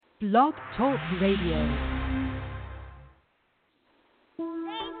Blog Talk Radio.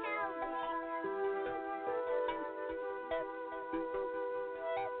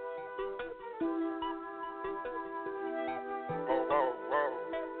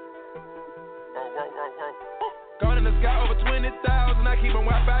 Gone in the sky over 20,000, I keep my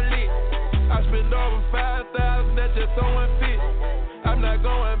Wi-Fi lit. I spend over 5,000, that's just so unfit. I'm not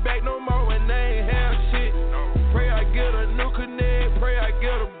going back no more when they ain't have shit. Pray I get a new connect, pray I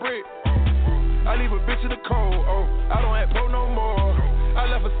get a brick. I leave a bitch in the cold, oh, I don't have pro no more. I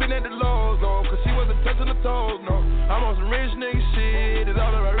left her sitting at the Lowe's, oh, cause she wasn't touching the toes, no. I'm on some rich nigga shit, it's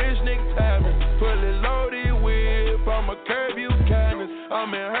all about rich nigga timing. Fully loaded whip, I'ma curb you kindness.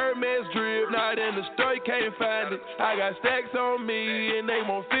 I'm in Hermes drip, not in the store, you can't find it. I got stacks on me, and they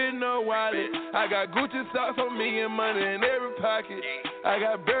won't fit in no wallet. I got Gucci socks on me and money in every pocket. I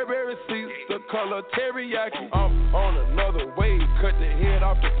got Burberry seats, the color teriyaki. I'm on another wave, cut the head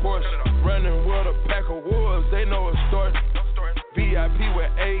off the Porsche. Running with a pack of wolves, they know it's starting. VIP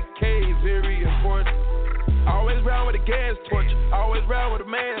with AKs, very important. Always round with a gas torch, always round with a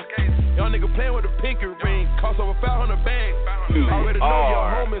mask. Young nigga playing with a pinky ring, cost over 500 bags. Already know your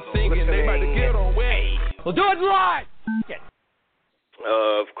home is singing, they about to get on wet. We'll do it live.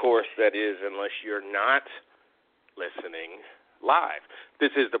 Of course that is, unless you're not listening live.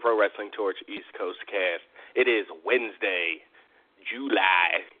 This is the Pro Wrestling Torch East Coast Cast. It is Wednesday,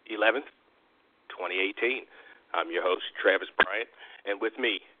 July 11th, 2018. I'm your host, Travis Bryant, and with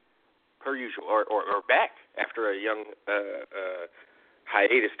me, per usual, or back after a young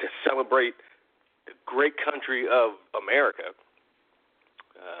hiatus to celebrate the great country of America.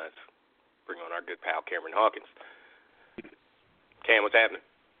 Let's bring on our good pal, Cameron Hawkins. Cam, what's happening?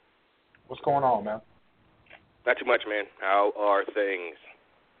 What's going on, man? Not too much, man. How are things?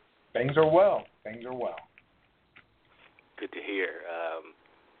 Things are well. Good to hear.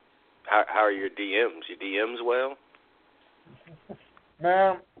 How are your DMs? Your DMs well?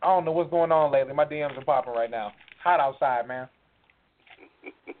 Man, I don't know what's going on lately. My DMs are popping right now. It's hot outside, man.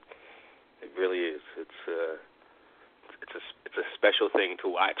 It really is. It's a special thing to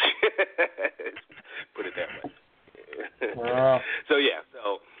watch. Put it that way. So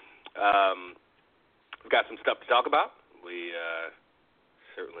we've got some stuff to talk about. We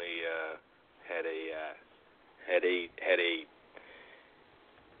certainly had a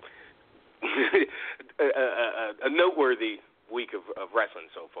noteworthy week of wrestling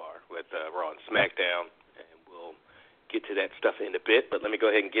so far with Raw and SmackDown, and we'll get to that stuff in a bit. But let me go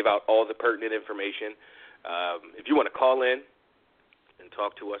ahead and give out all the pertinent information. If you want to call in and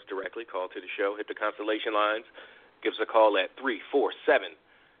talk to us directly, call to the show, hit the Constellation lines. Give us a call at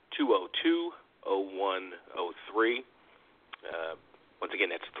 347-202-0103. Once again,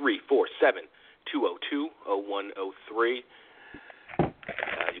 that's 347-202-0103.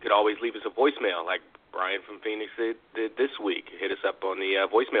 You could always leave us a voicemail like Brian from Phoenix did this week. Hit us up on the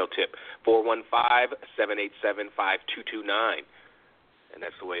voicemail tip, 415-787-5229. And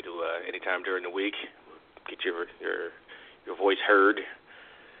that's the way to, anytime during the week, get your voice heard.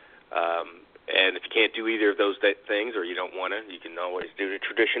 And if you can't do either of those things, or you don't want to, you can always do the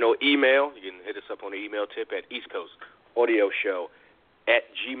traditional email. You can hit us up on the email tip at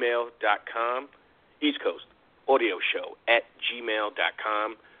eastcoastaudioshow@gmail.com.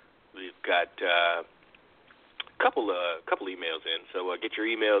 eastcoastaudioshow@gmail.com. We've got a couple emails in, so get your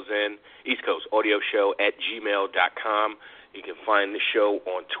emails in, eastcoastaudioshow@gmail.com. You can find the show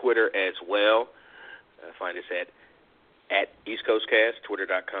on Twitter as well. Find us at East Coast Cast,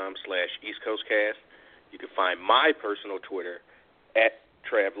 twitter.com/East Coast Cast. You can find my personal Twitter at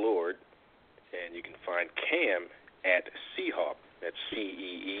TravLord, and you can find Cam at Seahawk. That's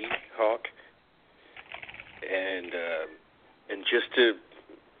CEE Hawk. And just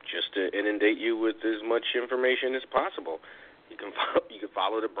to inundate you with as much information as possible, you can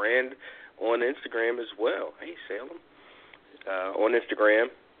follow the brand on Instagram as well. Hey, Salem. On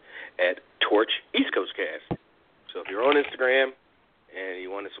Instagram at Torch East Coast Cast. So if you're on Instagram and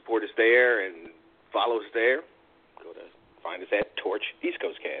you want to support us there and follow us there, go to find us at Torch East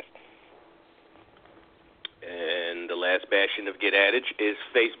Coast Cast. And the last bastion of Get Adage is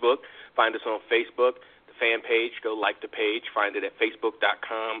Facebook. Find us on Facebook, the fan page. Go like the page. Find it at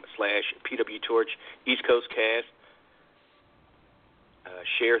facebook.com/PWTorch East Coast Cast.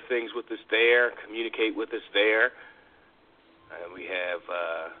 Share things with us there. Communicate with us there. We have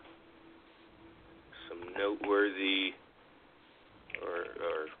some noteworthy, or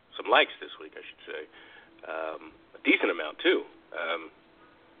some likes this week, I should say. A decent amount, too.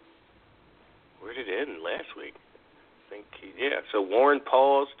 Where did it end last week? So Warren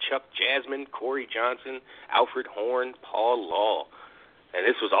Pauls, Chuck Jasmine, Corey Johnson, Alfred Horn, Paul Law. And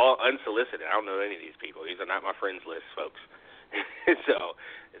this was all unsolicited. I don't know any of these people. These are not my friends list, folks. So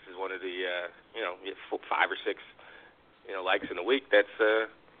this is one of the, 5 or 6, likes in a week. That's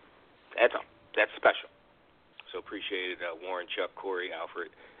special. So appreciate it, Warren, Chuck, Corey,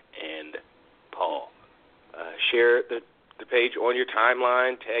 Alfred, and Paul. Share the page on your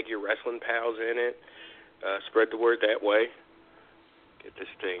timeline. Tag your wrestling pals in it. Spread the word that way. Get this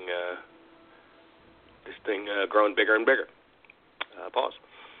thing growing bigger and bigger. Pause.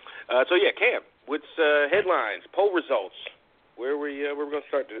 So yeah, Cam, what's headlines, poll results? Where we going to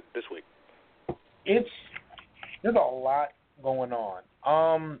start this week? There's a lot going on.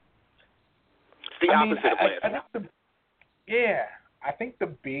 It's the opposite of last week. I think the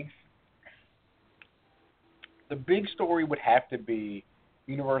big story would have to be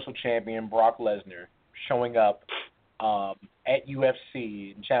Universal Champion Brock Lesnar showing up at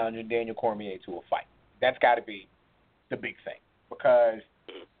UFC and challenging Daniel Cormier to a fight. That's got to be the big thing, because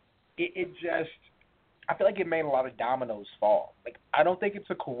it just, I feel like it made a lot of dominoes fall. Like, I don't think it's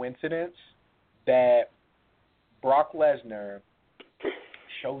a coincidence that Brock Lesnar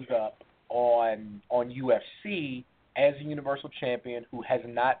shows up on UFC as a Universal Champion who has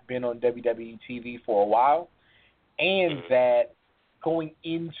not been on WWE TV for a while, and that going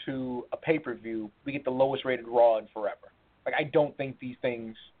into a pay-per-view, we get the lowest rated Raw in forever. Like, I don't think these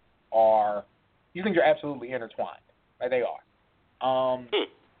things are absolutely intertwined. Like, they are.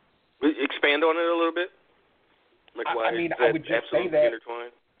 Expand on it a little bit? Like, why I would just say that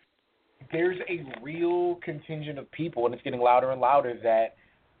intertwined? There's a real contingent of people, and it's getting louder and louder, that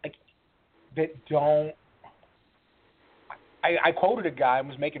don't. I quoted a guy and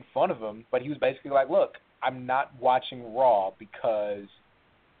was making fun of him, but he was basically like, look, I'm not watching Raw because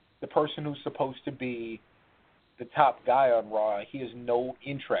the person who's supposed to be the top guy on Raw, he has no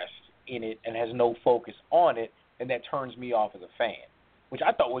interest in it and has no focus on it, and that turns me off as a fan, which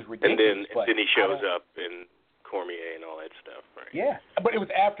I thought was ridiculous. And then he shows up in Cormier and all that stuff, right? Yeah, but it was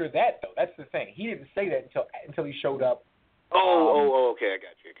after that, though. That's the thing. He didn't say that until he showed up. Okay, I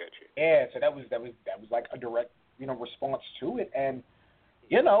got you. Yeah, so that was like a direct, response to it, and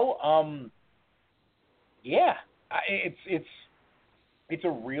it's a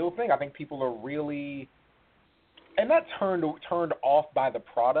real thing. I think people are really, and not turned off by the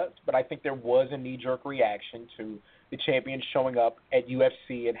product, but I think there was a knee-jerk reaction to the champion showing up at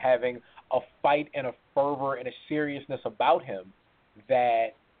UFC and having a fight and a fervor and a seriousness about him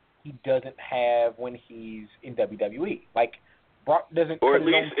that he doesn't have when he's in WWE. Like, Brock doesn't. Or at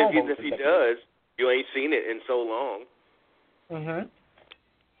least if he does, you ain't seen it in so long. Mhm.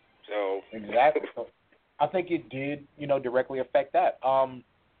 So exactly. I think it did, directly affect that.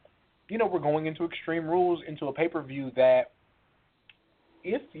 We're going into Extreme Rules, into a pay-per-view that,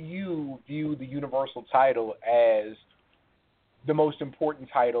 if you view the Universal title as the most important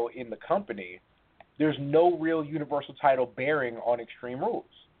title in the company, there's no real Universal title bearing on Extreme Rules.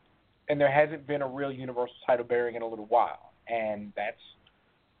 And there hasn't been a real Universal title bearing in a little while. And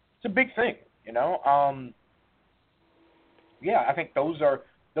it's a big thing, I think those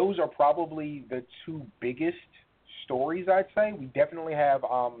are probably the two biggest stories, I'd say. We definitely have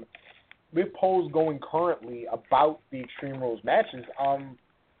we have polls going currently about the Extreme Rules matches.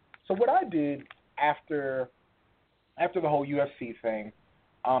 So what I did after the whole UFC thing,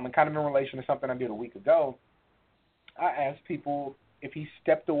 and kind of in relation to something I did a week ago, I asked people, if he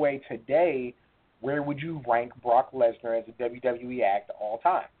stepped away today, where would you rank Brock Lesnar as a WWE act all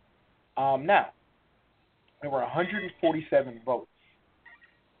time? Now, there were 147 votes.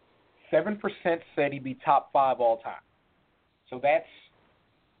 7% said he'd be top 5 all time. So that's,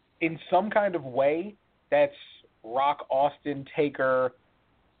 in some kind of way, that's Rock, Austin, Taker,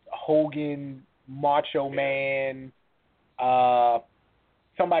 Hogan, Macho Man.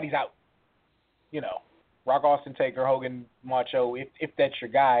 Somebody's out. Rock, Austin, Taker, Hogan, Macho, if that's your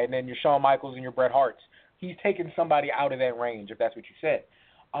guy, and then your Shawn Michaels and your Bret Harts. He's taking somebody out of that range, if that's what you said.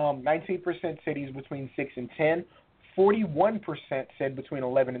 19% said he's between 6 and 10. 41% said between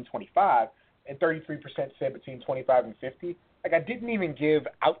 11 and 25. And 33% said between 25 and 50. Like, I didn't even give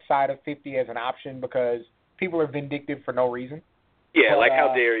outside of 50 as an option because people are vindictive for no reason. Yeah, but,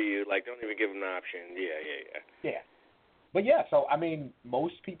 how dare you? Like, don't even give him an option. Yeah. But, so,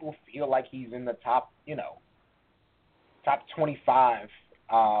 most people feel like he's in the top, top 25.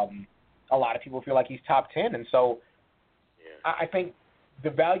 A lot of people feel like he's top 10. And so I think the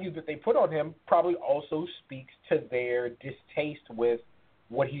value that they put on him probably also speaks to their distaste with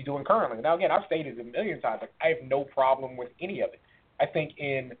what he's doing currently. Now, again, I've stated it a million times, like, I have no problem with any of it. I think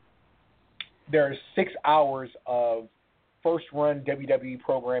there's 6 hours of first-run WWE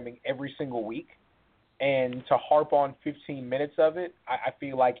programming every single week, And to harp on 15 minutes of it, I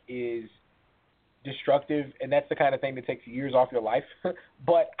feel like is destructive, and that's the kind of thing that takes years off your life.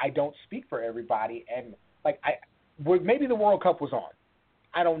 But I don't speak for everybody, and maybe the World Cup was on.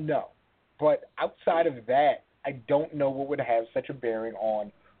 I don't know. But outside of that, I don't know what would have such a bearing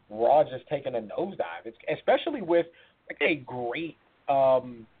on Raw just taking a nosedive. It's, especially with a great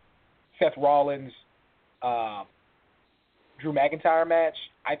Seth Rollins, Drew McIntyre match.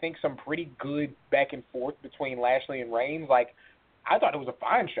 I think some pretty good back and forth between Lashley and Reigns. I thought it was a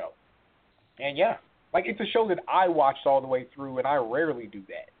fine show. And yeah, it's a show that I watched all the way through, and I rarely do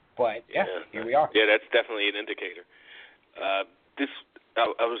that. But yeah, here we are. Yeah, that's definitely an indicator. I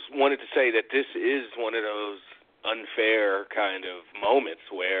wanted to say that this is one of those unfair kind of moments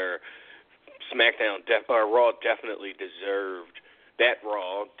where SmackDown or Raw definitely deserved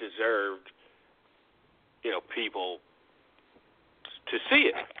people to see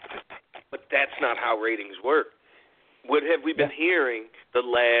it, but that's not how ratings work. What have we been hearing the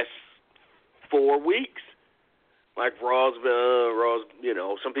last 4 weeks? Raw's,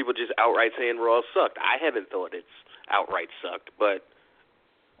 some people just outright saying Raw sucked. I haven't thought it's outright sucked, but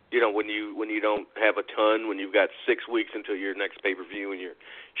when you don't have a ton, when you've got 6 weeks until your next pay-per-view and you're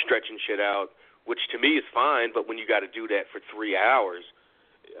stretching shit out, which to me is fine, but when you got to do that for 3 hours,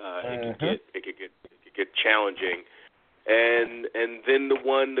 it could get challenging. And then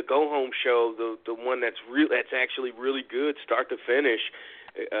the go home show, the one that's actually really good, start to finish,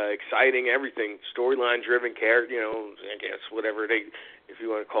 exciting, everything, storyline driven, character, I guess whatever if you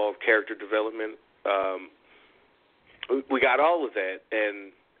want to call it character development. We got all of that,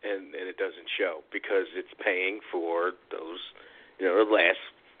 and it doesn't show because it's paying for those, the last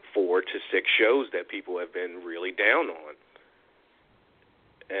 4 to 6 shows that people have been really down on.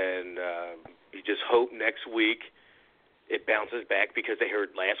 And you just hope next week it bounces back because they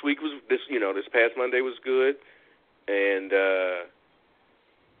heard last week was this past Monday was good, and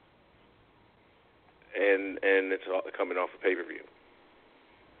it's all coming off a pay-per-view.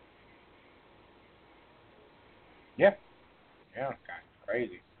 Yeah,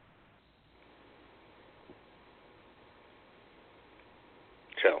 crazy.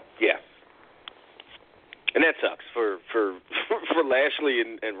 So yeah, and that sucks for Lashley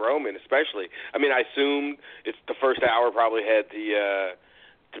and Roman especially. I mean, I assume it's the first hour probably had the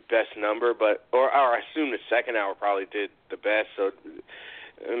best number, or I assume the second hour probably did the best. So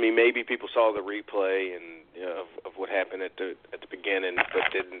I mean, maybe people saw the replay and of what happened at the beginning,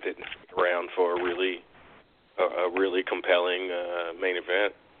 but didn't stick around for a really compelling main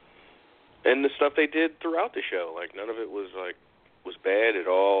event. And the stuff they did throughout the show, none of it was bad at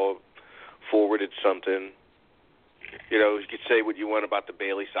all. Forwarded something. You could say what you want about the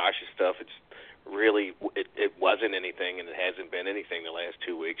Bayley Sasha stuff. It's really it wasn't anything, and it hasn't been anything the last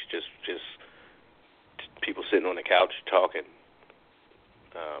 2 weeks. Just people sitting on the couch talking.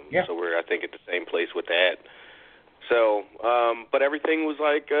 So we're, I think, at the same place with that. So, but everything was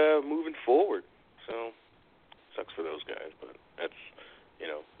moving forward. So sucks for those guys, but that's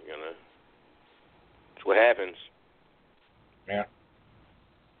it's what happens. Yeah.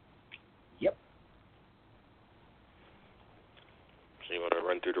 Yep. So you want to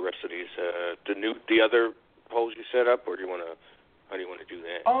run through the rest of these the other polls you set up, or how do you want to do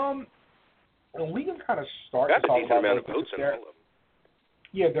that? We can kind of start to talk about amount of votes in all of them.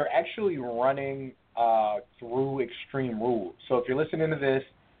 Yeah, they're actually running through Extreme Rules. So if you're listening to this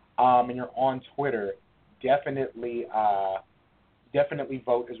and you're on Twitter, definitely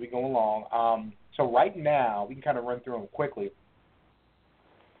vote as we go along. So right now, we can kind of run through them quickly.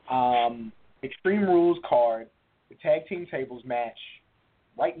 Extreme Rules card, the tag team tables match.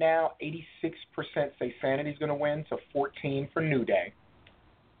 Right now, 86% say Sanity's going to win, to 14 for New Day.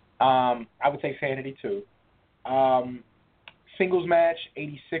 I would say Sanity too. Singles match,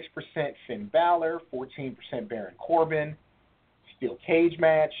 86% Finn Balor, 14% Baron Corbin. Steel cage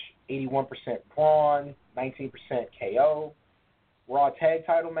match, 81% Braun, 19% KO. Raw tag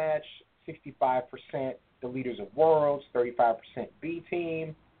title match, 65% The Leaders of Worlds, 35% B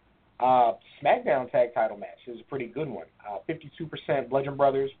Team. SmackDown tag title match is a pretty good one. 52% Bludgeon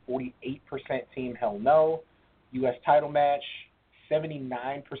Brothers, 48% Team Hell No. U.S. title match,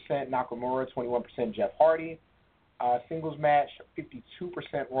 79% Nakamura, 21% Jeff Hardy. Singles match,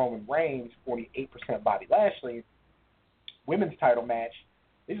 52% Roman Reigns, 48% Bobby Lashley. Women's title match,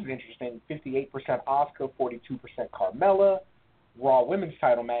 this is interesting, 58% Asuka, 42% Carmella. Raw women's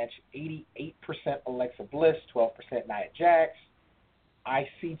title match, 88% Alexa Bliss, 12% Nia Jax.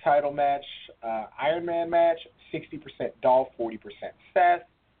 IC title match, Iron Man match, 60% Dolph, 40% Seth.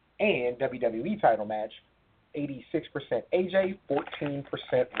 And WWE title match, 86% AJ, 14%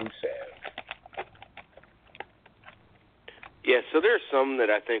 Rusev. Yeah, so there are some that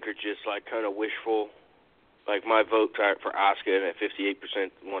I think are just like kind of wishful. Like my vote for Asuka at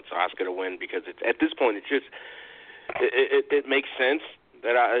 58% wants Asuka to win because it's at this point it's just it makes sense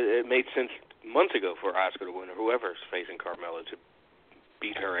that it made sense months ago for Asuka to win or whoever's facing Carmella to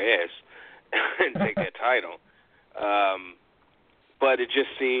beat her ass and take that title. But it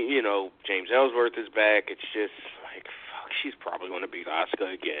just seems, James Ellsworth is back. It's just like, fuck, she's probably going to beat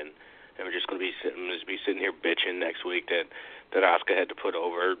Asuka again. And we're just going to be sitting here bitching next week that Asuka had to put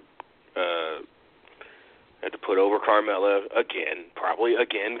over Carmella again, probably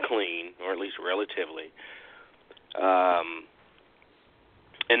again clean, or at least relatively. And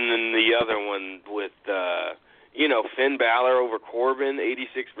then the other one with Finn Balor over Corbin,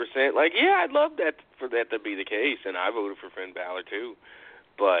 86%. Like, yeah, I'd love that for that to be the case, and I voted for Finn Balor too.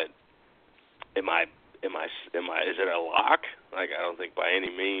 But is it a lock? Like, I don't think by any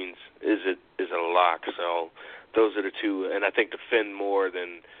means is it a lock. So those are the two, and I think the Finn more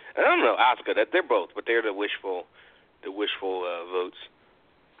than I don't know Asuka. That they're both, but they're the wishful votes.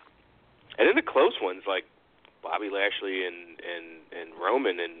 And then the close ones like Bobby Lashley and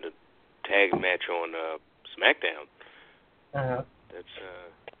Roman in the tag match on SmackDown. That's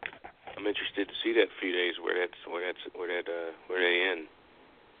I'm interested to see that in a few days where they end.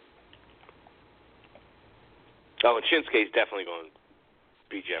 Oh, and Shinsuke's definitely going to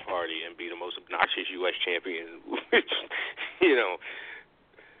beat Jeff Hardy and be the most obnoxious U.S. champion,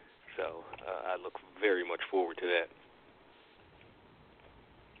 So I look very much forward to that.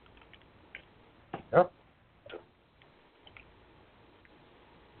 Yep.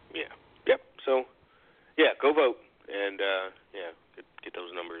 Yeah. Yep. So, yeah, go vote and get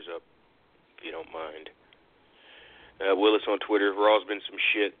those numbers up if you don't mind. Willis on Twitter, Raw's been some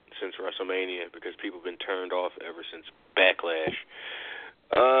shit since WrestleMania because people have been turned off ever since Backlash.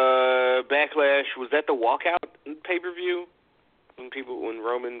 Backlash, was that the walkout pay-per-view? When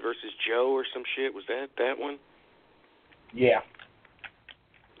Roman versus Joe or some shit? Was that one? Yeah.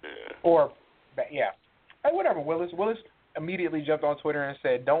 Or, yeah. Hey, whatever, Willis. Willis immediately jumped on Twitter and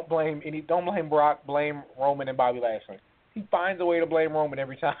said, don't blame Brock, blame Roman and Bobby Lashley. He finds a way to blame Roman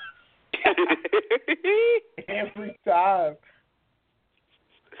every time. Every time.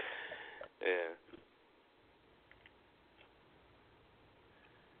 Yeah.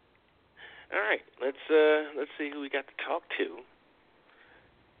 All right, let's see who we got to talk to.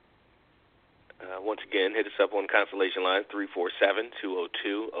 Once again, hit us up on Constellation Line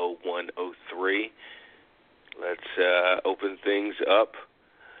 347-202-0103. Let's open things up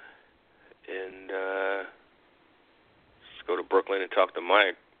and let's go to Brooklyn and talk to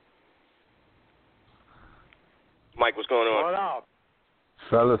Mike. Mike, what's going on? What up?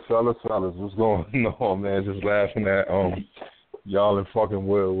 Fellas, what's going on, man? Just laughing at y'all and fucking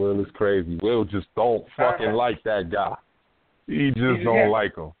Will. Will is crazy. Will just don't fucking like that guy. He just don't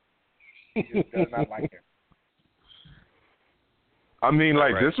like him. He just does not like him. I mean,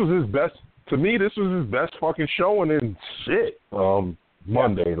 like, this was his best. To me, this was his best fucking showing in shit.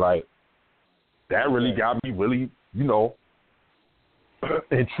 Monday, like, that really got me really,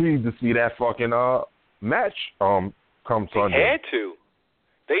 intrigued to see that fucking match come Sunday. They had to.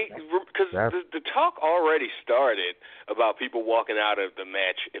 Because the talk already started about people walking out of the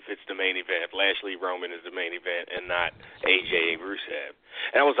match if it's the main event. Lashley Roman is the main event and not AJ and Rusev.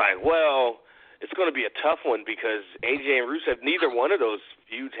 And I was like, well, it's going to be a tough one because AJ and Rusev, neither one of those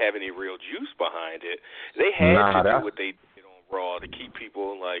feuds have any real juice behind it. They had to do what they did on Raw to keep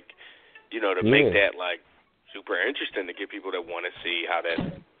people like, to make that like super interesting to get people that want to see how that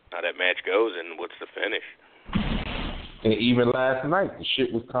match goes and what's the finish. And even last night, the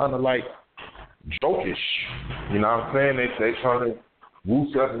shit was kind of like jokish. You know what I'm saying? They turned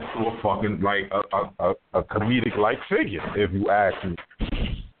Rusev into a fucking like a comedic like figure, if you ask me.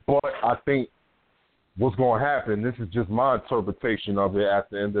 But I think what's going to happen, this is just my interpretation of it at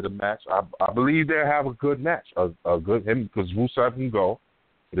the end of the match. I believe they'll have a good match, a good him because Rusev can go.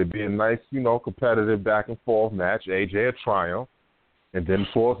 It'll be a nice, competitive back and forth match. AJ a triumph, and then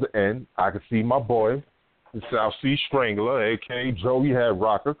towards the end, I can see my boy, the South Sea Strangler, a.k.a. Joey Head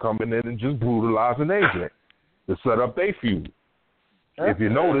Rocker, coming in and just brutalizing AJ to set up their feud. If you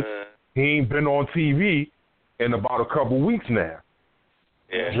notice, he ain't been on TV in about a couple weeks now.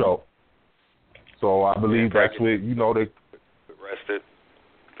 Yeah. Joe. So I believe that's where, they rested,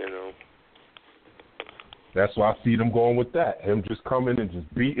 That's why I see them going with that. Him just coming and just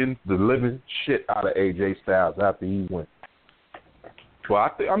beating the living shit out of AJ Styles after he went.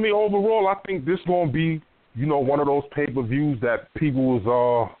 But overall, I think this going to be, one of those pay-per-views that people was,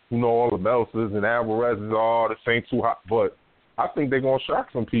 all the Meltzers and Alvarez's, this ain't too hot. But I think they're going to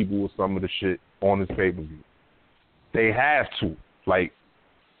shock some people with some of the shit on this pay-per-view. they have to, like,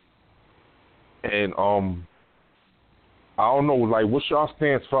 and I don't know, like, what's y'all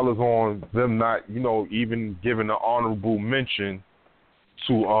stance, fellas, on them not, even giving an honorable mention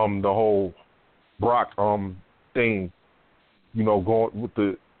to the whole Brock thing, going with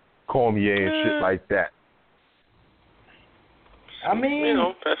the Cormier and shit like that. I mean,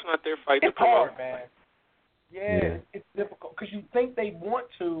 that's not their fight it's to promote. hard, man. Yeah, it's difficult because you think they want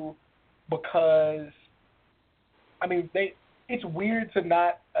to, because I mean, it's weird to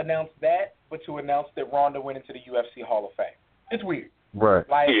not announce that, but to announce that Ronda went into the UFC Hall of Fame. It's weird. Right.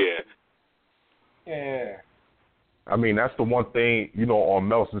 Like, yeah. I mean, that's the one thing, on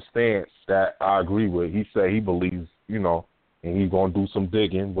Melson's stance that I agree with. He said he believes, and he's going to do some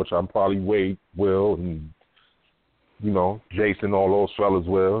digging, which I'm probably Wade will, and, Jason, all those fellas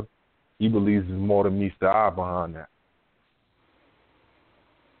will. He believes there's more than meets the eye behind that.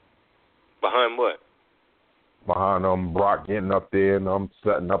 Behind what? Behind Brock getting up there and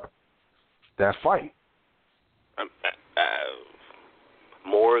setting up that fight.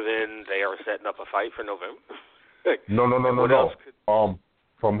 More than they are setting up a fight for November? No.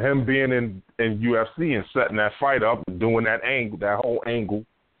 From him being in UFC and setting that fight up and doing that angle, that whole angle,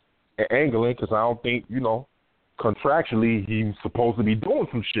 and angling, because I don't think, contractually he's supposed to be doing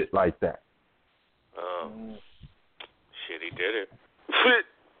some shit like that. Shit, he did it.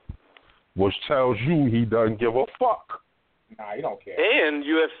 Which tells you he doesn't give a fuck. Nah, he don't care. And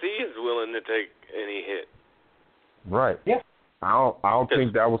UFC is willing to take any hit. Right. Yeah. I don't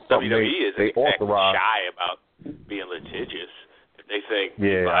think that was something WWE they authorized. Shy about being litigious. If they think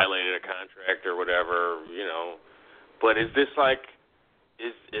he violated a contract or whatever, But is this like,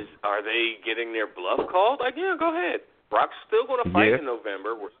 are they getting their bluff called? Like, yeah, go ahead. Brock's still going to fight in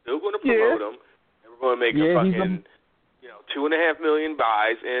November. We're still going to promote him. And we're going to make a fucking, 2.5 million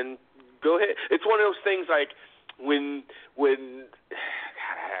buys, and go ahead. It's one of those things like when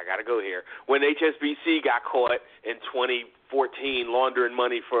I got to go here. When HSBC got caught in 2014 laundering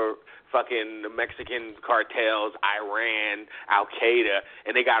money for fucking the Mexican cartels, Iran, Al-Qaeda,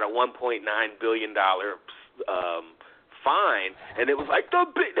 and they got a $1.9 billion fine, and it was like the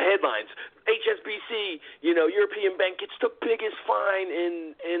headlines, HSBC, European bank gets the biggest fine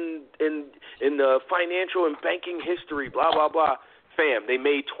in the financial and banking history, blah, blah, blah. Fam, they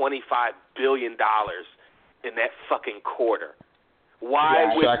made $25 billion in that fucking quarter. Why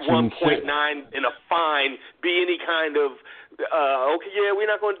would 1.9 in a fine be any kind of, we're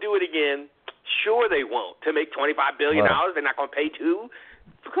not going to do it again? Sure they won't. To make $25 billion, they're not going to pay $2?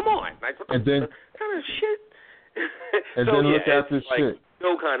 Come on. Like, what kind of shit? And then look at this shit.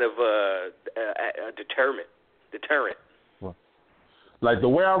 No kind of deterrent. Like, the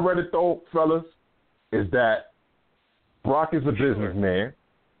way I read it, though, fellas, is that Brock is a businessman.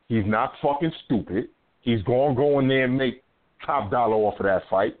 He's not fucking stupid. He's going to go in there and make top dollar off of that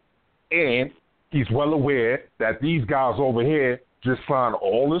fight. And he's well aware that these guys over here just signed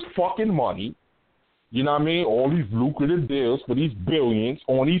all this fucking money. You know what I mean? All these lucrative deals for these billions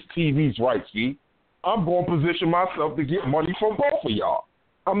on these TVs, right, see? I'm going to position myself to get money from both of y'all.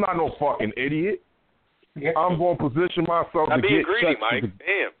 I'm not no fucking idiot. Yeah. I'm going to position myself to get... being greedy, Mike.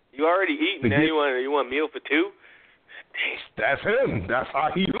 Damn. You already eating. Now you want a meal for two? That's him. That's how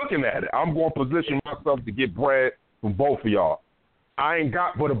he's looking at it. I'm going to position myself to get bread from both of y'all. I ain't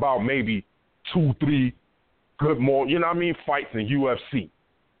got but about maybe 2-3 good more, fights in UFC.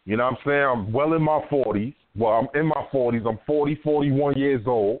 You know what I'm saying? I'm well in my 40s. Well, I'm in my 40s. I'm 41 years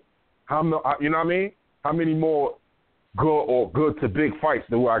old. You know what I mean? How many more good to big fights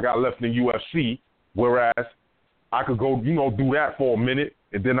do I got left in UFC? Whereas I could go, do that for a minute,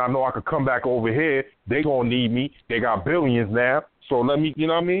 and then I know I could come back over here. They gonna need me. They got billions now, so let me, you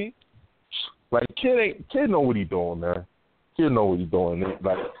know what I mean? Like, kid know what he doing, man. Kid know what he doing.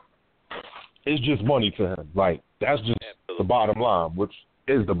 Like, it's just money to him. Like, that's just the bottom line, which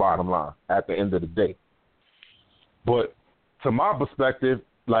is the bottom line at the end of the day. But to my perspective,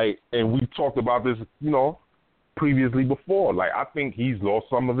 like, and we talked about this, previously before. Like, I think he's lost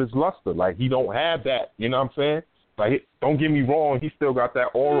some of his luster. Like, he don't have that. You know what I'm saying? Like, don't get me wrong. He still got that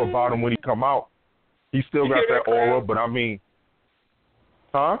aura about him when he come out. He still got that aura, but I mean,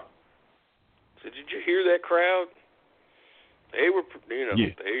 huh? So did you hear that crowd? They were,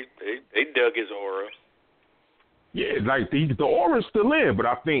 they dug his aura. Yeah, like the aura's still in, but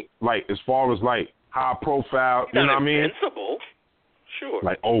I think, like, as far as like high profile, you know what I mean? Invincible. Sure.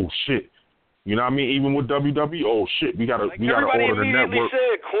 Like, oh shit. You know what I mean? Even with WWE, oh shit, we gotta order the network. Everybody immediately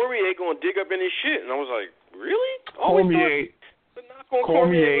said Cormier gonna dig up in his shit, and I was like, really?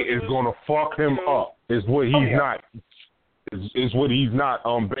 Cormier is gonna fuck him up. Is what he's not. Is what he's not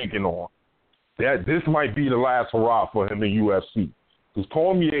banking on. that this might be the last hurrah for him in UFC. Because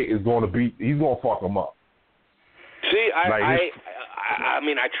Cormier is going to he's going to fuck him up. See, I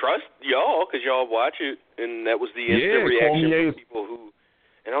mean, I trust y'all because y'all watch it, and that was the instant reaction from people who.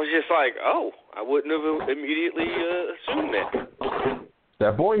 And I was just like, oh, I wouldn't have immediately assumed that.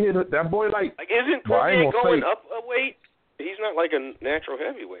 That boy like isn't Cormier going up a weight? He's not like a natural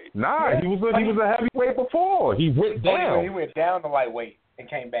heavyweight. Nah, he was a heavyweight before. He went down. He went down to lightweight and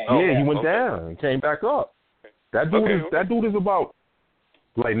came back. He went down and came back up. That dude is about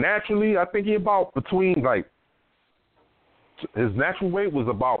like naturally. I think he about between like his natural weight was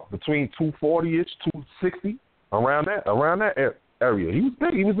about between 240-ish, 260 around that area. He was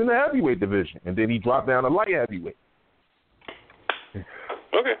big. He was in the heavyweight division, and then he dropped down to light heavyweight.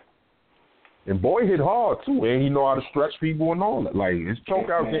 Okay. And boy hit hard too, and he know how to stretch people and all that. Like his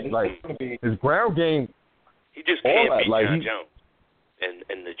chokeout game, like his ground game. He just can't beat John Jones.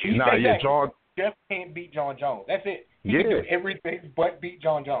 And the juice. Nah, yeah, John. Jeff can't beat John Jones. That's it. He can do everything but beat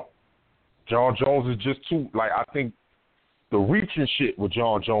John Jones. John Jones is just too like I think the reach and shit with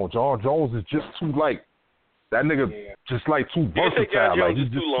John Jones. John Jones is just too like that nigga just like too versatile. John Jones like he's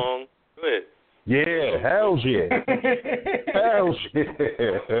is just too long. Go ahead. Yeah, hell yeah. Hell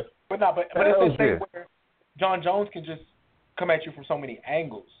yeah. But it's the thing where John Jones can just come at you from so many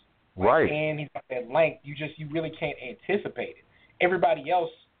angles. Right. And he's got that length. You really can't anticipate it. Everybody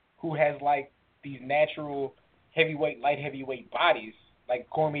else who has like these natural heavyweight, light heavyweight bodies, like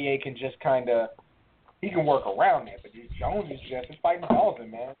Cormier can just he can work around that. But Jones is just fighting balls,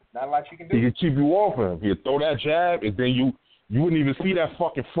 man. Not a lot you can do. He can keep you off him. He'll throw that jab, and then you wouldn't even see that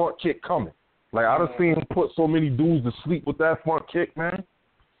fucking front kick coming. Like, I done seen him put so many dudes to sleep with that front kick, man.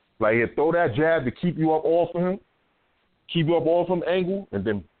 Like, he'll throw that jab to keep you up off of him, keep you up off him angle, and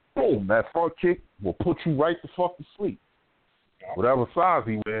then, boom, that front kick will put you right the fuck to sleep. Whatever size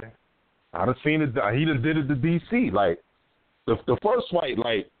he wear. I done seen it. He done did it to DC. Like, the first fight,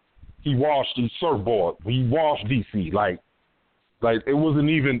 like, he washed his surfboard. He washed DC. Like it wasn't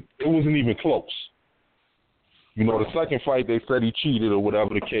even close. You know, the second fight they said he cheated or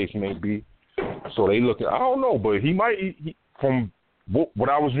whatever the case may be. So they looking. I don't know, but he might. From what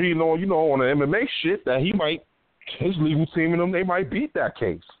I was reading on, on the MMA shit, that he might. His legal team and them, they might beat that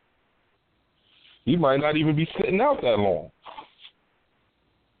case. He might not even be sitting out that long.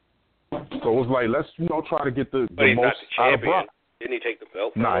 So it's like, let's try to get the most out of Brock. Didn't he take the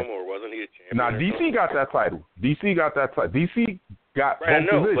belt from him, or wasn't he a champion? Nah, DC got that title. DC got both divisions.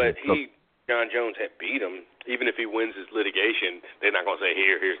 But John Jones had beat him. Even if he wins his litigation, they're not going to say,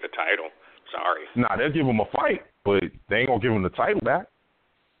 here's the title. Sorry. Nah, they'll give him a fight, but they ain't going to give him the title back.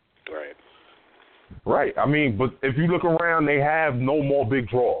 Right. Right. I mean, but if you look around, they have no more big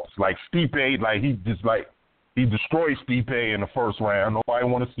draws. Like Stipe, like he destroyed Stipe in the first round. Nobody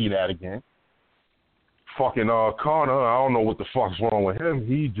want to see that again. Fucking Conor, I don't know what the fuck's wrong with him.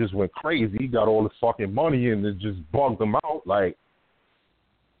 He just went crazy. He got all this fucking money and it just bugged him out. Like,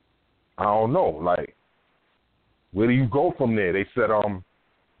 I don't know. Like, where do you go from there? They said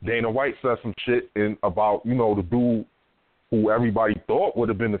Dana White said some shit about the dude who everybody thought would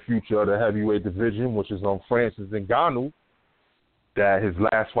have been the future of the heavyweight division, which is Francis Ngannou, that his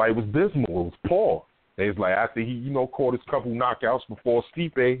last fight was dismal. It was poor. They was like, after he, caught his couple knockouts before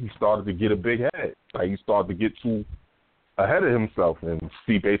Stipe, he started to get a big head. Like, he started to get too ahead of himself, and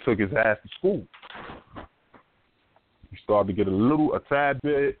Stipe took his ass to school. He started to get a tad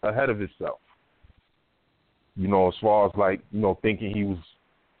bit ahead of himself. As far as, like, thinking he was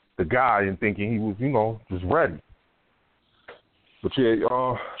the guy and thinking he was, just ready. But,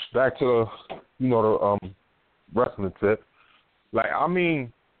 yeah, back to the wrestling tip. Like, I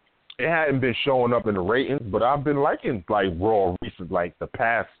mean, it hadn't been showing up in the ratings, but I've been liking like Raw recent, like the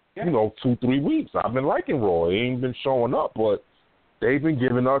past 2-3 weeks. I've been liking Raw. It ain't been showing up, but they've been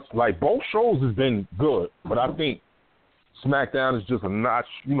giving us like both shows has been good. But I think SmackDown is just a notch,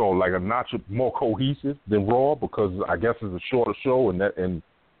 like a notch more cohesive than Raw because I guess it's a shorter show and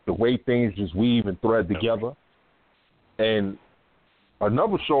the way things just weave and thread together. And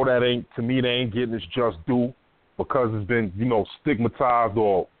another show that ain't getting its just due because it's been stigmatized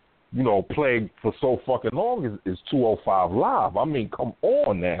or plagued for so fucking long is 205 Live. I mean, come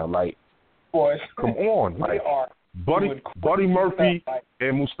on now. Like, boys, come on. Like, Buddy Murphy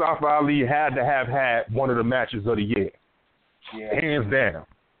and Mustafa Ali had to have had one of the matches of the year. Yeah. Hands down.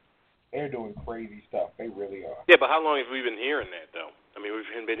 They're doing crazy stuff. They really are. Yeah, but how long have we been hearing that, though? I mean,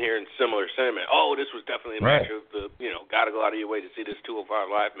 we've been hearing similar sentiment. Oh, this was definitely a match of the, got to go out of your way to see this 205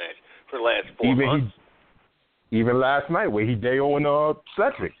 Live match for the last 4 months. Even last night with Hideo and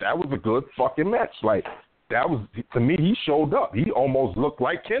Cedric, that was a good fucking match. Like, that was, to me, he showed up. He almost looked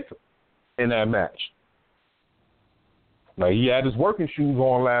like Kenta. in that match. Like, he had his working shoes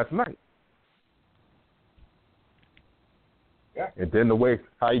on last night. Yeah. And then the way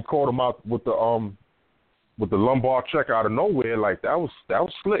how he caught him out with the lumbar check out of nowhere, like that was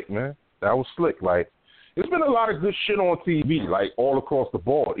slick, man. That was slick. Like, there's been a lot of good shit on TV, like all across the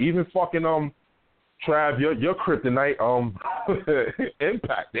board. Even fucking Trav, your kryptonite,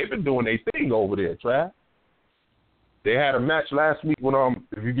 Impact. They've been doing their thing over there, Trav. They had a match last week with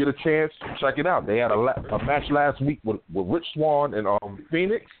if you get a chance, check it out. They had a match last week with Rich Swann and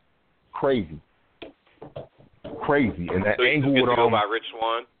Phoenix. Crazy. And that so angle with with go by Rich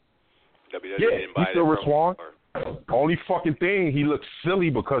Swann. Yeah, he's still Rich Swann. Only fucking thing, he looks silly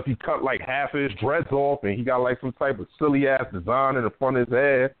because he cut like half of his dreads off, and he got like some type of silly ass design in the front of his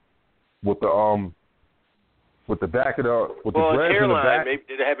head with the back of the dreads hairline, in the back. maybe,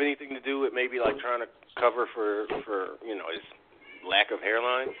 did it have anything to do with maybe like trying to cover for his lack of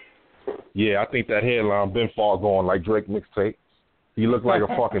hairline? Yeah, I think that hairline been far gone like Drake mixtape. He looked like a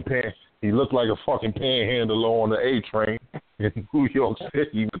fucking panhandler on the A train in New York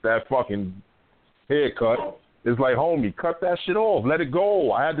City with that fucking haircut. It's like, homie, cut that shit off. Let it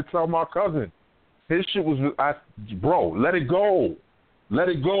go. I had to tell my cousin. His shit was, bro, let it go. Let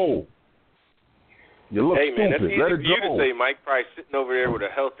it go. You look stupid. That's easy let it for you go. to say. Mike Price sitting over there with a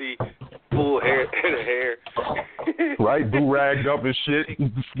healthy, full head of hair. Right, do-ragged up and shit,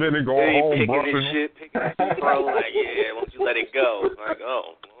 spinning, going home, picking his shit, bro. Like, yeah, why don't you let it go? Like,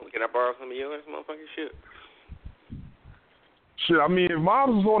 oh, well, can I borrow some of yours, motherfucking shit? Shit, I mean, if mine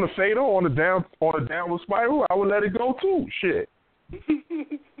was on a fatal, on a downward spiral, I would let it go too. Shit.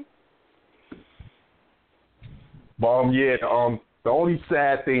 But the only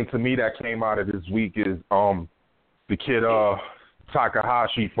sad thing to me that came out of this week is the kid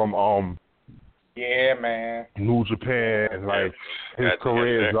Takahashi from yeah, man, New Japan. Like, his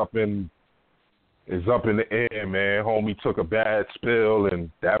career is up in the air, man. Homie took a bad spill,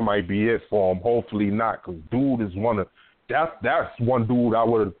 and that might be it for him. Hopefully not, because dude is that's one dude I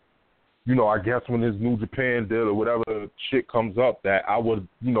would, I guess when his New Japan deal or whatever shit comes up, that I would,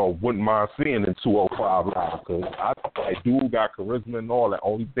 wouldn't mind seeing in 205 Live, because that dude got charisma and all that.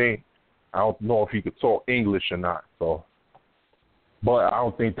 Only thing, I don't know if he could talk English or not. So, but I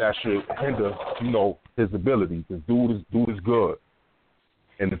don't think that should hinder, his ability, because dude is good.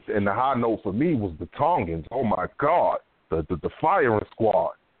 And the high note for me was the Tongans. Oh my God, the firing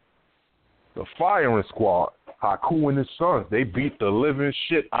squad. The firing squad, Haku and his sons, they beat the living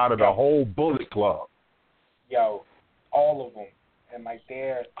shit out of the whole Bullet Club. Yo, all of them, and like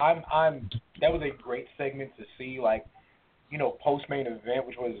that was a great segment to see. Like, post main event,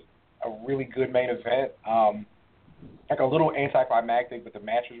 which was a really good main event. Like a little anticlimactic, but the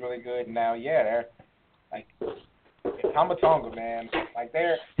match was really good. And now, they're like Tama Tonga, man. Like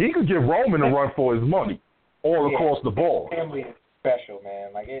he could give Roman a run for his money all across the board. Family is special,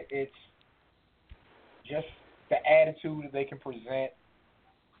 man. Like it's just the attitude that they can present.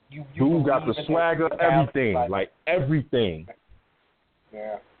 You dude got the swagger, everything, like everything.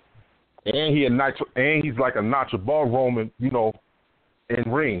 Yeah. And he's like a notch above Roman,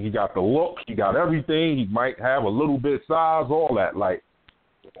 in ring. He got the look, he got everything. He might have a little bit size, all that. Like,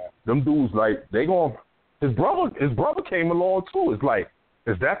 them dudes, like, his brother came along too. It's like,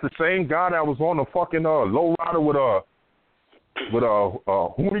 is that the same guy that was on the fucking low rider with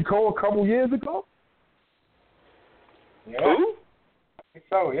Hunico a couple years ago? Yeah. Who? I think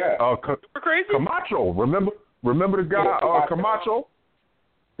so, yeah. Super crazy? Camacho. Remember the guy, Camacho?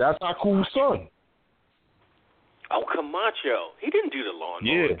 That's Haku's son. Oh, Camacho. He didn't do the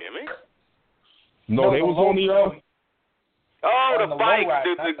lawnmower gimmick. No, they was on the the bikes,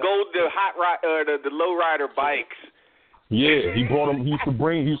 the low rider bikes. Yeah, he brought him. He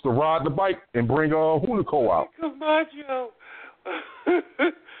used to ride the bike and bring Hunico out. Camacho.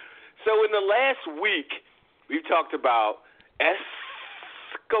 So in the last week, we've talked about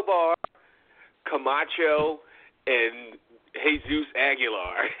Escobar, Camacho, and Jesus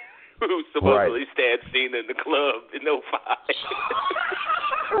Aguilar, who supposedly stands seen in the club in 05.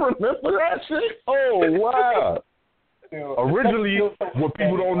 Remember that shit? Oh, wow. Originally, what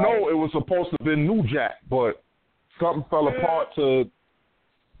people don't know, it was supposed to have been New Jack, but something fell apart to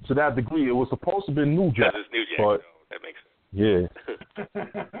that degree. It was supposed to have been New Jack. It's New Jack, but, so that makes sense. Yeah.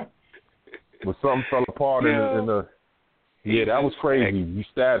 But something fell apart in the... Yeah, that was crazy. We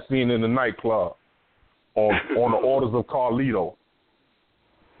started seeing in the nightclub on the orders of Carlito.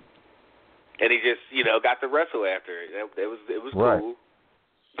 And he just, got to wrestle after it. It was right. cool.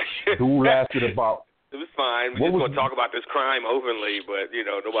 Dude lasted about It was fine. We just want to talk about this crime openly, but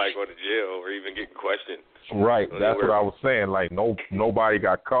nobody going to jail or even getting questioned. Right. That's what I was saying. Like nobody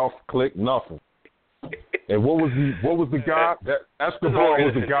got cuffed, clicked, nothing. And what was the guy that Escobar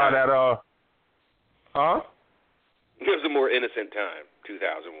was the guy that huh? It was a more innocent time,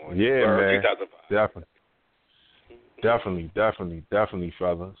 2001. Yeah, or man. 2005. Definitely,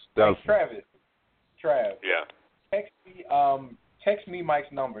 fellas. Hey, Definitely. Trav. Yeah. Text me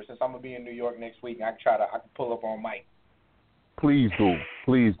Mike's number since I'm gonna be in New York next week, and I can pull up on Mike. Please do.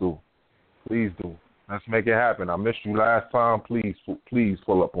 Let's make it happen. I missed you last time. Please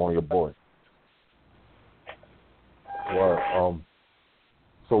pull up on your boy. Well,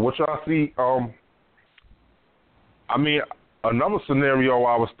 so what y'all see? I mean, another scenario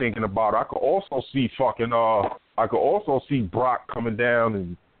I was thinking about. I could also see Brock coming down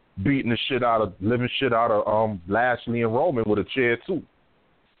and beating the shit out of Lashley and Roman with a chair too.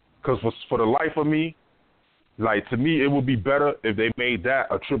 Because for the life of me, like, to me, it would be better if they made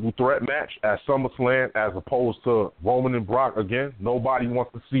that a triple threat match at SummerSlam as opposed to Roman and Brock again. Nobody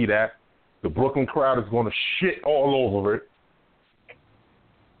wants to see that. The Brooklyn crowd is going to shit all over it.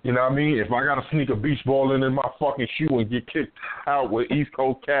 You know what I mean? If I got to sneak a beach ball in my fucking shoe and get kicked out with East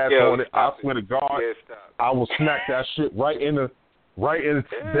Coast cats on it, I swear to God, I will smack that shit right in the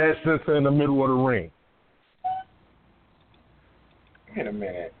dead center in the middle of the ring. Wait a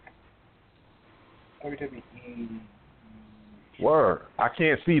minute. WWE. Word. I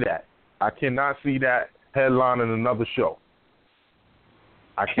can't see that. I cannot see that headlining another show.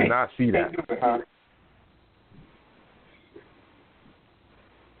 I cannot see that.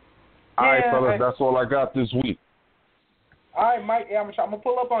 All right, fellas, that's all I got this week. All right, Mike. Yeah, I'm gonna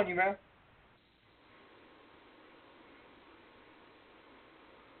pull up on you, man.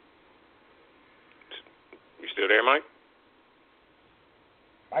 You still there, Mike?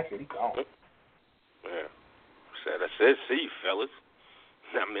 I said he's gone. Yeah. I said see you, fellas.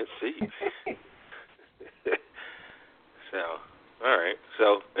 I meant see you. So, all right.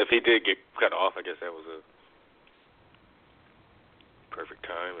 So, if he did get cut off, I guess that was a perfect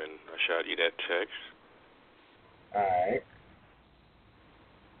time, and I shot you that text. All right.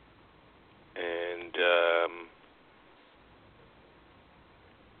 And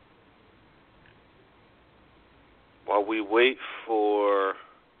while we wait for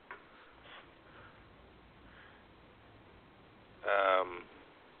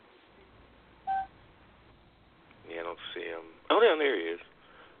I don't see him. Oh, yeah, there he is.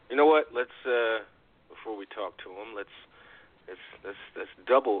 You know what? Let's before we talk to him, let's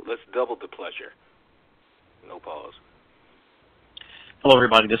double the pleasure. No pause. Hello,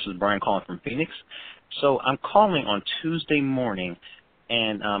 everybody. This is Brian calling from Phoenix. So I'm calling on Tuesday morning,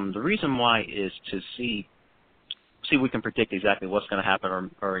 and the reason why is to see if we can predict exactly what's going to happen,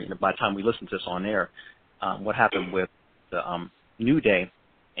 or by the time we listen to this on air, what happened with the New Day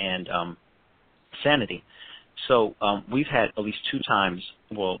and Sanity. So we've had at least 2 times,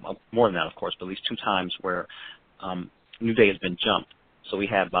 well, more than that, of course, but at least 2 times where New Day has been jumped. So we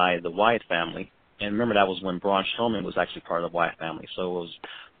had by the Wyatt family, and remember that was when Braun Strowman was actually part of the Wyatt family. So it was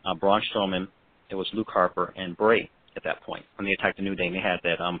Braun Strowman, it was Luke Harper, and Bray at that point when they attacked the New Day, and they had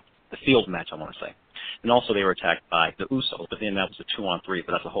that the field match, I want to say. And also they were attacked by the Usos, but then that was a 2-on-3,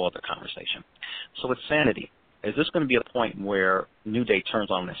 but that's a whole other conversation. So with Sanity, is this going to be a point where New Day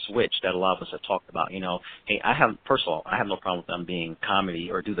turns on the switch that a lot of us have talked about? Hey, first of all, I have no problem with them being comedy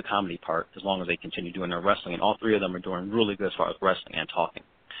or do the comedy part as long as they continue doing their wrestling. And all 3 of them are doing really good as far as wrestling and talking.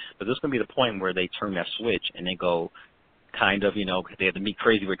 But this is going to be the point where they turn that switch and they go kind of, they have to meet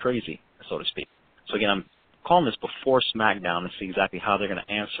crazy with crazy, so to speak. So again, I'm calling this before SmackDown to see exactly how they're going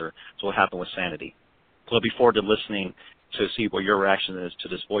to answer to what happened with Sanity. So I'll be forward to listening to see what your reaction is to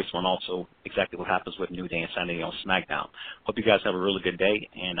this voicemail and also exactly what happens with New Day and Sanity on SmackDown. Hope you guys have a really good day,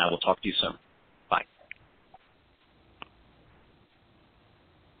 and I will talk to you soon. Bye.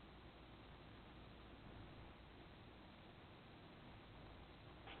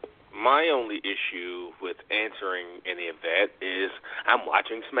 My only issue with answering any of that is I'm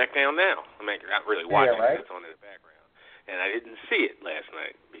watching SmackDown now. I mean, not really watching it, it's on in the background. And I didn't see it last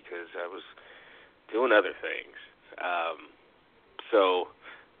night because I was doing other things. So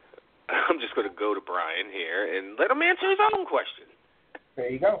I'm just going to go to Brian here and let him answer his own question. There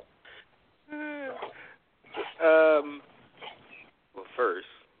you go. Well, first,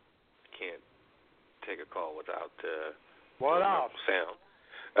 I can't take a call without sound.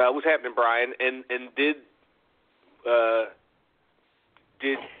 What's happening, Brian? And did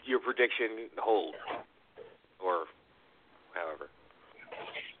your prediction hold, or however?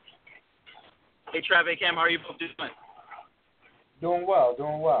 Hey, Trav, hey, Cam, how are you both doing? Doing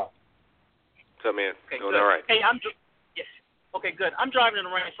well. What's up, man? Okay, Doing good. all right. Hey, yes. Okay, good. I'm driving in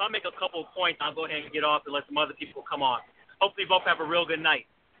the rain, so I'll make a couple of points. I'll go ahead and get off and let some other people come on. Hopefully, you both have a real good night.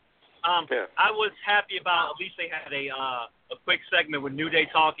 I was happy about, at least they had a quick segment with New Day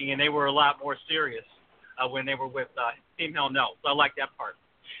talking, and they were a lot more serious when they were with Team Hell No. So I like that part.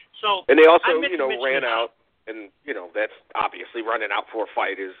 So and they also, ran out, and that's obviously running out for a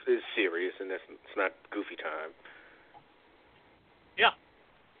fight is serious, and it's not goofy time. Yeah,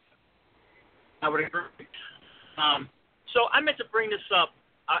 I would agree. So I meant to bring this up.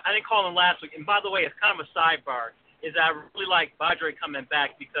 I didn't call him last week, and by the way, it's kind of a sidebar. Is that I really like Badre coming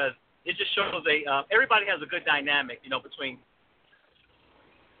back because it just shows everybody has a good dynamic, between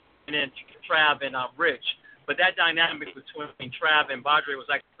and then Trav and Rich. But that dynamic between Trav and Badre was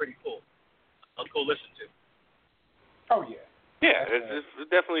actually pretty cool. Cool to listen to. Oh yeah. Yeah, it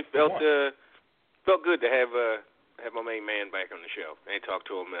definitely felt good to have my main man back on the show and talk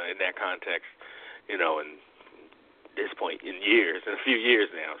to him in that context, and this point in a few years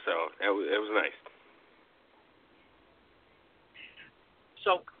now. So that was nice.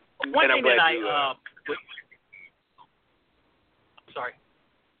 So one thing that sorry.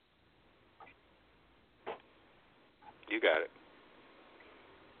 You got it.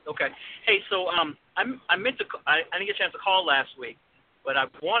 Okay. Hey, so I meant to. I didn't get a chance to call last week, but I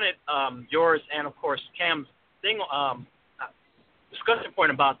wanted yours and of course Cam's thing. Discussion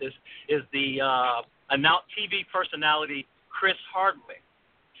point about this is the TV personality Chris Hardwick.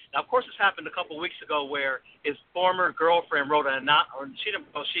 Now, of course, this happened a couple of weeks ago where his former girlfriend wrote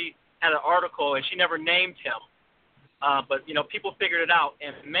she had an article and she never named him, but people figured it out,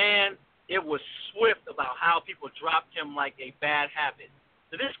 and man, it was swift about how people dropped him like a bad habit.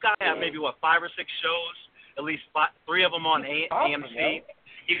 So this guy had maybe 5 or 6 shows, at least 3 of them on AMC.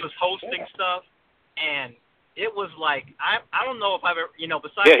 He was hosting stuff, and it was like I don't know if I've ever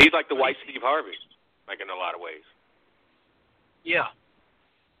besides he's like the white Steve Harvey, like in a lot of ways. Yeah.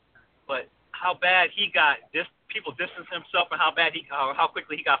 But how bad he got people distance himself, and how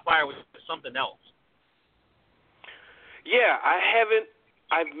quickly he got fired was something else. Yeah,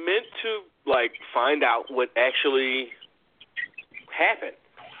 I've meant to find out what actually happened.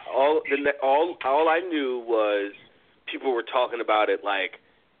 All I knew was people were talking about it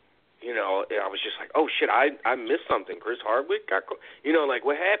and I was just like, oh shit, I missed something. Chris Hardwick got,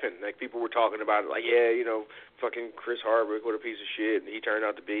 what happened? People were talking about it, fucking Chris Hardwick, what a piece of shit, and he turned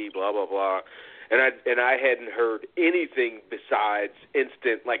out to be blah blah blah, and I hadn't heard anything besides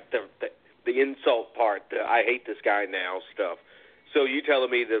instant the insult part, the I hate this guy now stuff. So you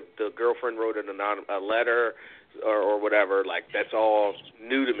telling me the girlfriend wrote a letter or whatever, that's all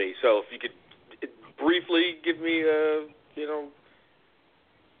new to me. So if you could briefly give me a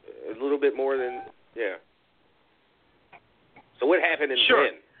little bit more than So what happened in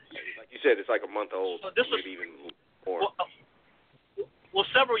then? Like you said, it's like a month old, maybe even more. Well,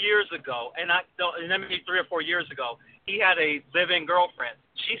 several years ago, and maybe 3 or 4 years ago, he had a live-in girlfriend.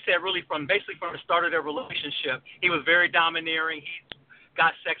 She said really from the start of their relationship, he was very domineering. He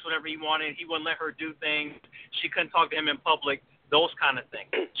got sex whenever he wanted. He wouldn't let her do things. She couldn't talk to him in public, those kind of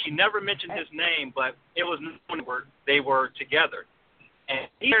things. She never mentioned his name, but it was known they were together. And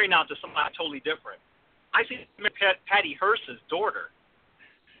he married now to somebody totally different. I see Patty Hearst's daughter,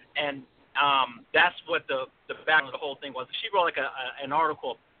 and that's what the background of the whole thing was. She wrote an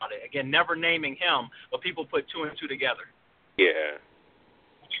article about it. Again, never naming him, but people put 2 and 2 together. Yeah.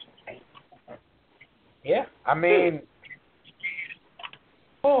 Yeah, I mean,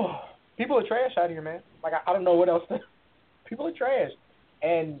 people are trash out here, man. I don't know what else to. People are trash,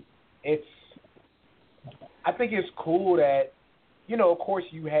 and I think it's cool that, of course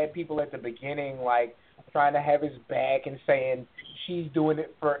you had people at the beginning trying to have his back and saying she's doing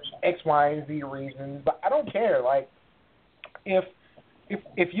it for X, Y, and Z reasons, but I don't care.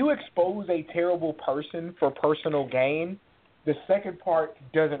 If you expose a terrible person for personal gain, the second part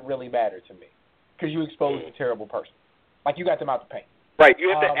doesn't really matter to me because you exposed a terrible person. You got them out the paint. Right. You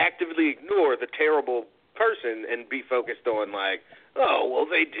have to actively ignore the terrible person and be focused on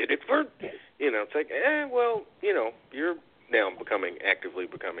they did it for, it's like, you're now actively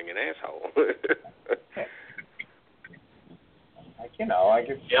becoming an asshole. I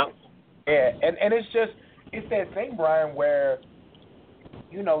guess. Yeah. Yeah, and it's that thing, Brian, where,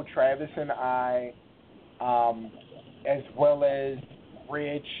 Travis and I, as well as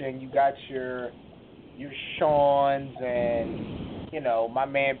Rich, and you got your Sean's and, my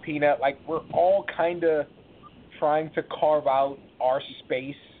man Peanut, we're all kind of trying to carve out our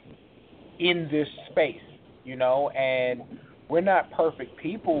space in this space, and we're not perfect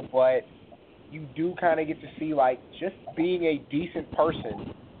people, but you do kind of get to see, just being a decent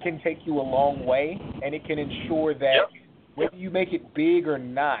person can take you a long way, and it can ensure that whether you make it big or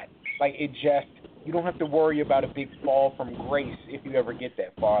not, like it just, you don't have to worry about a big fall from grace if you ever get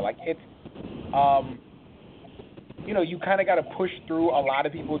that far. Like it's, you know, you kind of got to push through a lot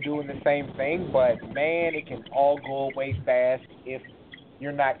of people doing the same thing, but man, it can all go away fast if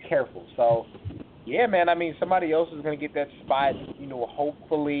you're not careful. So, yeah, man, I mean, somebody else is going to get that spot. You know,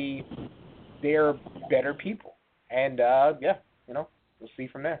 hopefully they're better people. And, yeah, you know, we'll see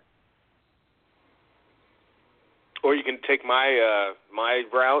from there. Or you can take my my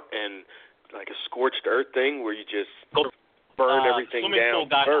route and like a scorched earth thing where you just burn everything down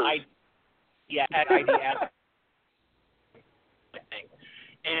first.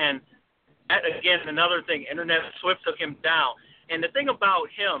 And again, another thing, Internet Swift took him down. And the thing about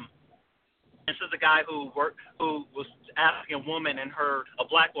him, this is a guy who was asking a black woman, and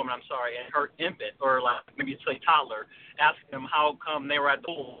her infant, or like maybe say toddler, asking him how come they were at the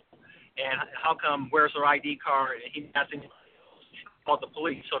pool, and how come, where's her ID card, and he asked anybody else. He called the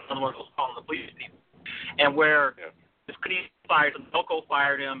police, so another one was calling the police people. And where his police fired him, Loco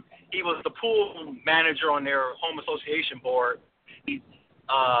fired him. He was the pool manager on their home association board. He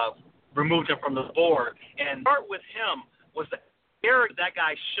removed him from the board. And part with him was the error that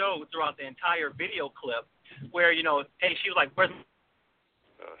guy showed throughout the entire video clip, where, you know, hey, she was like, where's...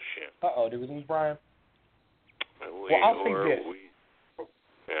 Oh, shit. Uh-oh, did we lose Brian? Well, I'll say this.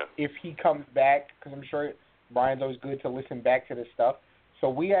 If he comes back, because I'm sure Brian's always good to listen back to this stuff. So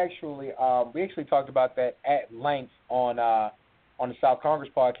we actually talked about that at length on the South Congress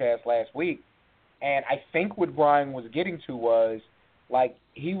podcast last week, and I think what Brian was getting to was, like,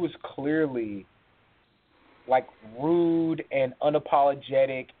 he was clearly, like, rude and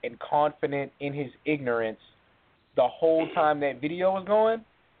unapologetic and confident in his ignorance the whole time that video was going,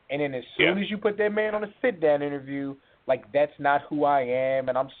 and then as soon as you put that man on a sit-down interview, like, that's not who I am,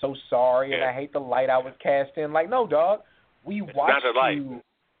 and I'm so sorry, and I hate the light I was cast in. Like, no, dog. We watched you.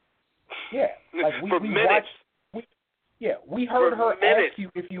 Yeah, like we watched. We heard her ask you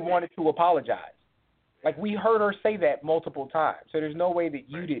if you wanted to apologize. Like, we heard her say that multiple times. So there's no way that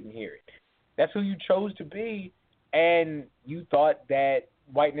you didn't hear it. That's who you chose to be, and you thought that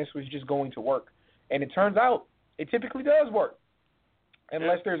whiteness was just going to work. And it turns out it typically does work,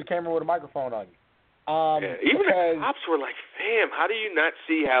 unless there's a camera with a microphone on you. Even the cops were like, fam, how do you not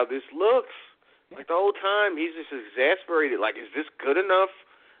see how this looks? Like, the whole time, he's just exasperated. Like, is this good enough?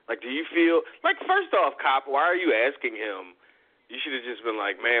 Like, do you feel... Like, first off, cop, why are you asking him? You should have just been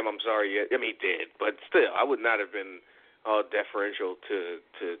like, ma'am, I'm sorry. I mean, he did. But still, I would not have been deferential to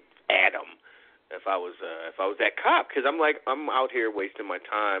Adam if I was that cop. Because I'm like, I'm out here wasting my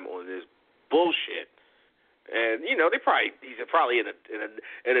time on this bullshit. And, you know, he's probably in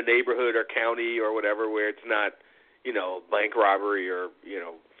a neighborhood or county or whatever where it's not, you know, bank robbery or, you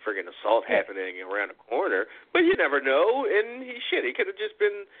know, friggin' assault happening around the corner. But you never know. And he could have just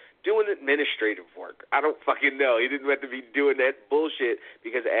been doing administrative work. I don't fucking know. He didn't have to be doing that bullshit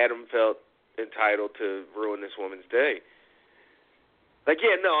because Adam felt entitled to ruin this woman's day. Like,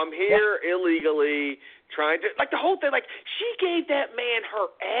 yeah, no, I'm here illegally trying to, like, the whole thing, like, she gave that man her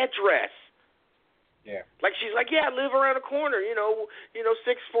address. Yeah. Like, she's like, yeah, I live around the corner, you know,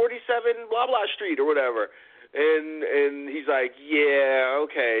 647 blah blah street or whatever. And he's like, yeah,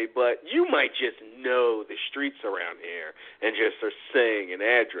 okay, but you might just know the streets around here and just are saying an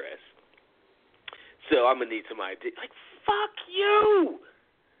address. So I'm gonna need some ID. Like, fuck you.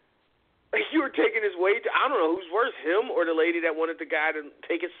 Like, you were taking his way to, I don't know who's worse, him or the lady that wanted the guy to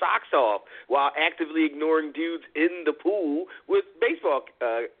take his socks off while actively ignoring dudes in the pool with baseball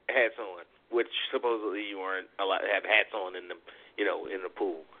hats on, which supposedly you aren't allowed to have hats on in the, you know, in the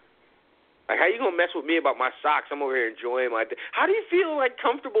pool. Like, how you gonna mess with me about my socks? I'm over here enjoying my day. How do you feel, like,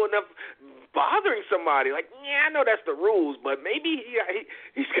 comfortable enough bothering somebody? Like, yeah, I know that's the rules, but maybe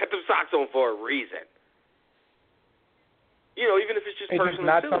he's got them socks on for a reason. You know, even if it's just personal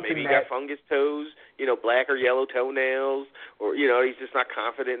silly. Maybe he got fungus toes, you know, black or yellow toenails, or, you know, he's just not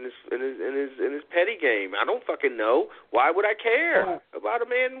confident in his petty game. I don't fucking know. Why would I care about a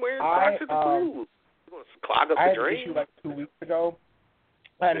man wearing socks at the pool? He's gonna clog up the drain.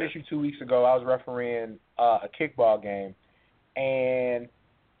 I had an issue 2 weeks ago. I was refereeing a kickball game, and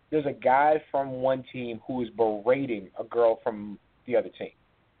there's a guy from one team who was berating a girl from the other team.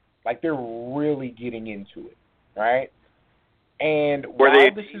 Like, they're really getting into it, right? And while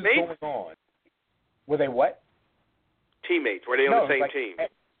this is going on, were they what? Teammates. Were they on the same team?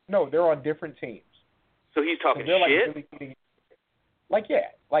 No, they're on different teams. So he's talking shit? Like, really getting, like, yeah.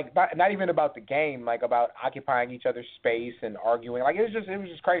 Like, not even about the game, like, about occupying each other's space and arguing. Like, it was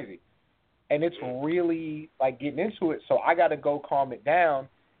just crazy. And it's really, like, getting into it. So I got to go calm it down.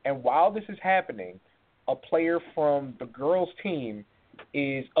 And while this is happening, a player from the girls' team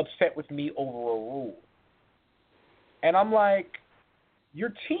is upset with me over a rule. And I'm like,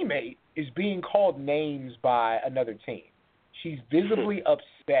 your teammate is being called names by another team. She's visibly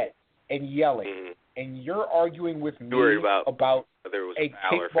upset and yelling, and you're arguing with me about a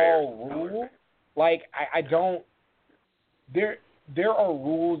kickball rule? Like, I don't – there are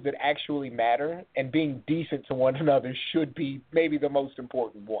rules that actually matter, and being decent to one another should be maybe the most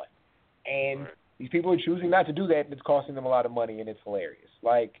important one. And these people are choosing not to do that, and it's costing them a lot of money, and it's hilarious.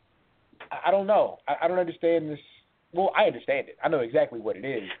 Like, I don't know. I don't understand this. Well, I understand it. I know exactly what it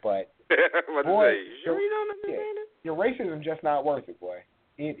is, but boy, your racism just not worth it, boy.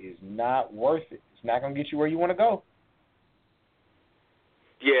 It is not worth it. It's not going to get you where you want to go.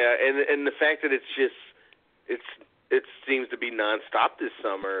 Yeah, and the fact that it seems to be nonstop this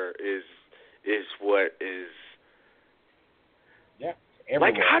summer is what is. Yeah.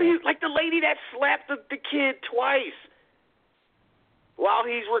 Like, how do you, like the lady that slapped the kid twice while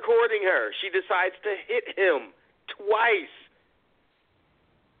he's recording her, she decides to hit him twice.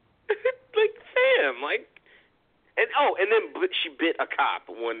 Like, fam, like, and then she bit a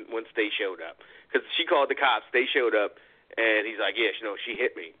cop once they showed up, because she called the cops. They showed up, and he's like, yeah, she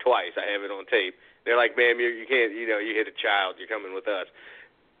hit me twice. I have it on tape. They're like, ma'am, you can't, you hit a child. You're coming with us.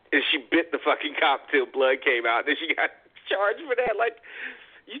 And she bit the fucking cop till blood came out. Then she got charged for that. Like,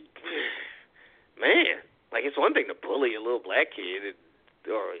 man, like, it's one thing to bully a little black kid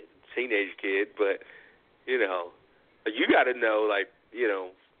or a teenage kid, but, you got to know, like,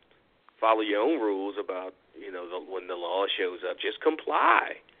 follow your own rules about, when the law shows up. Just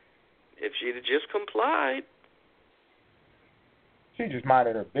comply. If she'd have just complied. She just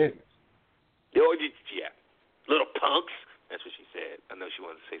minded her business. Oh, yeah. Little punks. That's what she said. I know she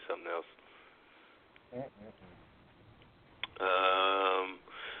wanted to say something else.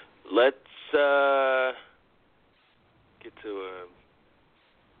 Let's get to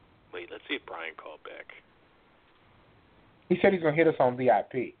wait, let's see if Brian called back. He said he's going to hit us on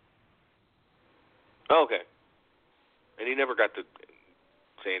VIP. Oh, okay. And he never got to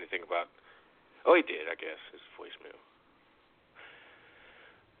say anything about... Oh, he did, I guess. His voicemail.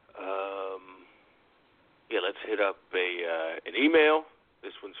 Yeah, let's hit up an email.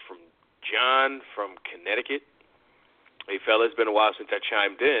 This one's from John from Connecticut. Hey, fella, it's been a while since I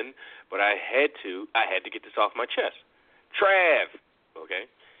chimed in, but I had to get this off my chest. Trav, okay?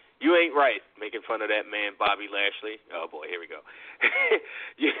 You ain't right making fun of that man, Bobby Lashley. Oh, boy, here we go.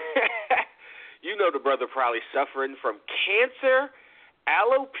 You know the brother probably suffering from cancer,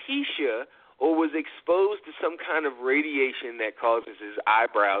 alopecia, or was exposed to some kind of radiation that causes his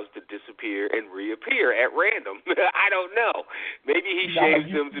eyebrows to disappear and reappear at random. I don't know. Maybe he shaves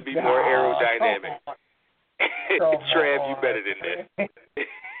them to be more aerodynamic. Trav, you better than this.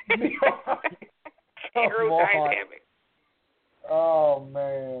 Aerodynamic. Oh,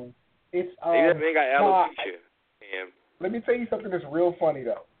 man. It's maybe that man got alopecia. Let me tell you something that's real funny,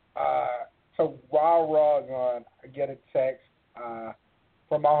 though. So while Raw's on, I get a text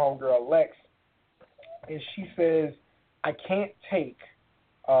from my homegirl, Lex, and she says, I can't take,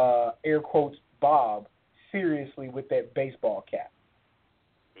 air quotes, Bob seriously with that baseball cap.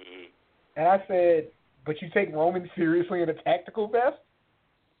 Mm-hmm. And I said, but you take Roman seriously in a tactical vest?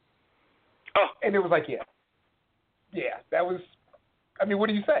 Oh. And it was like, yeah. Yeah, that was, I mean, what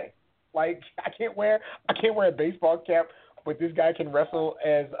do you say? Like, I can't wear a baseball cap, but this guy can wrestle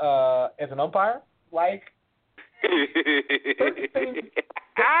as an umpire? Like, certain things,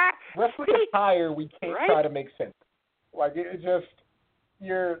 wrestling attire, we can't try to make sense. Like, it just,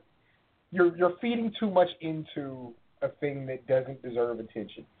 you're feeding too much into a thing that doesn't deserve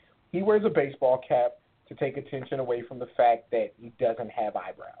attention. He wears a baseball cap to take attention away from the fact that he doesn't have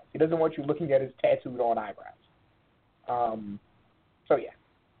eyebrows. He doesn't want you looking at his tattooed on eyebrows. So yeah,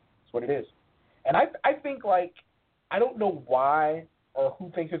 that's what it is. And I think, like, I don't know why or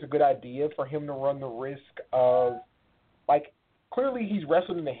who thinks it's a good idea for him to run the risk of, like, clearly he's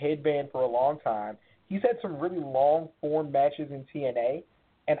wrestled in the headband for a long time. He's had some really long form matches in TNA,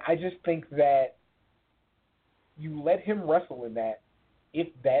 and I just think that you let him wrestle in that if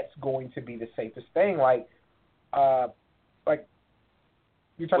that's going to be the safest thing. Like you're talking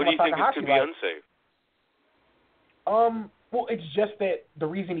about Takahashi. What do you think is to be unsafe? Well, it's just that the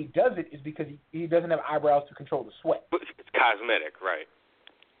reason he does it is because he doesn't have eyebrows to control the sweat. But it's cosmetic, right?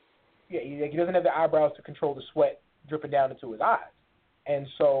 Yeah, he doesn't have the eyebrows to control the sweat dripping down into his eyes. And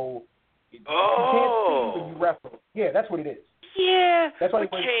so you can't see when you wrestle. Yeah, that's what it is. Yeah, that's why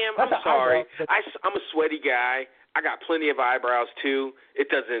Cam, I'm sorry. I'm a sweaty guy. I got plenty of eyebrows, too. It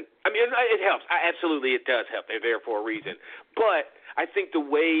doesn't – I mean, it helps. Absolutely, it does help. They're there for a reason. But I think the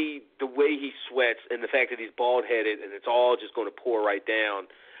way he sweats and the fact that he's bald headed and it's all just going to pour right down.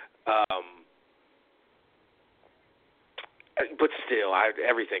 But still,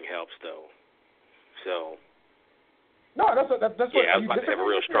 everything helps though. So. No, that's what. Yeah, I was about to have a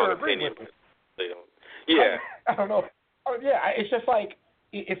real strong opinion. But they don't. Yeah. I don't know. It's just like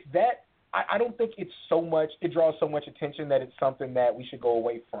if that. I don't think it's so much. It draws so much attention that it's something that we should go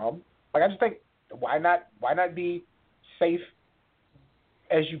away from. Like I just think, why not be safe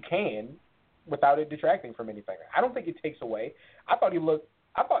as you can without it detracting from anything? I don't think it takes away. I thought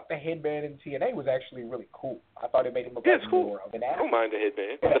the headband in TNA was actually really cool. I thought it made him look like more of an athlete. I don't mind the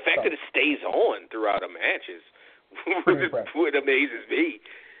headband. Yeah, the fact that it stays on throughout a match is what amazes me.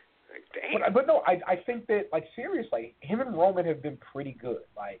 Like, damn. But no, I think that, like, seriously, him and Roman have been pretty good.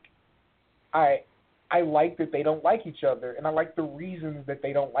 Like, I like that they don't like each other, and I like the reasons that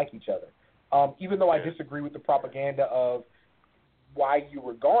they don't like each other. Even though I disagree with the propaganda of why you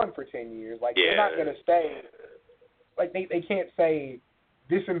were gone for 10 years, like, they're not going to say, like, they can't say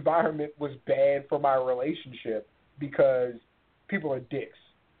this environment was bad for my relationship because people are dicks.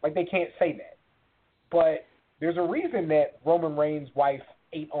 Like, they can't say that. But there's a reason that Roman Reigns' wife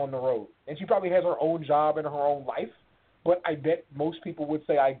ate on the road, and she probably has her own job and her own life. But I bet most people would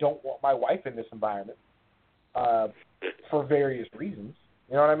say, I don't want my wife in this environment for various reasons.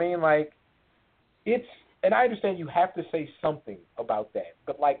 You know what I mean? Like, and I understand you have to say something about that.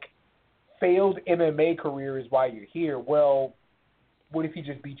 But, like, failed MMA career is why you're here. Well, what if he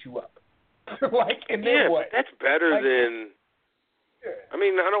just beat you up? Like, and then what? But that's better than. Yeah. I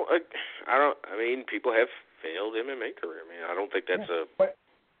mean, I don't. I mean, people have failed MMA career. I mean, I don't think that's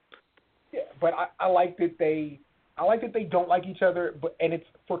But I like that they. I like that they don't like each other, and it's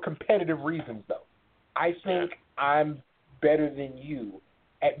for competitive reasons, though. I think I'm better than you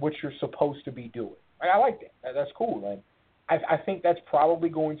at what you're supposed to be doing. I like that. That's cool, man. I think that's probably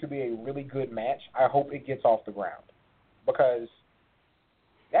going to be a really good match. I hope it gets off the ground because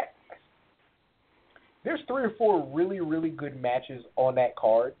there's 3 or 4 really, really good matches on that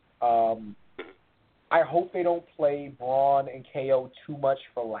card. I hope they don't play Braun and KO too much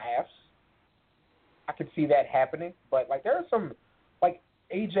for laughs. I could see that happening, but like there are some, like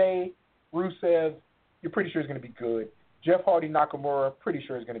AJ, Rusev, you're pretty sure is going to be good. Jeff Hardy, Nakamura, pretty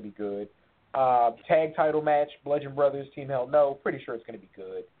sure is going to be good. Tag title match, Bludgeon Brothers, Team Hell No, pretty sure it's going to be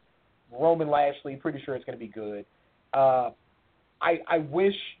good. Roman Lashley, pretty sure it's going to be good. I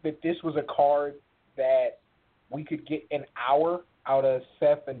wish that this was a card that we could get an hour out of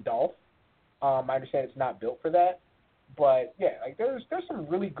Seth and Dolph. I understand it's not built for that, but yeah, like there's some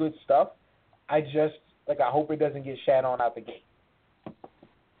really good stuff. I hope it doesn't get shat on out the gate. All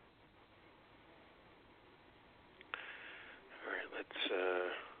right, let's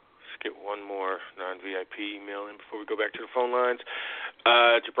get one more non-VIP email in before we go back to the phone lines.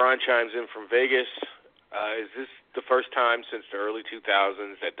 Jabron chimes in from Vegas. Is this the first time since the early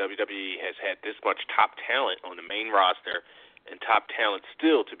 2000s that WWE has had this much top talent on the main roster and top talent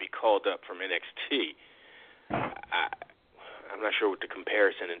still to be called up from NXT? I'm not sure what the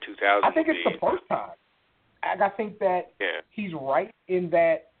comparison in 2000 I think it's the first time. I think that he's right in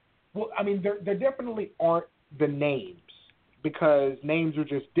that. Well, I mean, there definitely aren't the names because names are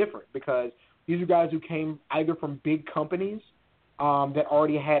just different because these are guys who came either from big companies that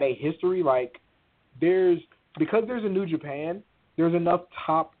already had a history. Like because there's a New Japan, there's enough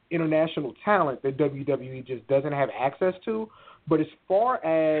top international talent that WWE just doesn't have access to. But as far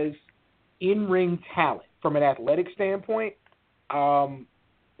as in-ring talent from an athletic standpoint,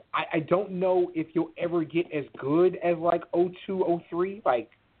 I don't know if you'll ever get as good as like 02, 03. Like,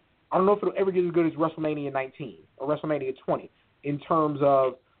 I don't know if it'll ever get as good as WrestleMania 19 or WrestleMania 20 in terms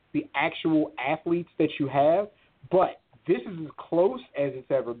of the actual athletes that you have. But this is as close as it's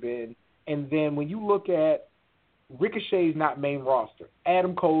ever been. And then when you look at Ricochet's not main roster,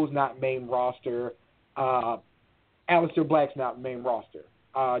 Adam Cole's not main roster, Aleister Black's not main roster,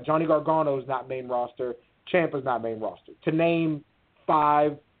 Johnny Gargano's not main roster, Ciampa's not main roster. To name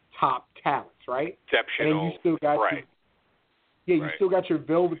 5 top talents, right? Exceptional. And you still got you still got your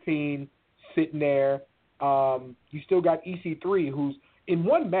Velveteen sitting there. You still got EC3, who's in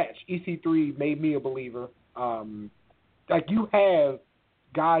one match. EC3 made me a believer. Like you have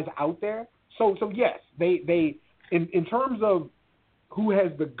guys out there. So yes, they in terms of who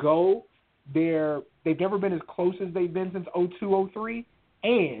has the go, they've never been as close as they've been since 02, 03.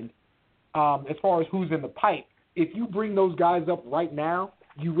 And as far as who's in the pipe, if you bring those guys up right now,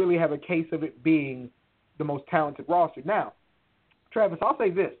 you really have a case of it being the most talented roster. Now, Travis, I'll say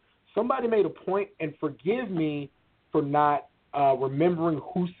this. Somebody made a point, and forgive me for not remembering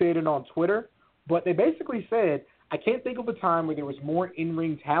who said it on Twitter, but they basically said, I can't think of a time where there was more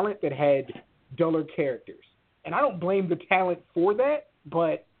in-ring talent that had duller characters. And I don't blame the talent for that,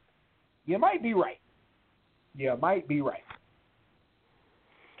 but you might be right. You might be right.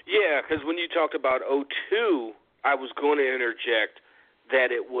 Yeah, because when you talked about 02, I was going to interject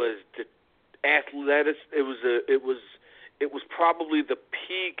that it was the it was probably the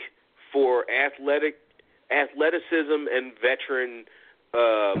peak for athleticism and veteran,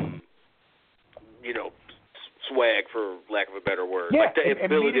 swag, for lack of a better word. Yeah, like the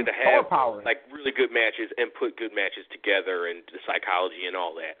ability to have power. like really good matches and put good matches together, and the psychology and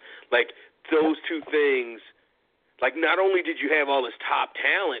all that. Like those two things. Like, not only did you have all this top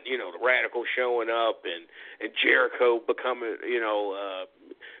talent, the Radical showing up and Jericho becoming,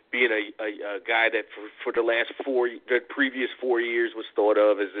 being a guy that for the previous 4 years was thought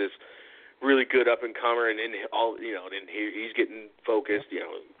of as this really good up and comer, and then he's getting focused.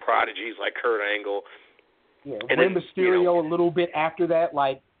 Prodigies like Kurt Angle. Yeah, and Rey Mysterio a little bit after that,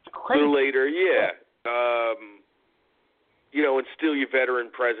 like crazy. A little later, yeah. And still your veteran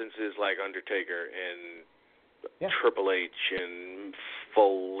presences like Undertaker and Triple H and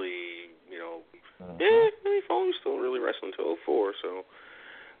Foley, Foley's still really wrestling until 2004, so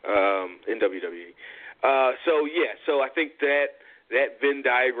in WWE. So I think that Venn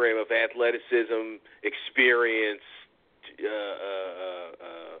diagram of athleticism, experience,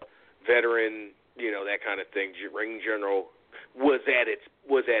 veteran, that kind of thing, ring general, was at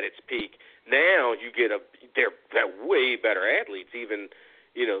its peak. Now you get they're way better athletes, even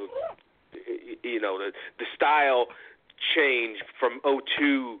the style change from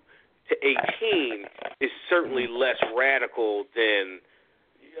 02 to 18 is certainly less radical than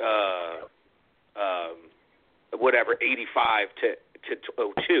 85 to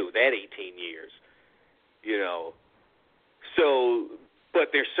 02, that 18 years, So,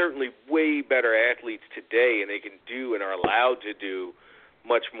 but they're certainly way better athletes today, and they can do and are allowed to do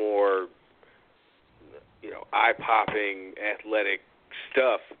much more, eye-popping athletic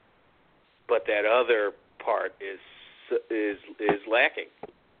stuff. But that other part is lacking,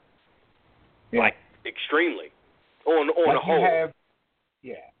 like extremely, on a whole.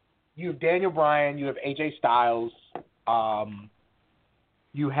 You have Daniel Bryan, you have AJ Styles,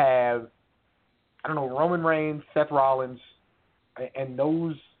 you have Roman Reigns, Seth Rollins, and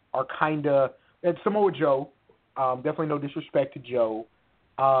those are kind of, and Samoa Joe. Definitely no disrespect to Joe,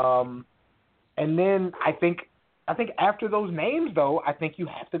 and then I think after those names, though, I think you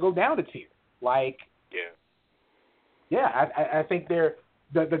have to go down a tier. I think they're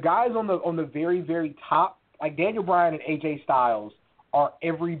the guys on the very, very top, like Daniel Bryan and AJ Styles, are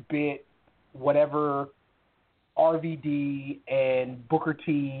every bit whatever RVD and Booker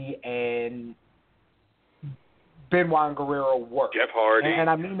T and Benoit and Guerrero were. Jeff Hardy. And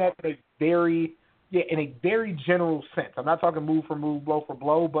I mean that in a very general sense. I'm not talking move for move, blow for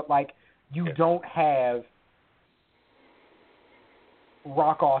blow, but like you don't have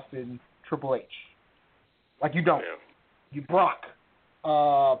Rock Austin, Triple H. Like you don't. Yeah. You Brock,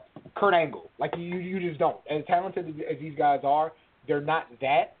 Kurt Angle. Like you just don't. As talented as these guys are, they're not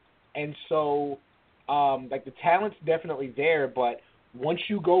that. And so, like the talent's definitely there, but once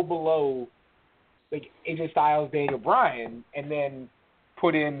you go below, like AJ Styles, Daniel Bryan, and then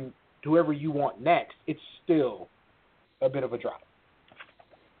put in whoever you want next, it's still a bit of a drop.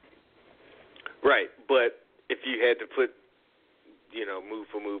 Right, but if you had to put, move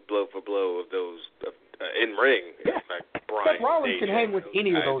for move, blow for blow of those in ring, like Bryan, Seth Rollins can hang with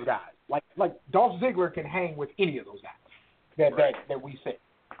any of those guys. Like Dolph Ziggler can hang with any of those guys that we see.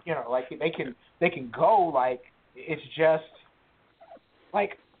 Like they can go. Like it's just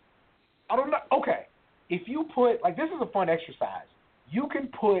like I don't know. Okay, if you put this is a fun exercise. You can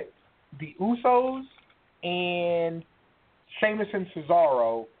put the Usos and Sheamus and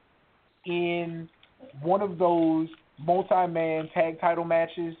Cesaro in one of those multi-man tag title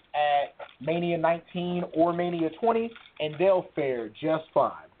matches at Mania 19 or Mania 20, and they'll fare just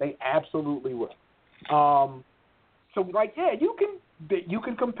fine. They absolutely will. So you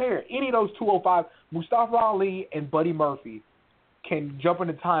can compare any of those 205. Mustafa Ali and Buddy Murphy can jump in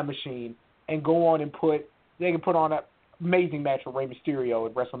the time machine and go on and put on an amazing match with Rey Mysterio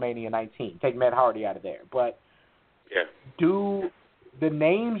at WrestleMania 19. Take Matt Hardy out of there, but do the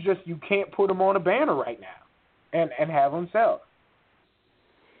names just you can't put them on a banner right now and have them sell.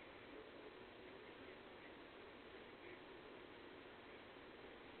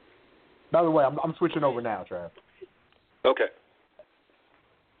 By the way, I'm switching over now, Trav. Okay.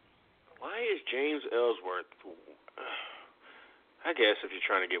 Why is James Ellsworth? I guess if you're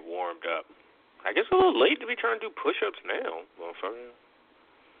trying to get warmed up. I guess a little late to be trying to do push-ups now, motherfucker.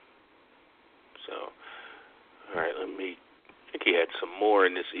 So, All right, I think he had some more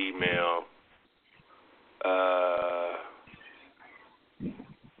in this email.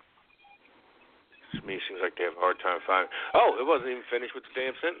 To me, it seems like they have a hard time finding. Oh, it wasn't even finished with the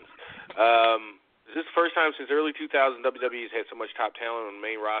damn sentence. This is the first time since early 2000 WWE's had so much top talent on the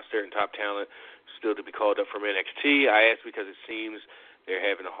main roster and top talent still to be called up from NXT. I ask because it seems they're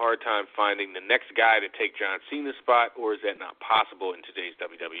having a hard time finding the next guy to take John Cena's spot, or is that not possible in today's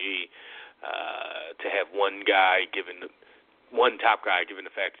WWE to have one top guy given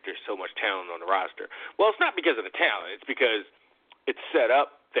the fact that there's so much talent on the roster? Well, it's not because of the talent. It's because it's set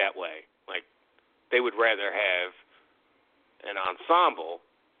up that way. Like, they would rather have an ensemble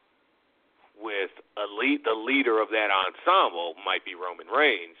with the leader of that ensemble might be Roman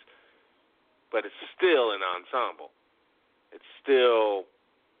Reigns, but it's still an ensemble. It's still,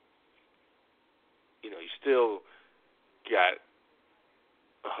 you still got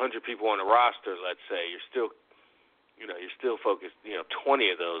 100 people on the roster, let's say. You're still focused,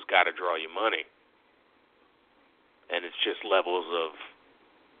 20 of those got to draw you money. And it's just levels of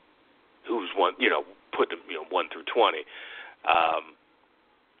who's one, put them, 1 through 20.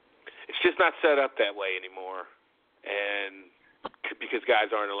 It's just not set up that way anymore, and because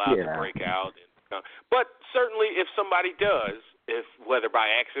guys aren't allowed to break out. But certainly, if somebody does, if whether by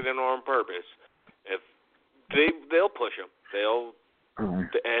accident or on purpose, if they'll push them,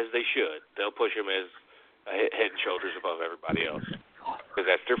 as they should. They'll push them as head and shoulders above everybody else because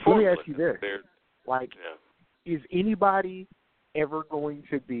that's their formula. Let me ask you this: is anybody ever going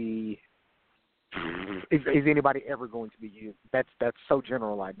to be? Is anybody ever going to be used? That's so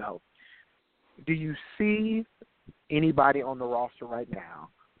general. I know. Do you see anybody on the roster right now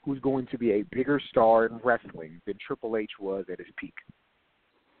who's going to be a bigger star in wrestling than Triple H was at his peak?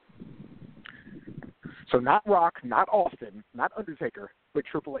 So not Rock, not Austin, not Undertaker, but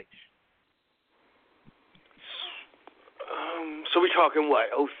Triple H. So we're talking what?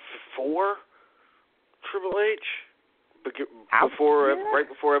 2004 Triple H, right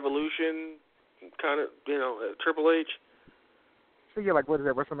before Evolution, kind of Triple H. So what is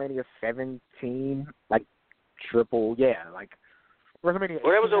that? WrestleMania 17, WrestleMania. Well, that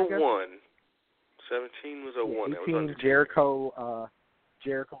was 01. 17 was 01. 18, that was Jericho,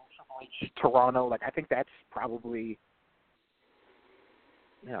 Triple H, Toronto. I think that's probably,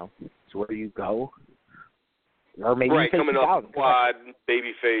 it's where you go. Or maybe coming off the quad,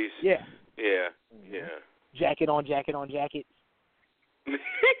 babyface. Yeah. Jacket on jacket on jacket.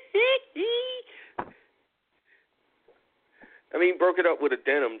 I mean, broke it up with a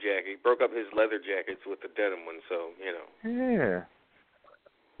denim jacket. Broke up his leather jackets with the denim one, so, Yeah.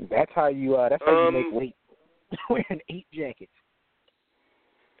 That's how you make weight. Wearing 8 jackets.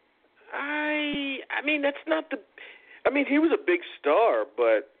 I mean, that's not he was a big star,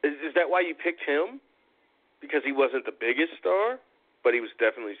 but is that why you picked him? Because he wasn't the biggest star, but he was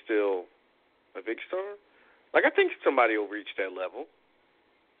definitely still a big star? I think somebody will reach that level.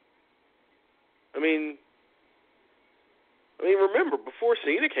 I mean, remember, before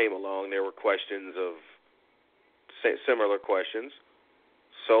Cena came along, there were questions of similar questions.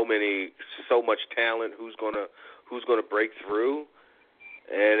 So much talent. Who's gonna break through?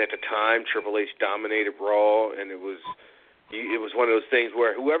 And at the time, Triple H dominated Raw, and it was one of those things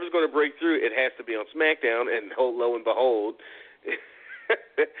where whoever's going to break through, it has to be on SmackDown. And lo and behold,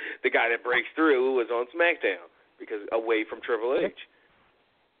 the guy that breaks through was on SmackDown because away from Triple H.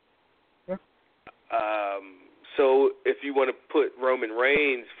 Yeah. So if you want to put Roman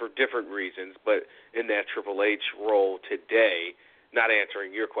Reigns for different reasons, but in that Triple H role today, not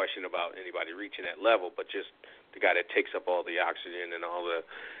answering your question about anybody reaching that level, but just the guy that takes up all the oxygen and all the,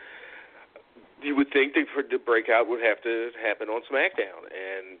 you would think the breakout would have to happen on SmackDown.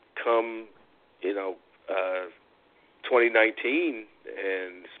 And come, 2019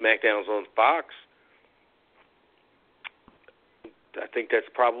 and SmackDown's on Fox, I think that's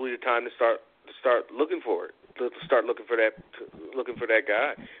probably the time to start looking for it. To start looking for that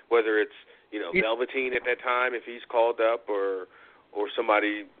guy, whether it's Velveteen at that time if he's called up, or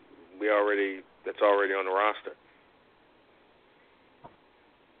somebody that's already on the roster.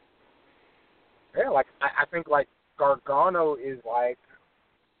 Yeah, I think Gargano is I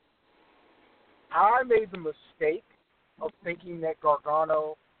made the mistake of thinking that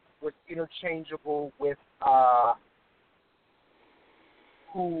Gargano was interchangeable with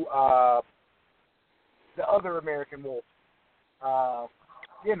the other American Wolf.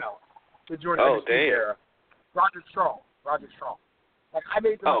 The Jordan era. Roger Strong. I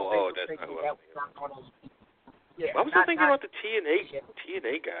made the mistake of thinking that was Gargano's. Yeah, I was thinking about the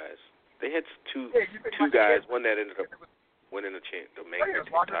TNA guys. They had two guys. One that ended up winning the main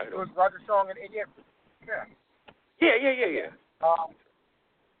title. It was Roger Strong and Eddie Edwards. Yeah. Yeah.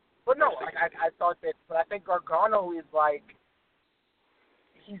 But no, like I thought that, but I think Gargano is like,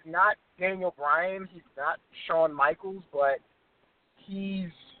 he's not Daniel Bryan, he's not Shawn Michaels, but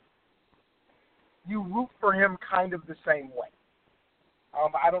you root for him kind of the same way.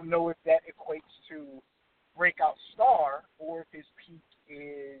 I don't know if that equates to breakout star or if his peak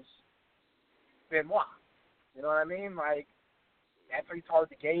is Benoit. You know what I mean? Like, that's why it's hard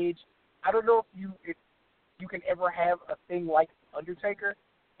to gauge. I don't know if you can ever have a thing like Undertaker,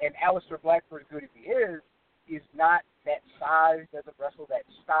 and Aleister Black, for as good as he is not that size, doesn't wrestle that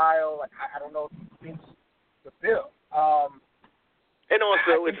style. Like, I don't know if he fits the bill. And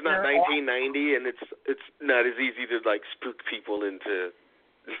also, it's not 1990, and it's not as easy to like spook people into.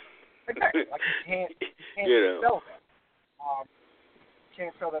 Exactly. Like, you can't sell that.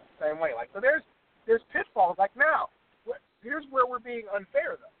 Can't sell that the same way. Like, so there's pitfalls. Like, now, here's where we're being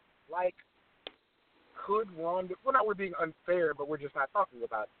unfair, though. Like, could Ronda? Well, not we're being unfair, but we're just not talking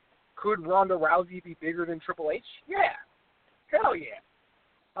about it. Could Ronda Rousey be bigger than Triple H? Yeah. Hell yeah.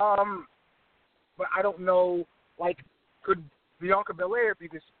 But I don't know. Like, could Bianca Belair be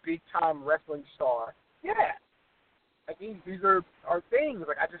this big-time wrestling star? Yeah. Like, these are things.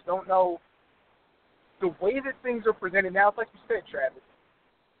 Like, I just don't know. The way that things are presented now, it's like you said, Travis,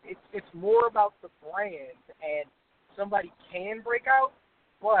 it's more about the brand, and somebody can break out,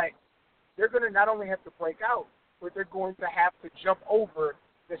 but they're going to not only have to break out, but they're going to have to jump over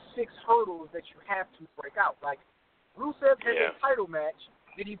the 6 hurdles that you have to break out. Like, Rusev had a title match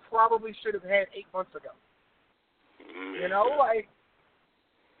that he probably should have had 8 months ago. You know, like,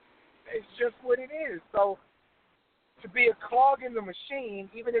 it's just what it is. So, to be a cog in the machine,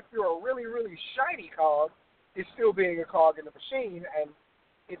 even if you're a really, really shiny cog, is still being a cog in the machine, and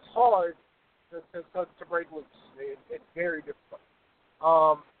it's hard to break loose. It's very difficult.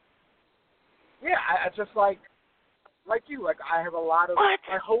 I just like you. Like, I have a lot of. What?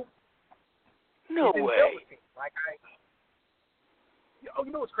 I hope. No way. Like,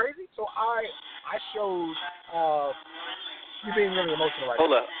 you know what's crazy? So I showed. You're being really emotional right now.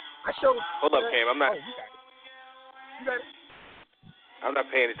 Hold up. Hold up, Cam. I'm not. Oh, you got it. You got it. I'm not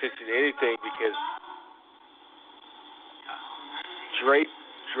paying attention to anything because Drake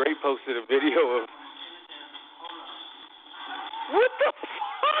posted a video of. What the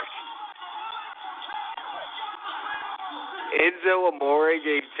fuck? Enzo Amore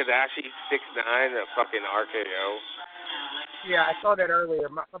gave Tanahashi 6'9" a fucking RKO. Yeah, I saw that earlier.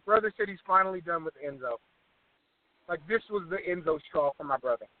 My brother said he's finally done with Enzo. Like, this was the Enzo straw for my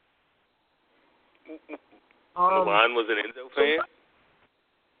brother. Milan was an Enzo fan?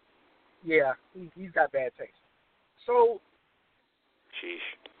 Yeah, he's got bad taste. So, sheesh.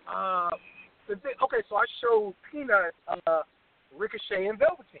 Okay, so I showed Peanut Ricochet and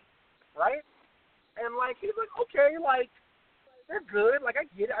Velveteen, right? And, like, he's like, okay, like, they're good. Like, I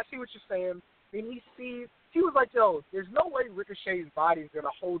get it. I see what you're saying. Then he was like, yo, there's no way Ricochet's body's going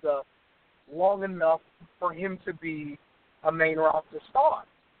to hold up long enough for him to be a main roster star.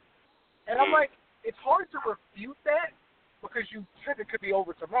 And I'm like, it's hard to refute that because you said it could be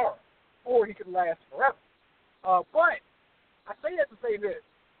over tomorrow or he could last forever. But I say that to say this.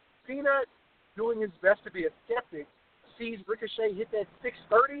 Peanut, doing his best to be a skeptic, sees Ricochet hit that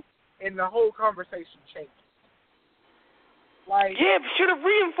 630 and the whole conversation changes. Like, yeah, but should have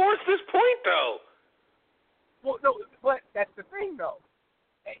reinforced this point, though. Well, no, but that's the thing, though.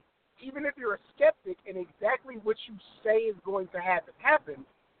 Even if you're a skeptic and exactly what you say is going to happen,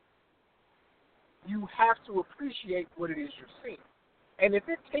 you have to appreciate what it is you're seeing. And if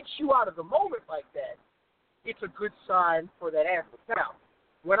it takes you out of the moment like that, it's a good sign for that athlete. Now,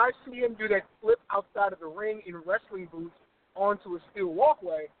 when I see him do that flip outside of the ring in wrestling boots onto a steel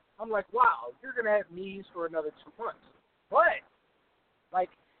walkway, I'm like, wow, you're going to have knees for another 2 months. But, like,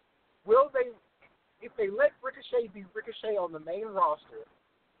 if they let Ricochet be Ricochet on the main roster,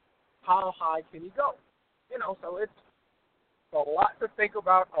 how high can he go? You know, so it's a lot to think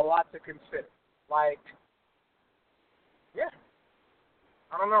about, a lot to consider. Like, yeah,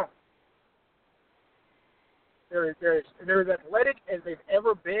 I don't know. They're as athletic as they've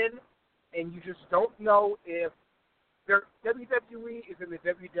ever been, and you just don't know if WWE is in the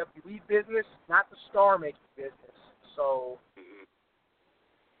WWE business, not the star-making business. So,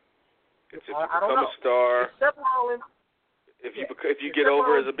 If I don't know. a star, if you get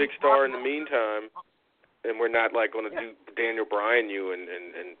over as a big star in the meantime, and we're not like going to do Daniel Bryan you and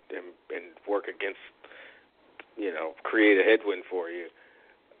work against, create a headwind for you,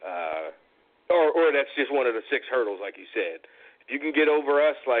 or that's just one of the 6 hurdles, like you said. If you can get over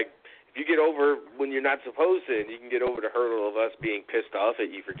us, like if you get over when you're not supposed to, and you can get over the hurdle of us being pissed off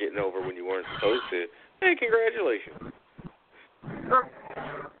at you for getting over when you weren't supposed to, Hey, congratulations.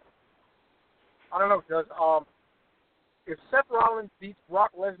 I don't know, because if Seth Rollins beats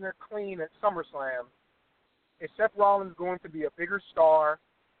Brock Lesnar clean at SummerSlam, is Seth Rollins going to be a bigger star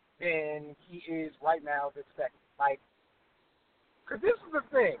than he is right now as expected? Like, because this is the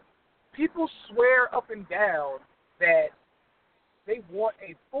thing. People swear up and down that they want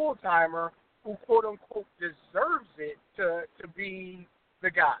a full-timer who, quote-unquote, deserves it to be the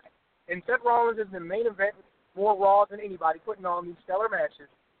guy. And Seth Rollins is the main event, more Raw than anybody, putting on these stellar matches,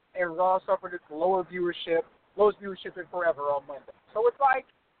 and Raw suffered its lowest viewership in forever on Monday. So it's like,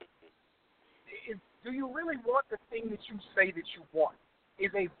 do you really want the thing that you say that you want?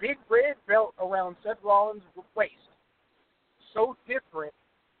 Is a big red belt around Seth Rollins' waist so different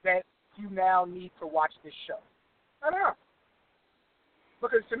that you now need to watch this show? I don't know.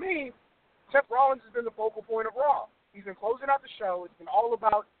 Because to me, Seth Rollins has been the focal point of Raw. He's been closing out the show. It's been all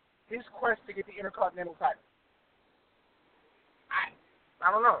about his quest to get the Intercontinental title.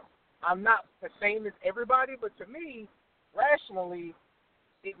 I don't know. I'm not the same as everybody, but to me, rationally,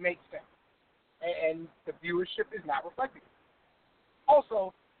 it makes sense. And the viewership is not reflecting it.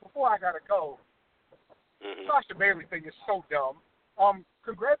 Also, before I gotta go, Sasha Bailey thing is so dumb.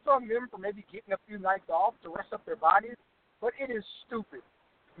 Congrats on them for maybe getting a few nights off to rest up their bodies, but it is stupid.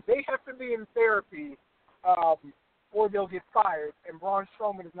 They have to be in therapy, or they'll get fired, and Braun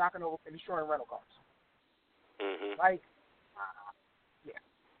Strowman is not going to open insurance rental cars. Like, yeah.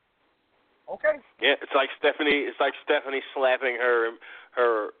 Okay. Yeah, it's like Stephanie. It's like Stephanie slapping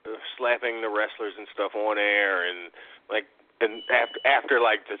slapping the wrestlers and stuff on air, and after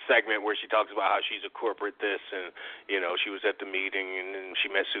like the segment where she talks about how she's a corporate this, and she was at the meeting and she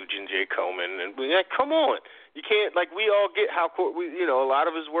met Sujin J. Coleman, and we're like, come on, you can't, like, we all get how a lot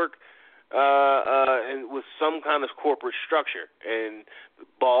of his work and with some kind of corporate structure, and the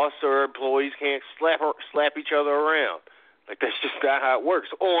boss or employees can't slap each other around. Like, that's just not how it works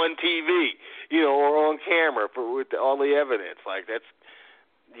on TV, or on camera with all the evidence. Like, that's,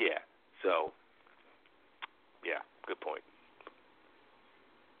 yeah. So, yeah, good point.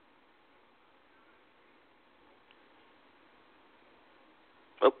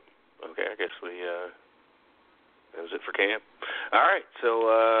 Oh, okay. I guess that was it for Cam. All right. So,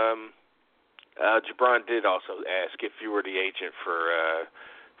 Jabron did also ask if you were the agent for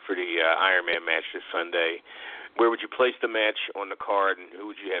the Iron Man match this Sunday, where would you place the match on the card, and who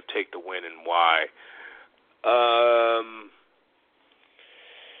would you have take the win, and why?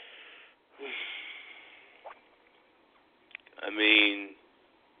 I mean,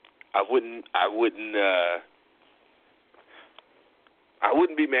 I wouldn't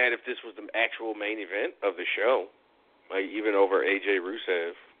be mad if this was the actual main event of the show, like even over AJ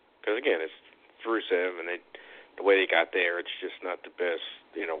Rusev, because again, it's Rusev, and the way they got there, it's just not the best,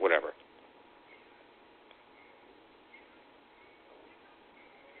 whatever.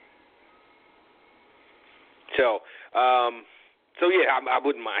 So yeah, I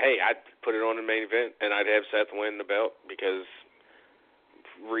wouldn't mind. Hey, I'd put it on the main event, and I'd have Seth win the belt because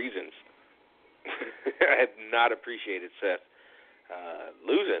reasons. I had not appreciated Seth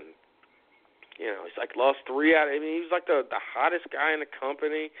losing. He's like lost 3 out. I mean, he was like the hottest guy in the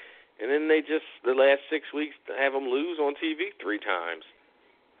company, and then they just the last 6 weeks have him lose on TV 3 times.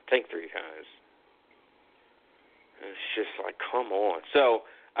 I think 3 times. And it's just like, come on. So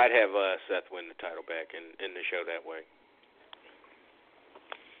I'd have Seth win the title back in the show that way.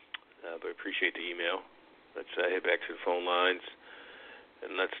 But I appreciate the email. Let's head back to the phone lines,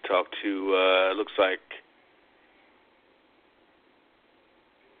 and let's talk to, looks like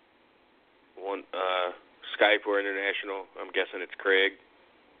one Skype or international. I'm guessing it's Craig.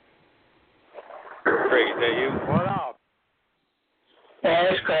 Craig, is that you? What up? Yeah,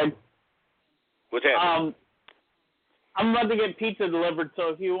 it's Craig. What's happening? I'm about to get pizza delivered, so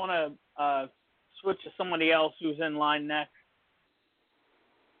if you want to switch to somebody else who's in line next,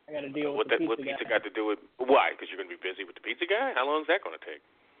 I got to deal with the pizza guy. What pizza got to do with why? Because you're going to be busy with the pizza guy? How long is that going to take?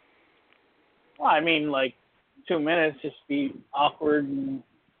 Well, I mean, like 2 minutes, just be awkward and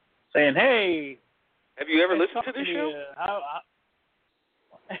saying, hey. Have you ever listened to this show?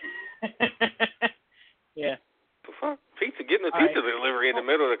 Yeah. Getting the pizza delivery in the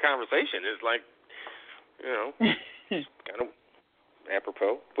middle of the conversation is like, kind of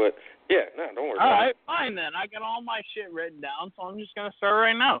apropos. But, yeah, no, don't worry about it. All right, fine then. I got all my shit written down, so I'm just going to start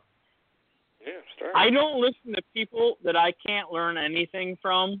right now. Yeah, start. I don't listen to people that I can't learn anything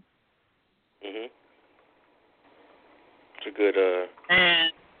from. Mm-hmm. It's a good,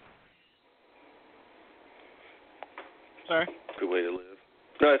 And... Sorry? Good way to live.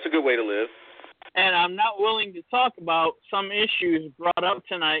 No, it's a good way to live. and I'm not willing to talk about some issues brought up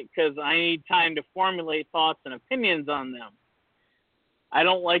tonight because I need time to formulate thoughts and opinions on them. I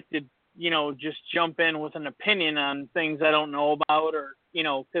don't like to, just jump in with an opinion on things I don't know about, or,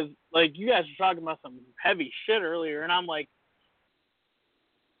 because, like, you guys were talking about some heavy shit earlier, and I'm like,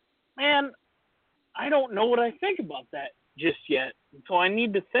 man, I don't know what I think about that just yet. So I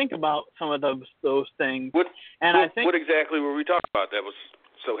need to think about some of those things. What exactly were we talking about that was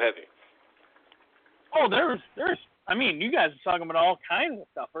so heavy? Oh, there's. I mean, you guys were talking about all kinds of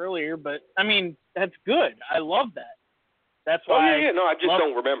stuff earlier, but I mean, that's good. I love that. That's why. Oh yeah. No, I just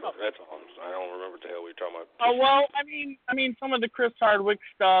don't remember. That's all. I don't remember what the hell we were talking about. Oh well, I mean, some of the Chris Hardwick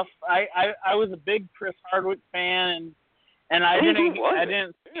stuff. I was a big Chris Hardwick fan, and I didn't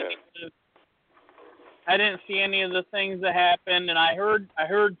see any of the things that happened, and I heard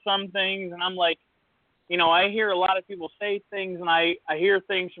some things, and I'm like, I hear a lot of people say things, and I hear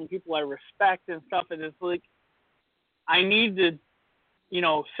things from people I respect and stuff, and it's like, I need to,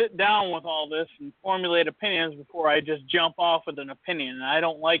 sit down with all this and formulate opinions before I just jump off with an opinion. And I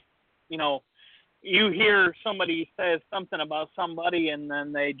don't like, you hear somebody says something about somebody, and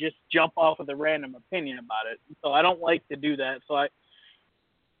then they just jump off with a random opinion about it. So I don't like to do that. So I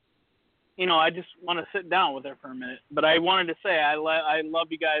just want to sit down with her for a minute. But I wanted to say I love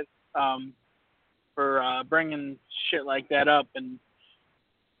you guys for bringing shit like that up, and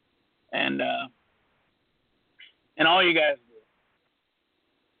all you guys do.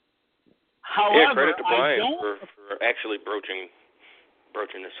 However, credit to Brian for actually broaching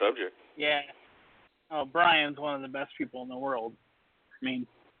the subject. Yeah. Oh, Brian's one of the best people in the world. I mean,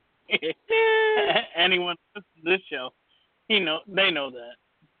 anyone who listens to this show, they know that.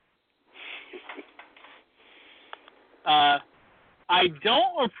 I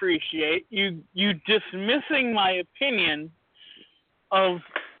don't appreciate you dismissing my opinion of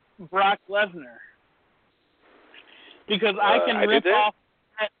Brock Lesnar, because I can rip off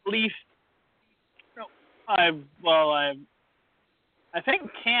at least. I think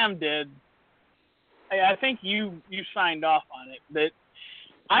Cam did. I think you signed off on it, but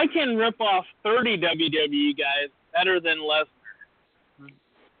I can rip off 30 WWE guys better than Lesnar.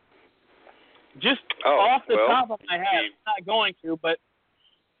 Just off the top of my head, I'm not going to, but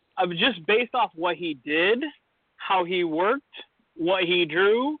just based off what he did, how he worked, what he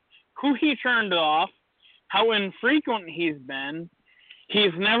drew, who he turned off, how infrequent he's been.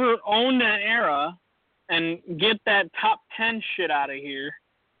 He's never owned an era, and get that top 10 shit out of here.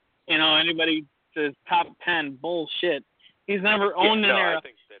 Anybody says top 10, bullshit. He's never owned an era. I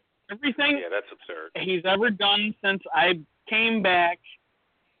think everything that's absurd. He's ever done since I came back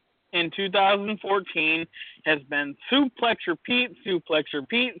in 2014 has been suplex repeat,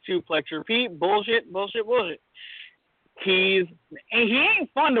 bullshit. He ain't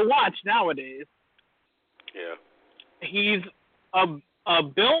fun to watch nowadays. Yeah. He's a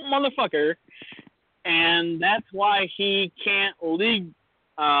built motherfucker, and that's why he can't league.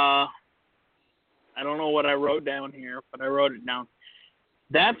 I don't know what I wrote down here, but I wrote it down.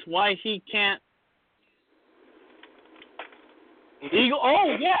 That's why he can't legal.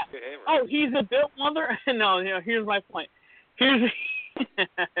 Oh yeah. Oh, he's a built mother. No, here's my point.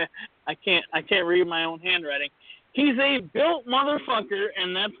 I can't read my own handwriting. He's a built motherfucker,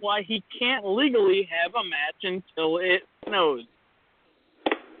 and that's why he can't legally have a match until it snows.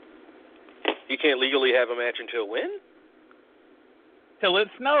 He can't legally have a match until when? Till it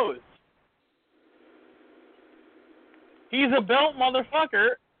snows. He's a built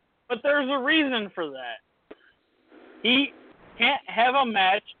motherfucker, but there's a reason for that. He can't have a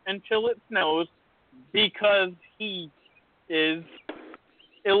match until it snows because he is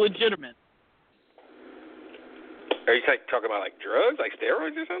illegitimate. Are you talking about like drugs, like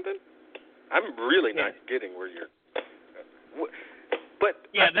steroids or something? I'm really not getting where you're. But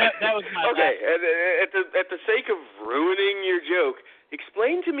yeah, that was my okay. At the sake of ruining your joke,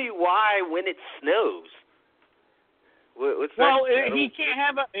 explain to me why when it snows. What's well, that? He can't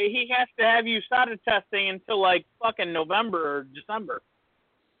have he has to have USADA testing until like fucking November or December.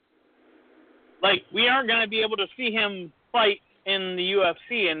 Like, we aren't going to be able to see him fight in the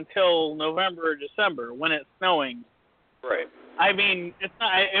UFC until November or December when it's snowing. Right. I mean, it's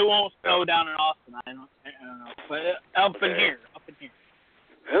not. It won't snow down in Austin. I don't know, but up in here.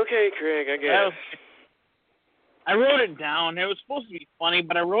 Okay, Craig, I guess. I wrote it down. It was supposed to be funny,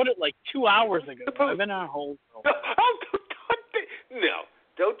 but I wrote it like 2 hours ago. I've been on hold for a while. No,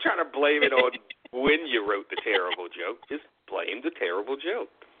 don't try to blame it on when you wrote the terrible joke. Just blame the terrible joke.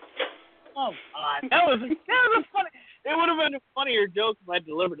 Oh God, that was funny. It would have been a funnier joke if I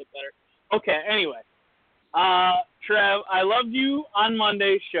delivered it better. Okay, anyway. Trev, I loved you on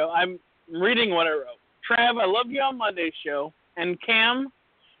Monday's show. reading what I wrote. Trav, I love you on Monday's show. And Cam,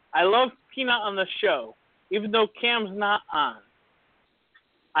 I love Peanut on the show, even though Cam's not on.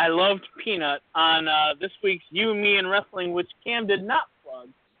 I loved Peanut on this week's You, Me, and Wrestling, which Cam did not plug.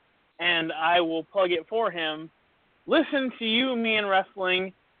 And I will plug it for him. Listen to You, Me, and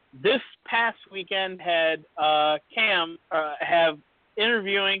Wrestling. This past weekend had Cam have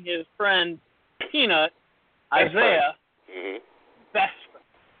interviewing his friend Peanut, Isaiah, best friend.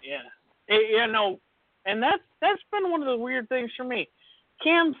 Yeah. And that's been one of the weird things for me.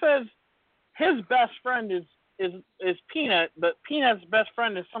 Cam says his best friend is Peanut, but Peanut's best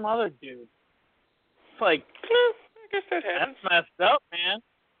friend is some other dude. It's like, I guess that happens. That's messed up, man.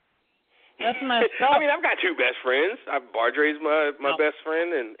 That's messed up. I mean, I've got two best friends. Bardre's my best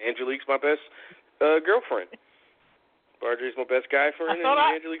friend, and Angelique's my best girlfriend. Bardre's my best guy friend, and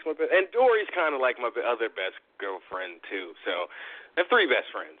Angelique's my best. And Dory's kind of like my other best girlfriend, too. So I have three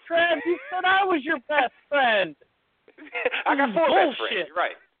best friends. Trav, you said I was your best friend. I got four best friends. You're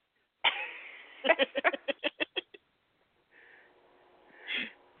right.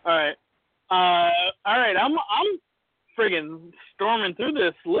 All right. I'm friggin' storming through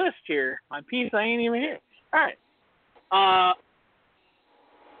this list here. My piece I ain't even here. All right.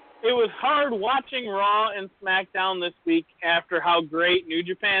 It was hard watching Raw and SmackDown this week after how great New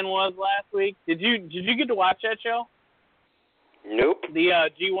Japan was last week. Did you get to watch that show? Nope. The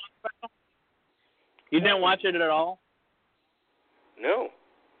G1 special? You didn't watch it at all? No. What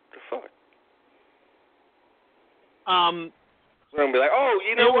the fuck? I'm gonna be like, oh,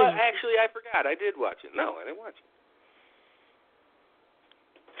 you know what? Actually, I forgot. I did watch it. No, I didn't watch it.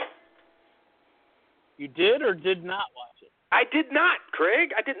 You did or did not watch it? I did not,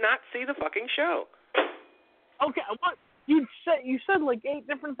 Craig. I did not see the fucking show. Okay, what? You said like 8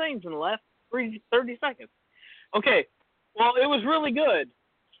 different things in the last 30 seconds. Okay, well, it was really good.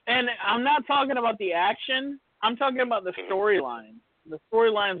 And I'm not talking about the action. I'm talking about the storylines. The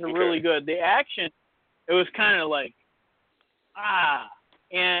storylines are really good. The action, it was kind of like,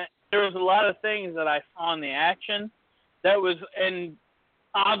 and there was a lot of things that I saw in the action that was, and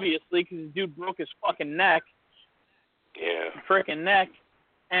obviously, because the dude broke his fucking neck. Yeah. Freaking neck.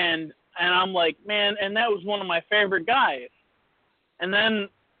 And I'm like, man, and that was one of my favorite guys. And then,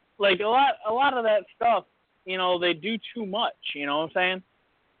 like, a lot of that stuff, you know, they do too much, you know what I'm saying?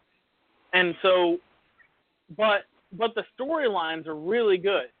 And so, but the storylines are really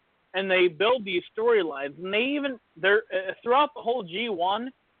good. And they build these storylines. And they're throughout the whole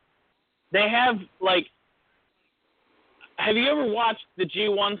G1, they have, like, have you ever watched the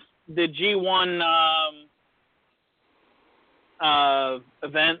G1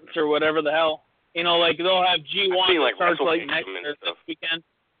 events or whatever the hell? You know, like they'll have G1 seen, like, starts like Wrestle next Kingdom or this weekend.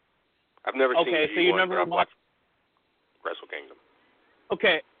 I've never seen G1, so you never but I've watched Wrestle Kingdom.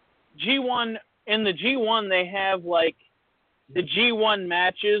 Okay, G1, in the G1 they have like the G1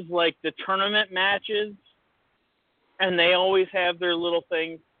 matches, like the tournament matches, and they always have their little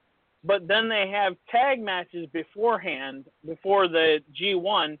things. But then they have tag matches beforehand, before the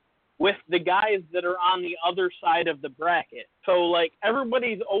G1, with the guys that are on the other side of the bracket. So, like,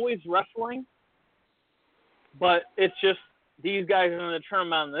 everybody's always wrestling, but it's just these guys are in the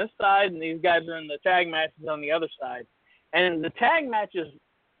tournament on this side, and these guys are in the tag matches on the other side. And the tag matches,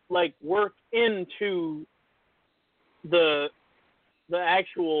 like, work into the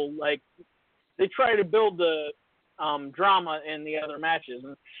actual, like, they try to build the drama in the other matches.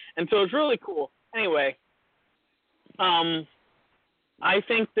 And so it's really cool. Anyway, I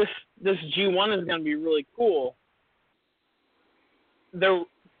think this G1 is going to be really cool. The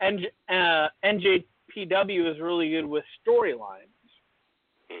NJPW is really good with storylines.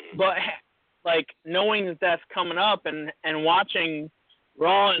 But, like, knowing that that's coming up and watching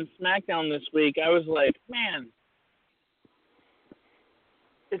Raw and SmackDown this week, I was like, man,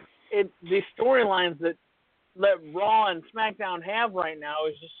 the storylines that Raw and SmackDown have right now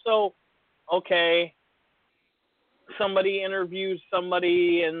is just so, okay, somebody interviews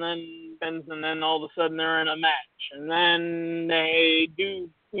somebody and then all of a sudden they're in a match. And then they do,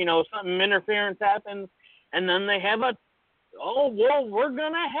 you know, something, interference happens, and then they have we're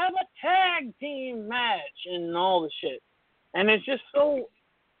going to have a tag team match and all the shit. And it's just so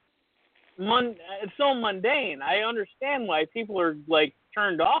it's so mundane. I understand why people are, like,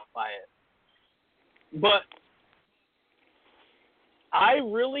 turned off by it. But I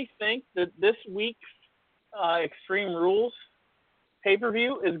really think that this week's Extreme Rules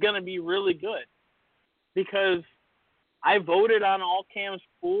pay-per-view is going to be really good, because I voted on all Cam's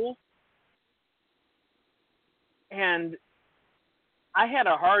pools, and I had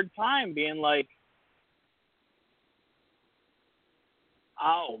a hard time being like,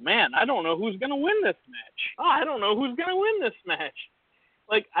 oh man, I don't know who's gonna win this match. Oh, I don't know who's gonna win this match.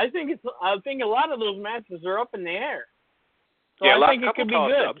 Like I think a lot of those matches are up in the air. So yeah, I think it could be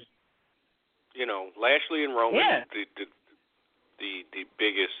good. Ups. You know, Lashley and Roman, the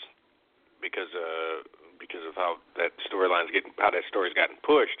biggest because of how that story's gotten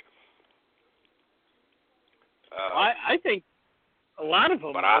pushed. I think a lot of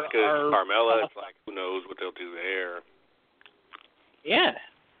them but Asuka and Carmella, it's awesome. like who knows what they'll do there. Yeah.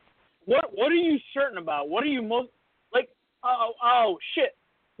 What are you certain about? What are you most like? Oh shit!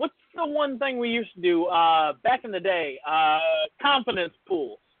 What's the one thing we used to do back in the day? Confidence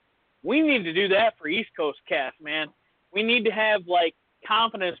pools. We need to do that for East Coast cast, man. We need to have like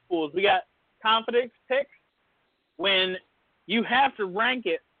confidence pools. We got confidence picks when you have to rank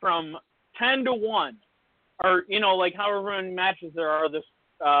it from 10 to 1, or like however many matches there are this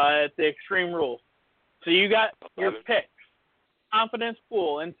at the Extreme Rules. So you got your picks, confidence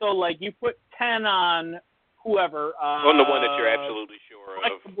pool, and so like you put 10 on whoever. On the one that you're absolutely sure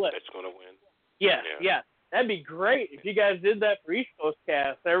of that's going to win. Yeah. That'd be great if you guys did that for East Coast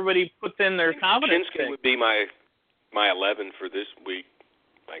cast. Everybody puts in their confidence Shinsuke would be my 11 for this week.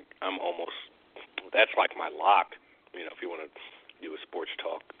 Like that's like my lock. If you want to do a sports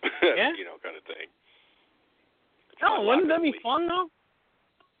talk, yeah. Kind of thing. Oh, wouldn't that be fun though?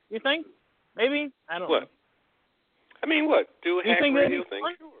 You think? Maybe? I don't know. I mean, what? Do a hack radio thing?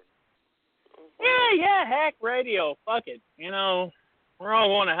 Sure. Yeah, hack radio. Fuck it. We're all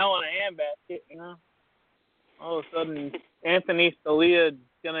going to hell in a handbasket, All of a sudden, Anthony Scalia is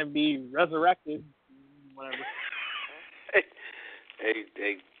going to be resurrected. Whatever.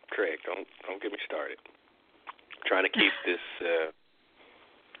 Hey, Craig, don't get me started. I'm trying to keep this,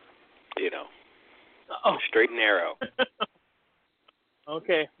 straight and narrow.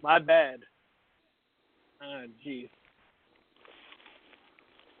 Okay, my bad. Jeez.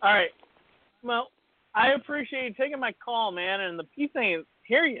 All right. Well, I appreciate you taking my call, man, and the piece ain't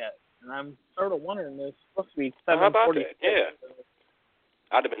here yet. And I'm sort of wondering, it's supposed to be 7:46. How about that? Yeah.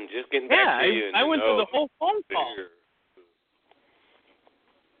 I'd have been just getting back to you. I went through the whole phone call.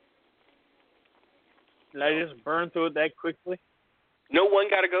 Did I just burn through it that quickly? No one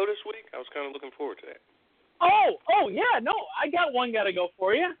got to go this week? I was kind of looking forward to that. Oh, yeah, no, I got one got to go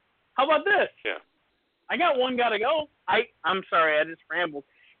for you. How about this? Yeah. I got one got to go. I'm sorry, I just rambled.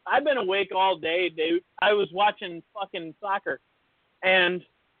 I've been awake all day, dude. I was watching fucking soccer, and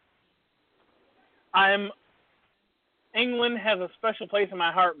England has a special place in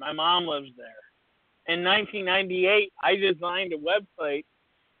my heart. My mom lives there. In 1998, I designed a website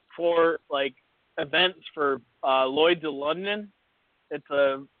for like events for Lloyd's of London. It's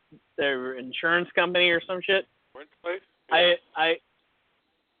their insurance company or some shit.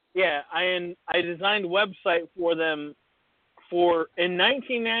 Yeah. I designed a website for them in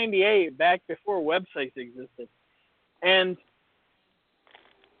 1998, back before websites existed, and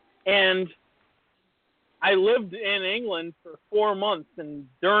I lived in England for 4 months, and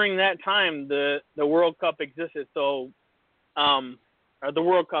during that time, the World Cup existed. So, or the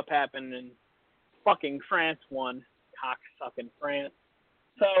World Cup happened, and fucking France won. Cocksucking France.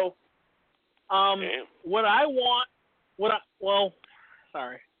 So, what I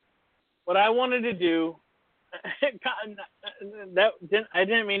wanted to do, I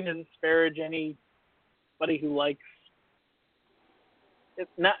didn't mean to disparage anybody who likes. It's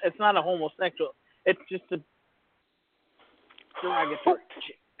not a homosexual. It's just a derogatory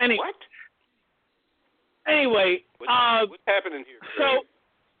shit. What? Anyway, what's happening here? So,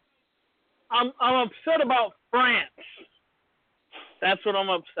 I'm upset about France. That's what I'm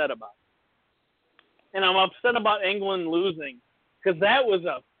upset about. And I'm upset about England losing, because that was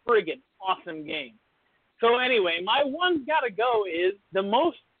a friggin' awesome game. So anyway, my one's got to go is the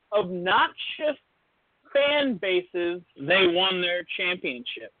most obnoxious fan bases, they won their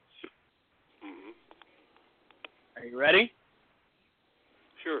championships. Mm-hmm. Are you ready?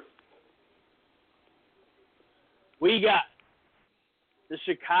 Sure. We got the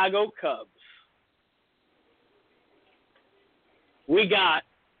Chicago Cubs. We got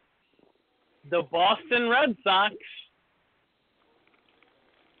the Boston Red Sox.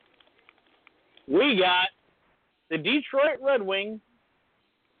 We got the Detroit Red Wings.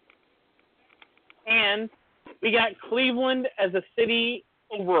 And we got Cleveland as a city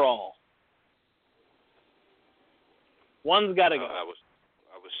overall. One's got to go. I was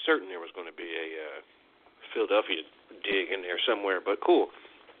certain there was going to be a Philadelphia dig in there somewhere, but cool.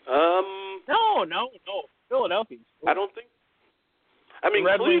 No. Philadelphia. I don't think. I mean,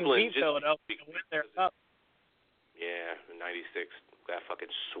 the Red Cleveland Wings beat Philadelphia to win their cup. Yeah, in '96, got fucking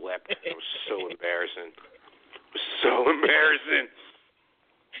swept. It was so embarrassing. It was so embarrassing.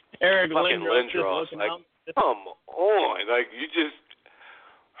 Eric fucking Lindros. Like, come on. Like, you just,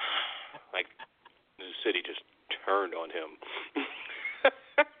 like, the city just turned on him.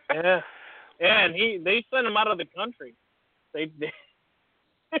 Yeah, and they sent him out of the country. They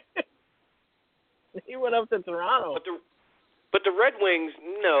he went up to Toronto. But the Red Wings,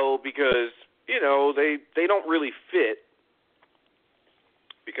 no, because they don't really fit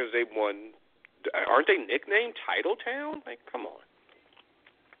because they won. Aren't they nicknamed Title Town? Like, come on.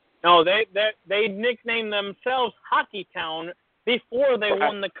 No, they nicknamed themselves Hockey Town before they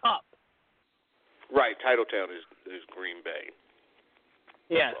won the cup. Right, Title Town is Green Bay.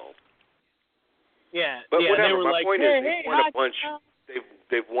 Yes. So. Yeah. But yeah, whatever. they were My like, point hey, is, they've won a bunch.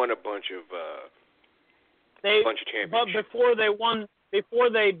 They've won a bunch of championships. But before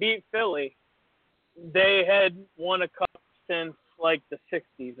they beat Philly, they had won a cup since like the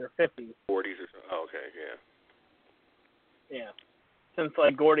 60s or 50s. 40s or so. Oh, okay, yeah. Yeah. Since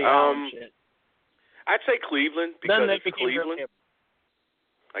like Gordie Howe and shit. I'd say Cleveland because then they it's became Cleveland. Really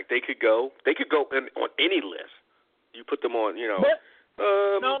like they could go on any list. You put them on, But,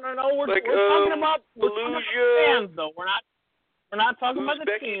 no. We're talking about fans though. We're not talking about the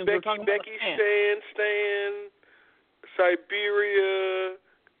teams. We're talking about the fans. Stan, Siberia,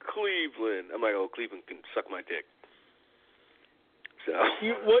 Cleveland. I'm like, oh, Cleveland can suck my dick. So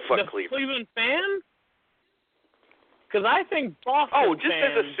fuck Cleveland fans? Because I think Boston. Oh, just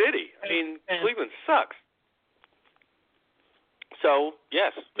fans, as a city. I mean, Cleveland sucks. So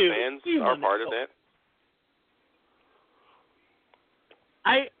yes, the fans are part of that.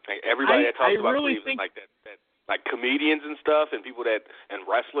 Everybody that talks about really Cleveland, like that, like comedians and stuff, and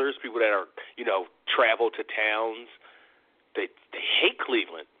wrestlers, people that are travel to towns, they hate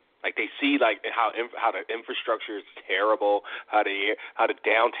Cleveland. Like they see like how the infrastructure is terrible, how the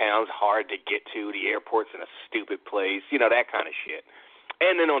downtown's hard to get to, the airport's in a stupid place, that kind of shit.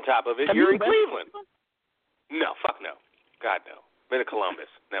 And then on top of it, you're in Cleveland. No, fuck no, God no. Been to Columbus.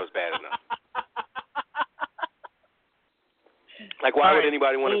 That was bad enough. Like, why would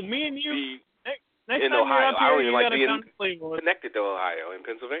anybody want to me and you, be next in time Ohio? You're up I don't here, even like being being connected to Ohio and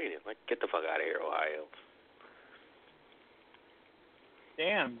Pennsylvania. Like, get the fuck out of here, Ohio.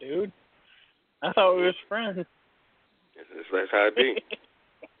 Damn, dude. I thought we was friends. That's how it be.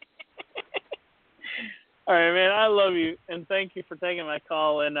 All right, man. I love you, and thank you for taking my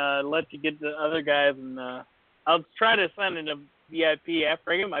call, and let you get to the other guys, and I'll try to send in a VIP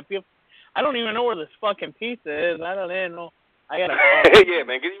after I get my pizza. I don't even know where this fucking pizza is. I don't even know. I gotta call. Yeah,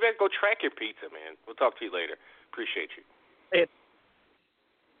 man. You better go track your pizza, man. We'll talk to you later. Appreciate you. Hey.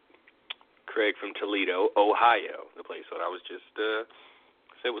 Craig from Toledo, Ohio, the place that I was just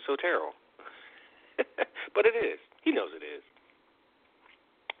said was so terrible. But it is. He knows it is.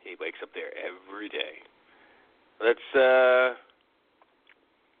 He wakes up there every day. Let's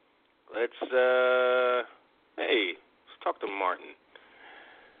talk to Martin.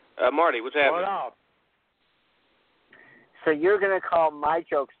 Marty, what's happening? What up? So you're going to call my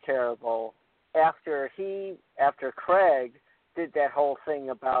jokes terrible after Craig did that whole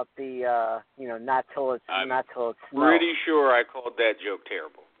thing about the not till it's snow. Pretty sure I called that joke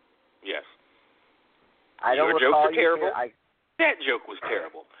terrible. Yes. I don't Your recall jokes are terrible. That joke was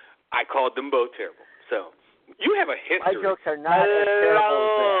terrible. I called them both terrible. So you have a history. My jokes are not as terrible as that.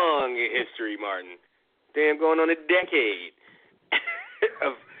 Long history, Martin. Damn, going on a decade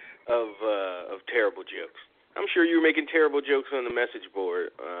of terrible jokes. I'm sure you were making terrible jokes on the message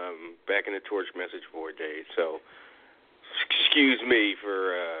board back in the Torch message board days. So excuse me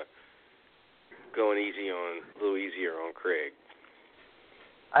for going a little easier on Craig.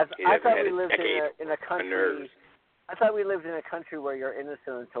 I thought we lived in a country. I thought we lived in a country where you're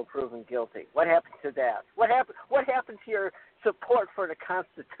innocent until proven guilty. What happened to that? What happened to your support for the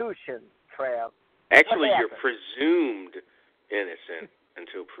Constitution, Trav? Actually, you're presumed innocent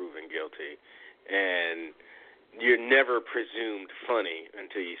until proven guilty, and you're never presumed funny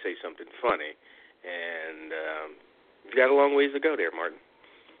until you say something funny. And you've got a long ways to go there, Martin.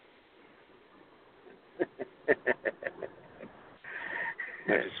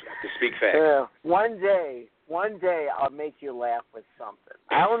 To speak facts. One day I'll make you laugh with something.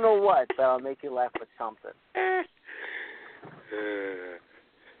 I don't know what, but I'll make you laugh with something.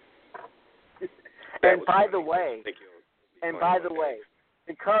 And by the way,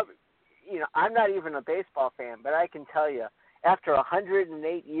 the Cubs, I'm not even a baseball fan, but I can tell you, after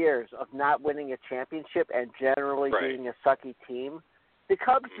 108 years of not winning a championship and generally being a sucky team, the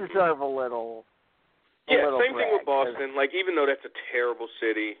Cubs deserve a little. Yeah, same thing with brag, Boston. Like, even though that's a terrible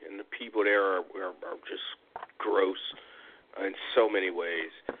city and the people there are just gross in so many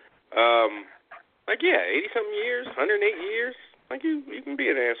ways. 80-something years, 108 years, Like, you can be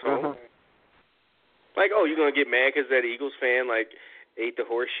an asshole. Mm-hmm. Like, oh, you're going to get mad because that Eagles fan, like, ate the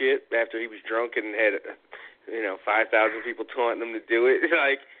horse shit after he was drunk and had, 5,000 people taunting him to do it.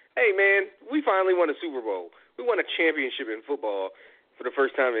 Like, hey, man, we finally won a Super Bowl. We won a championship in football for the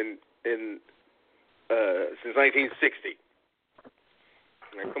first time since 1960.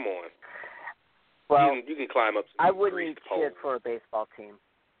 Like, come on. Well, you can climb up. I wouldn't eat shit for a baseball team.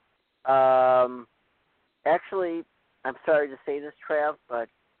 Actually, I'm sorry to say this, Trav, but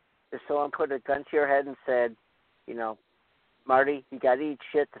if someone put a gun to your head and said, Marty, you got to eat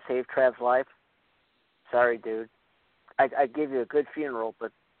shit to save Trav's life, sorry, dude. I'd give you a good funeral,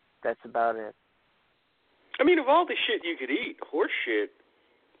 but that's about it. I mean, of all the shit you could eat, horse shit,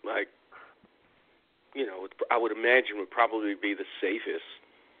 like, I would imagine would probably be the safest.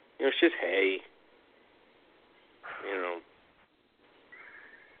 It's just hay.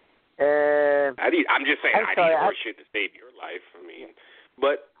 I'm just saying, I'd eat horse shit to save your life. I mean,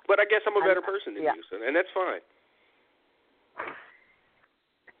 but I guess I'm a better person than you, and that's fine.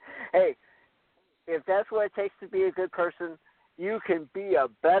 Hey, if that's what it takes to be a good person, you can be a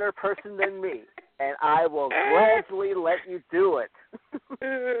better person than me, and I will gradually let you do it.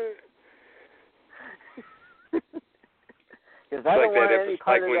 Because I don't want any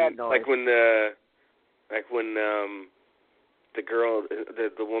part of that noise. Like when the girl,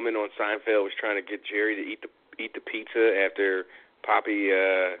 the woman on Seinfeld was trying to get Jerry to eat the pizza after Poppy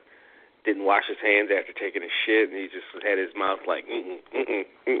didn't wash his hands after taking a shit, and he just had his mouth like,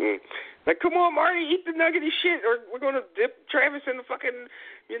 like, come on, Marty, eat the nugget of shit, or we're gonna dip Travis in the fucking,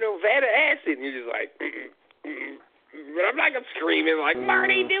 vat of acid. And you're just like, but I'm screaming like,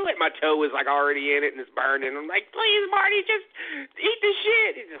 Marty, do it. My toe is like already in it and it's burning. I'm like, please, Marty, just eat the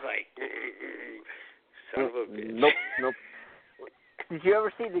shit. He's just like, son of a bitch. Nope. Did you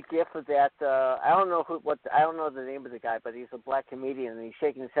ever see the gif of that? I don't know the name of the guy, but he's a black comedian and he's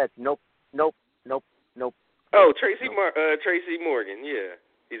shaking his head. Nope. Oh, Tracy Morgan. Yeah,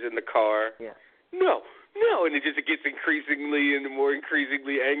 he's in the car. Yeah. No, and it just gets increasingly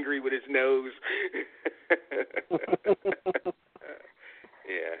angry with his nose.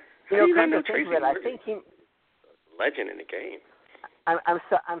 Yeah. Kind of Tracy Morgan? I think he legend in the game.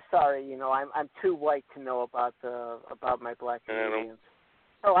 I'm sorry. I'm too white to know about my black comedians.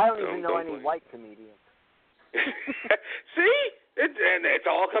 I don't even know any white comedians. See, it's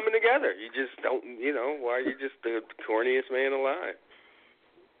all coming together. You just don't. Why are you just the corniest man alive?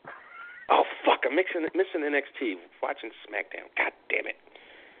 Oh fuck! I'm missing NXT. Watching SmackDown. God damn it.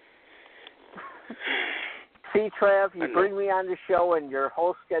 See, Trav, you bring me on the show and your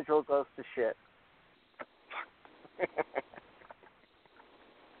whole schedule goes to shit.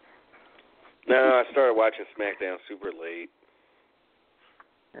 No, I started watching SmackDown super late.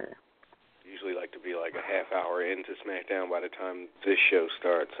 Usually like to be like a half hour into SmackDown by the time this show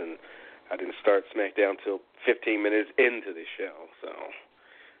starts, and I didn't start SmackDown till 15 minutes into the show, so.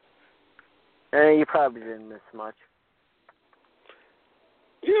 You probably didn't miss much.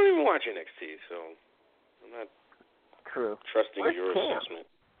 You don't even watch NXT, so I'm not trusting Where's your Cam? assessment.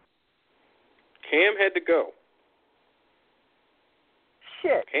 Cam had to go.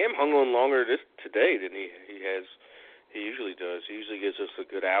 Shit. Cam hung on longer today than he usually does. He usually gives us a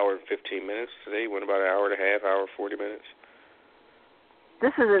good hour and 15 minutes. Today he went about an hour and a half, hour 40 minutes.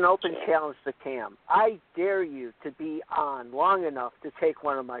 This is an open challenge to Cam. I dare you to be on long enough to take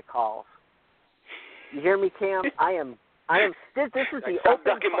one of my calls. You hear me, Cam? This is the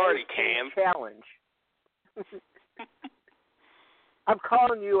open Marty, Cam. challenge. I'm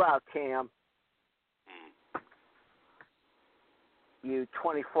calling you out, Cam. You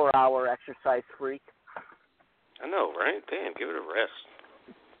 24-hour exercise freak. I know, right? Damn, give it a rest.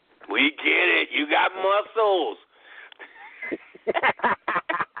 We get it. You got muscles.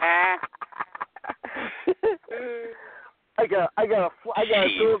 I gotta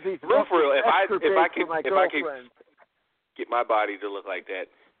build these muscles. For real, if I could get my body to look like that,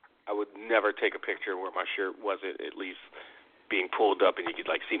 I would never take a picture where my shirt wasn't at least being pulled up and you could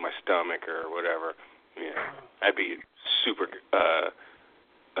like see my stomach or whatever. Yeah, I'd be super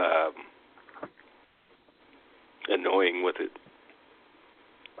annoying with it.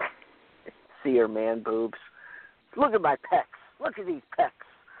 See your man boobs. Look at my pecs. Look at these pecs.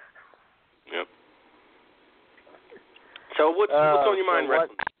 Yep. So what's on your mind,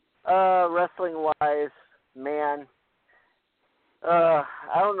 wrestling? Wrestling-wise, man, I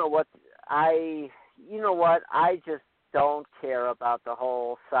don't know what you know what? I just don't care about the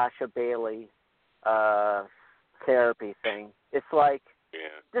whole Sasha Bailey therapy thing. It's like,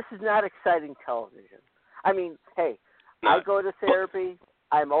 this is not exciting television. I mean, hey, I go to therapy.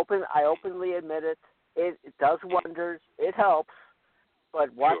 I openly admit it. it does wonders. It helps,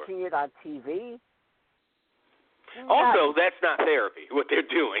 but watching it on TV. Also, that's not therapy. What they're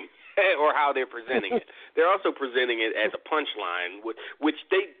doing, or how they're presenting it. They're also presenting it as a punchline, which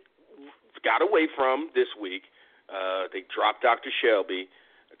they got away from this week. They dropped Dr. Shelby.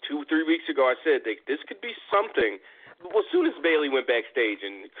 2 or 3 weeks ago, I said this could be something. Well, as soon as Bayley went backstage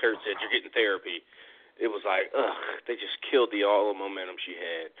and Kurt said, "You're getting therapy," it was like, they just killed all the momentum she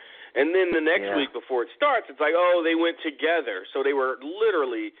had. And then the next week before it starts, it's like, they went together. So they were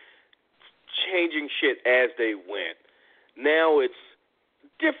literally changing shit as they went. Now it's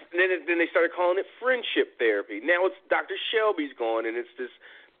different. Then they started calling it friendship therapy. Now it's Dr. Shelby's gone, and it's this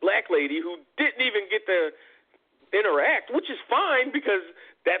black lady who didn't even get to interact, which is fine because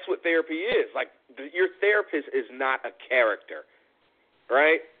that's what therapy is. Like, your therapist is not a character,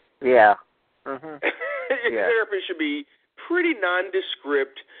 right? Yeah. Mm-hmm. Your therapist should be pretty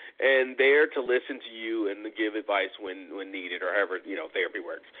nondescript and there to listen to you and to give advice when needed, or however therapy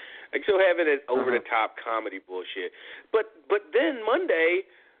works. Like, so having it over the top comedy bullshit. But then Monday,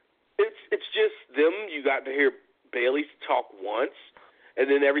 it's just them. You got to hear Bayley talk once, and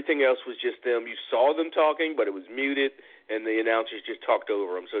then everything else was just them. You saw them talking, but it was muted, and the announcers just talked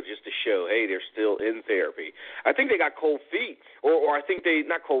over them. So just to show, hey, they're still in therapy. I think they got cold feet, or I think they,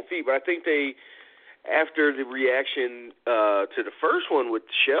 not cold feet, but I think they, after the reaction to the first one with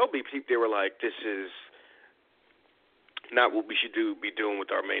Shelby, they were like, this is not what we should be doing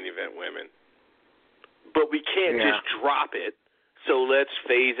with our main event women. But we can't just drop it, so let's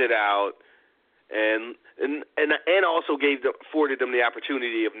phase it out. And also afforded them the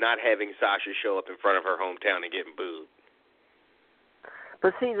opportunity of not having Sasha show up in front of her hometown and getting booed.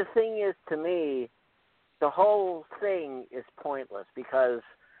 But see, the thing is, to me, the whole thing is pointless because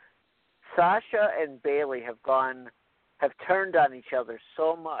Sasha and Bayley have turned on each other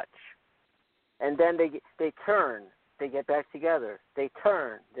so much, and then they turn, they get back together. They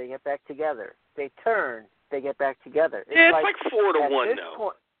turn, they get back together. They turn, they get back together. It's like 4-1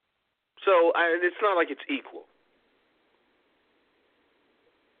 though. So it's not like it's equal.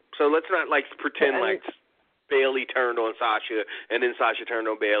 So let's not pretend like Bayley turned on Sasha and then Sasha turned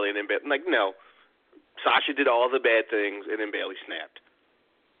on Bayley and then no. Sasha did all the bad things and then Bayley snapped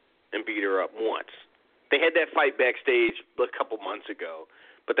and beat her up once. They had that fight backstage a couple months ago,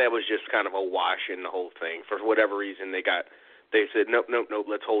 but that was just kind of a wash in the whole thing. For whatever reason, they said nope,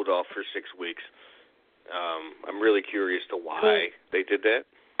 let's hold off for 6 weeks. I'm really curious to why they did that.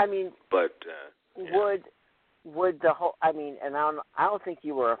 I mean, but would the whole? I mean, and I don't think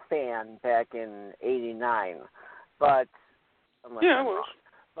you were a fan back in '89, but I was.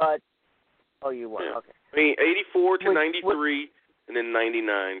 But you were. Yeah. Okay. I mean, 84 to 93, and then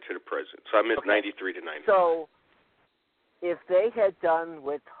 99 to the present. So I missed 93 to 99. So if they had done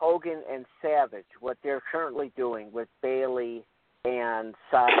with Hogan and Savage what they're currently doing with Bayley and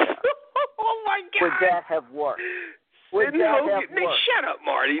Sasha, oh my God, would that have worked? Would that have worked? Shut up,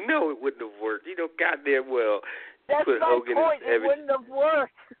 Marty. No, it wouldn't have worked. You know goddamn well. That's put my Hogan point. It wouldn't have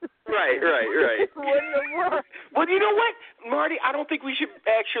worked. Right. It wouldn't have worked. Well, you know what, Marty? I don't think we should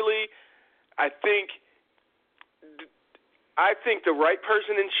actually. I think the right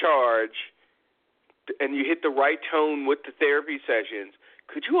person in charge, and you hit the right tone with the therapy sessions.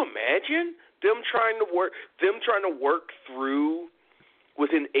 Could you imagine them trying to work through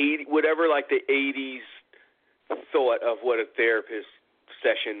within 80 whatever the 80s thought of what a therapist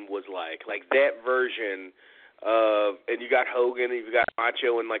session was like that version of, and you got Hogan and you got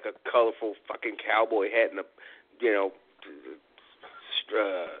Macho in a colorful fucking cowboy hat and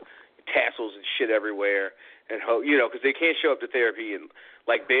tassels and shit everywhere, and because they can't show up to therapy and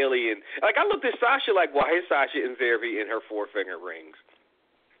Bayley and I looked at Sasha why is Sasha in therapy in her 4-finger rings?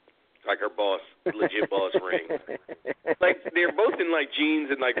 Her boss, legit boss ring. They're both in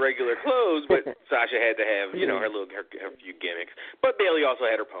jeans and regular clothes, but Sasha had to have her few gimmicks. But Bayley also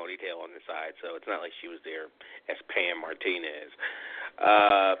had her ponytail on the side, so it's not like she was there as Pam Martinez.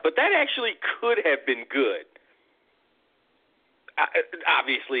 But that actually could have been good.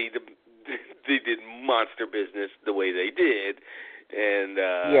 Obviously, they did monster business the way they did, and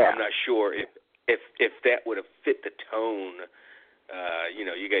I'm not sure if that would have fit the tone.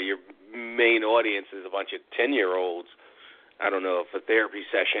 You got your main audience is a bunch of 10-year-olds. I don't know if a therapy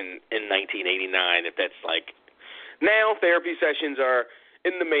session in 1989, if that's now therapy sessions are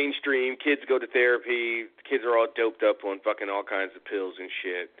in the mainstream. Kids go to therapy. Kids are all doped up on fucking all kinds of pills and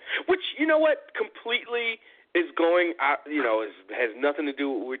shit. Which, you know what, completely is going, has nothing to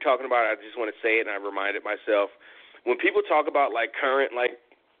do with what we're talking about. I just want to say it, and I reminded myself. When people talk about current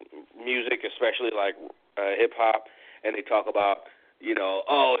music, especially hip hop, and they talk about,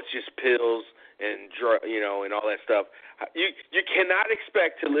 it's just pills and and all that stuff. You cannot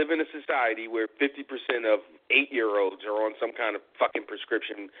expect to live in a society where 50% of 8-year-olds are on some kind of fucking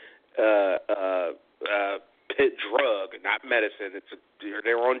prescription drug, not medicine.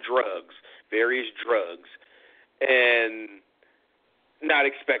 They're on drugs, various drugs, and not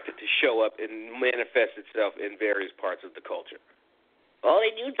expect it to show up and manifest itself in various parts of the culture. All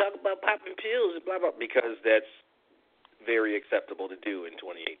they do is talk about popping pills and blah blah, because that's very acceptable to do in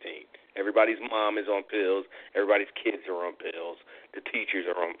 2018. Everybody's mom is on pills. Everybody's kids are on pills. The teachers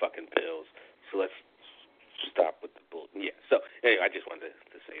are on fucking pills. So let's stop with the bull. Yeah. So anyway, I just wanted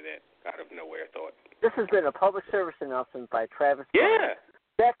to say that out of nowhere. Thought this has been a public service announcement by Travis. Yeah.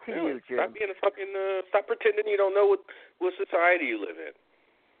 Back to you, Jim. Stop being a fucking. Stop pretending you don't know what society you live in.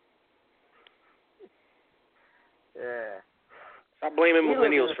 Yeah. Stop blaming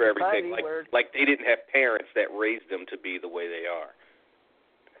millennials for everything, like they didn't have parents that raised them to be the way they are.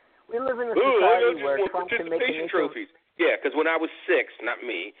 We live in a society where Trump can make participation trophies. Yeah, because when I was 6, not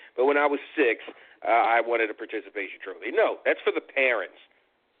me, but when I was 6, I wanted a participation trophy. No, that's for the parents,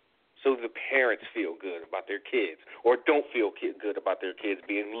 so the parents feel good about their kids, or don't feel good about their kids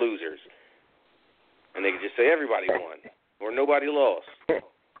being losers, and they can just say everybody won or nobody lost.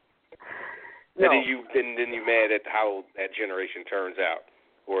 No. And then you mad at how that generation turns out,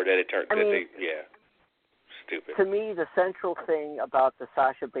 or that it turns. Stupid. To me, the central thing about the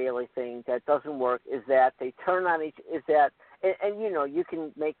Sasha Bailey thing that doesn't work is that they turn on each. And you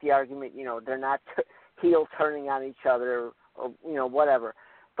can make the argument. They're not heel turning on each other, or whatever.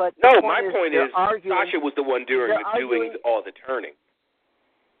 But no, my point is Sasha was the one doing all the turning.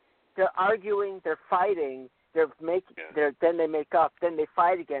 They're arguing. They're fighting. Then they make up, then they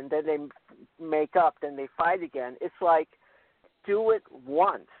fight again, then they make up, then they fight again. It's like, do it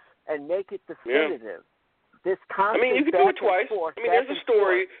once and make it definitive. Yeah. This constant you can do it twice. There's a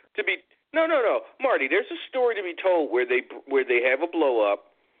story to be no, Marty. There's a story to be told where they have a blow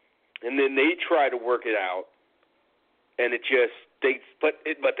up, and then they try to work it out, and but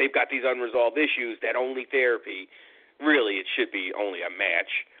they've got these unresolved issues that only therapy. Really, it should be only a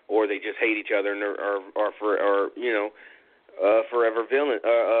match. Or they just hate each other and are forever villain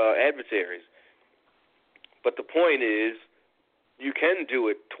adversaries. But the point is, you can do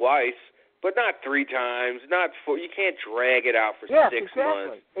it twice, but not 3 times, not 4. You can't drag it out for 6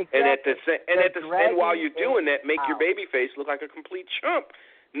 months. Exactly. And while you're doing that, make your baby face look like a complete chump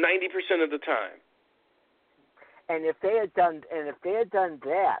 90% of the time. And if they had done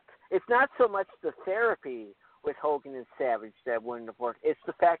that, it's not so much the therapy with Hogan and Savage that wouldn't have worked. It's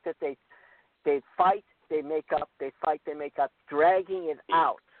the fact that they fight, they make up, they fight, they make up, dragging it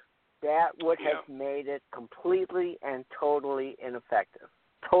out. That would have made it completely and totally ineffective.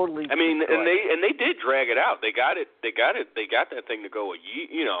 Totally. And they did drag it out. They got that thing to go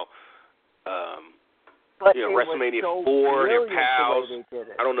but WrestleMania so 4, their pals. The way they did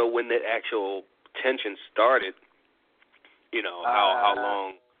it. I don't know when the actual tension started. How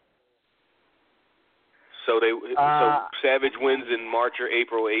long. So Savage wins in March or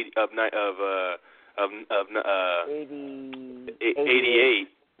April of 88.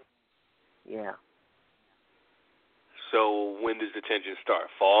 Yeah. So when does the tension start?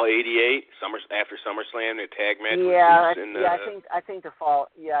 Fall '88, after SummerSlam, their tag match. Yeah, I think the fall.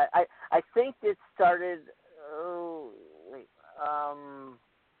 Yeah, I think it started.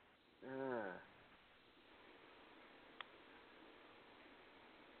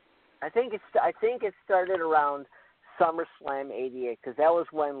 I think it started around SummerSlam '88 because that was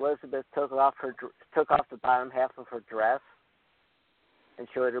when Elizabeth took off the bottom half of her dress and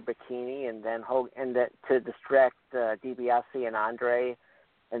showed her bikini, and then to distract DiBiase and Andre,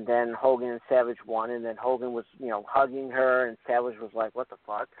 and then Hogan and Savage won, and then Hogan was hugging her, and Savage was like, "What the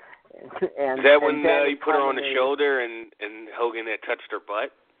fuck?" And is that when he put her on the shoulder and Hogan had touched her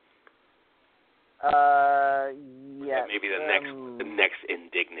butt? Yeah. Maybe the next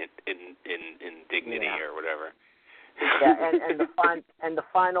indignity or whatever. Yeah, and the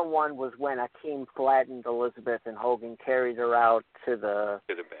final one was when Akeem flattened Elizabeth and Hogan carried her out to the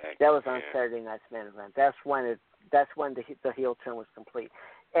back. That was on Saturday Night's Main Event. That's when the heel turn was complete,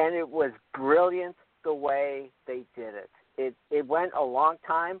 and it was brilliant the way they did it. It went a long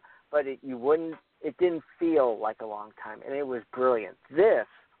time, but it didn't feel like a long time, and it was brilliant.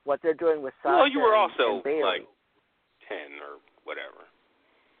 What they're doing with Sasha you were also and Bailey, like 10 or whatever.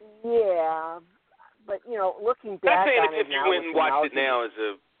 Yeah, but looking back I'm saying on if you went and watched it now as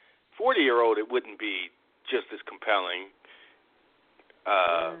a 40-year-old, it wouldn't be just as compelling.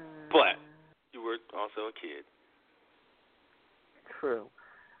 But you were also a kid. True,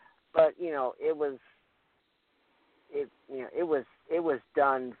 but it was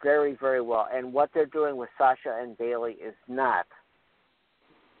done very, very well. And what they're doing with Sasha and Bayley is not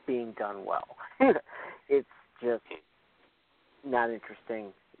being done well. It's just not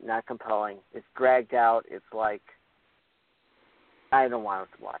interesting, not compelling. It's dragged out. It's like, I don't want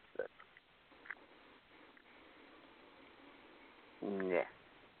to watch this. Yeah.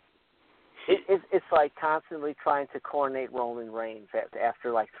 It's like constantly trying to coronate Roman Reigns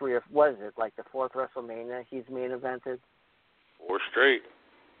after like the fourth WrestleMania he's main evented? 4 straight.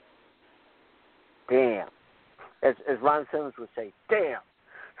 Damn. As Ron Simmons would say, damn.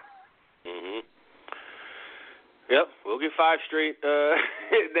 Mhm. Yep, we'll get 5 straight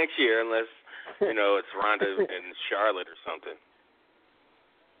next year, unless it's Ronda and Charlotte or something.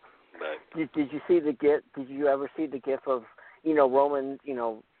 But did you see the GIF? Did you ever see the GIF of Roman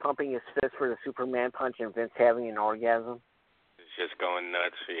pumping his fist for the Superman punch and Vince having an orgasm? It's just going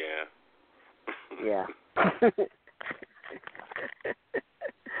nuts. Yeah. Yeah.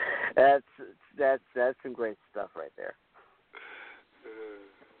 That's some great stuff right there.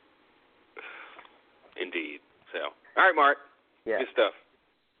 Indeed. So, all right, Mark. Yeah. Good stuff.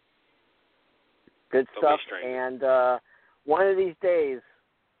 Good Don't stuff. be strange. And one of these days,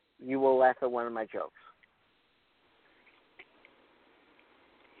 you will laugh at one of my jokes.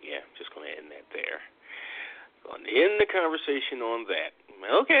 Yeah, just going to end that there. Going to end the conversation on that.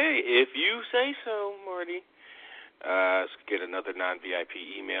 Okay, if you say so, Marty. Let's get another non-VIP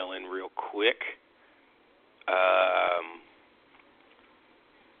email in real quick.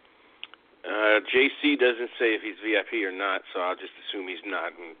 JC doesn't say if he's VIP or not, so I'll just assume he's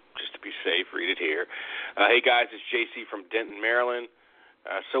not, and just to be safe, read it here. Hey, guys, it's JC from Denton, Maryland.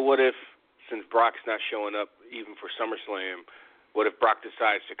 So what if, since Brock's not showing up even for SummerSlam, what if Brock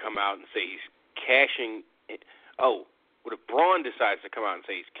decides to come out and say he's cashing in? Oh, what if Braun decides to come out and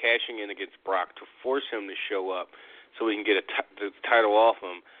say he's cashing in against Brock to force him to show up so he can get the title off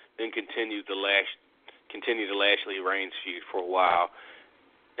him, then continue the Lashley Reigns feud for a while,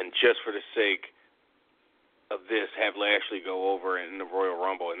 and just for the sake of this, have Lashley go over in the Royal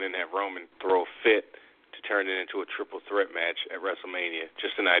Rumble and then have Roman throw a fit to turn it into a triple threat match at WrestleMania.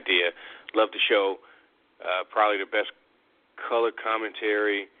 Just an idea. Love the show. Probably the best color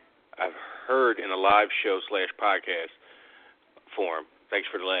commentary I've heard in a live show / podcast form. Thanks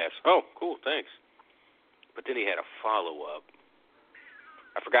for the laughs. Oh, cool, thanks. But then he had a follow-up.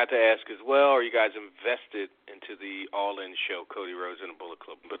 I forgot to ask as well, are you guys invested into the All-In show Cody Rhodes and the Bullet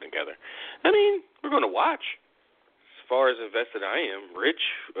Club put together? I mean, we're going to watch. As far as invested I am, Rich,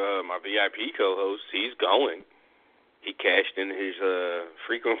 my VIP co-host, he's going. He cashed in his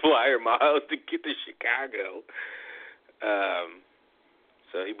frequent flyer miles to get to Chicago.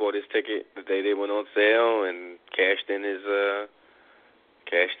 So he bought his ticket the day they went on sale and cashed in his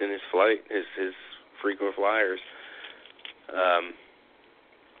flight, his frequent flyers. I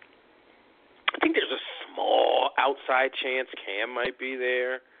think there's a small outside chance Cam might be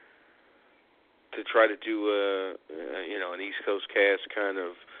there to try to do an East Coast cast kind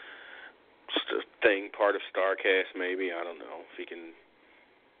of thing, part of StarCast maybe. I don't know if he can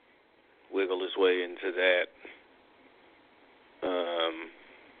wiggle his way into that.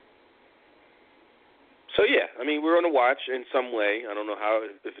 So yeah, I mean, we're going to watch in some way. I don't know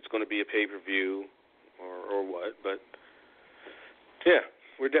if it's going to be a pay-per-view or what, but yeah,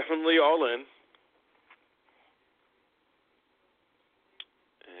 we're definitely all in.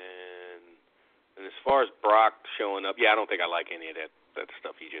 And as far as Brock showing up, yeah, I don't think I like any of that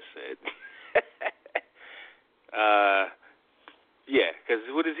stuff he just said. Yeah, because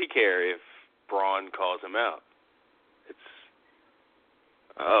what does he care if Braun calls him out?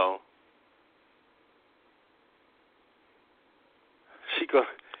 She go,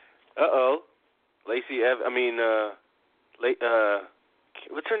 Lacey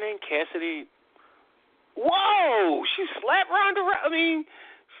what's her name? Cassidy. Whoa! She slapped Ronda.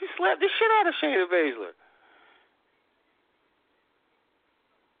 She slapped the shit out of Shayna Baszler.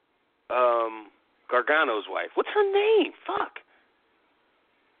 Gargano's wife. What's her name? Fuck.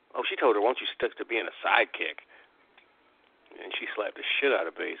 Oh, she told her, won't you stick to being a sidekick? And she slapped the shit out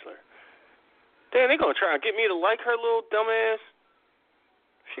of Baszler. Damn, they gonna try and get me to like her, little dumbass.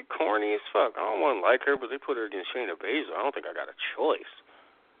 She corny as fuck. I don't want to like her, but they put her against Shayna Baszler. I don't think I got a choice.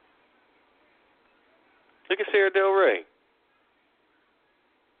 Look at Sarah Del Rey.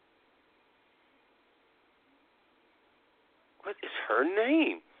 What is her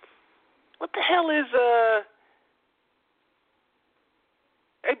name? What the hell is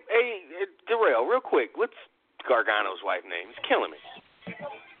Hey, Darrell, real quick. What's Gargano's wife's name? It's killing me.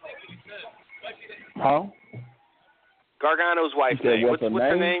 Huh? Gargano's wife's name. What's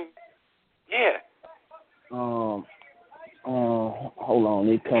her name? Yeah. Hold on,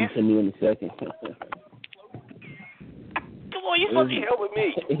 it comes to me in a second. Come on, you're supposed to be helping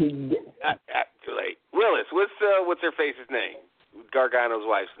me. Too late. Willis, what's her face's name? Gargano's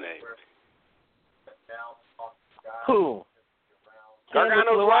wife's name. Who?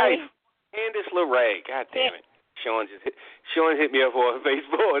 Gargano's wife, Candice LeRae. God damn it. Sean hit me up on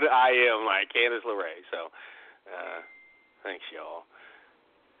Facebook. I am like Candice LeRae. So, thanks y'all.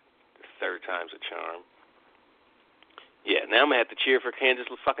 The third time's a charm. Yeah, now I'm gonna have to cheer for Candice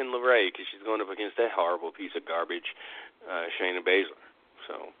fucking LeRae because she's going up against that horrible piece of garbage, Shayna Baszler.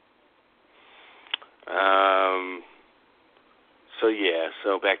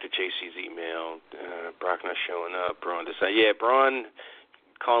 So back to JC's email. Brock not showing up. Braun decided. Yeah, Braun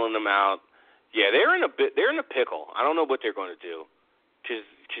calling them out. Yeah, they're in a pickle. I don't know what they're going to do, because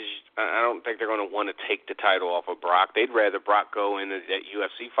I don't think they're going to want to take the title off of Brock. They'd rather Brock go into that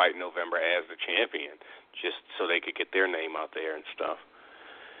UFC fight in November as the champion, just so they could get their name out there and stuff.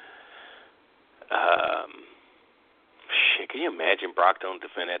 Shit, can you imagine Brock don't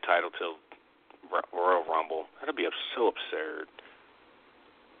defend that title till Royal Rumble? That'd be so absurd.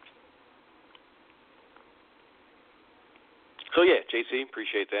 So yeah, JC,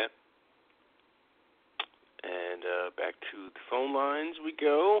 appreciate that. And back to the phone lines we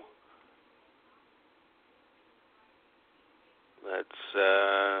go. Let's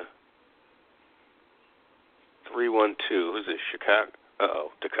 312. Who's this?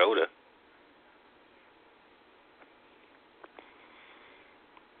 Chicago? Dakota.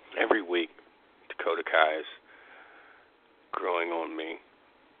 Every week, Dakota Kai is growing on me.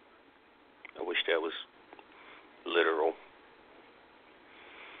 I wish that was literal.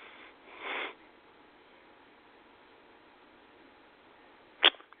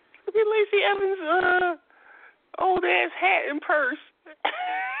 Look at Lacey Evans' old ass hat and purse.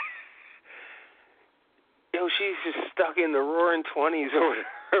 Yo, she's just stuck in the roaring 20s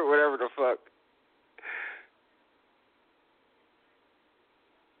or whatever the fuck.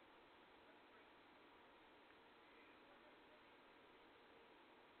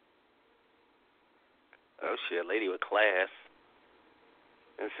 Oh shit, a lady with class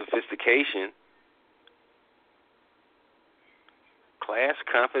and sophistication. Class,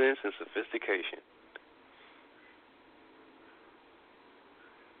 confidence, and sophistication.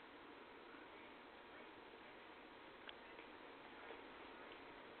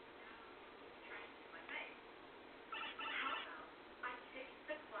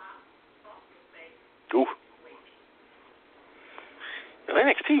 Ooh.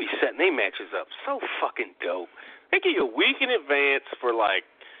 NXT be setting their matches up so fucking dope. They give you a week in advance for like,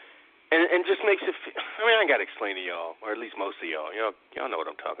 and just makes it. I mean, I gotta explain to y'all, or at least most of y'all. Y'all know what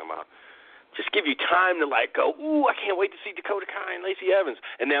I'm talking about. Just give you time to like go. Ooh, I can't wait to see Dakota Kai and Lacey Evans.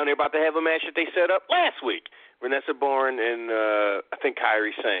 And now they're about to have a match that they set up last week. Vanessa Bourne and I think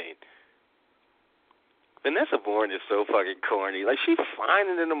Kairi Sane. Vanessa Bourne is so fucking corny. Like, she's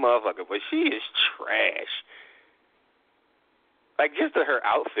fine in the motherfucker, but she is trash. Like, just her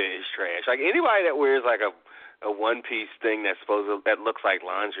outfit is trash. Like, anybody that wears like a one-piece thing that looks like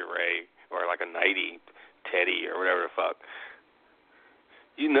lingerie or like a nightie teddy or whatever the fuck,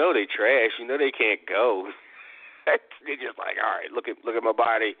 you know they trash. You know they can't go. They're just like, all right, look at my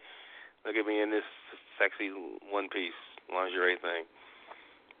body. Look at me in this sexy one-piece lingerie thing.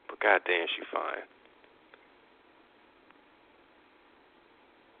 But goddamn, she's fine.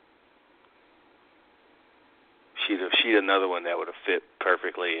 She's another one that would have fit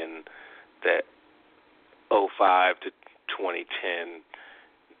perfectly in that 2005 to 2010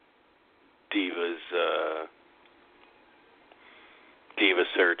 diva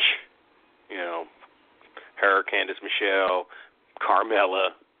search. You know, her, Candice Michelle,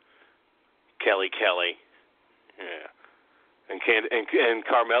 Carmella, Kelly. Yeah, and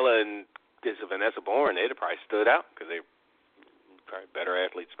Carmella and this Vanessa Bourne, they'd have probably stood out because they're probably better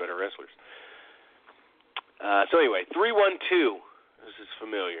athletes, better wrestlers. So anyway, 312. This is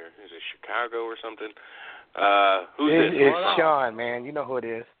familiar. Is it Chicago or something? Who's this? It's Sean, man. You know who it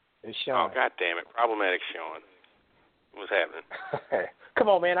is. It's Sean. Oh, God damn it. Problematic Sean. What's happening? Come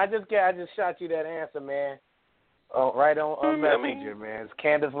on, man. I just shot you that answer, man. Oh, right on Messenger, man. It's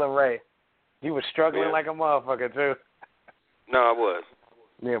Candice LeRae. You were struggling like a motherfucker, too. No, I was.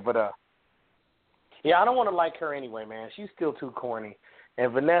 Yeah, but I don't want to like her anyway, man. She's still too corny.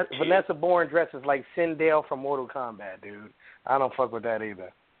 And Vanessa Bourne dresses like Sindel from Mortal Kombat, dude. I don't fuck with that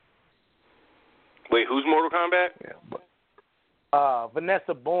either. Wait, who's Mortal Kombat? Yeah, but,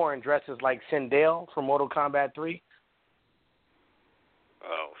 Vanessa Bourne dresses like Sindel from Mortal Kombat 3.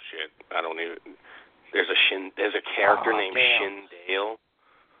 Oh shit! I don't even. There's a character named Shindale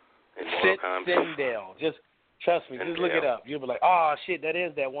in Mortal Kombat. Sindel. Trust me, just look it up. You'll be like, oh, shit, that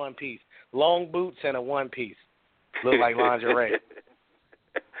is that one piece. Long boots and a one piece. Look like lingerie.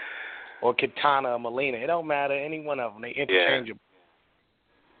 Or Katana or Melina. It don't matter. Any one of them. They interchangeable.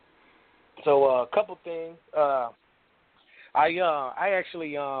 Yeah. So a couple things. I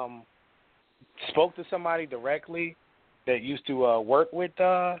actually spoke to somebody directly that used to work with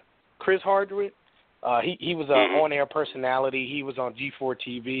Chris Hardwick. He was an on-air personality. He was on G4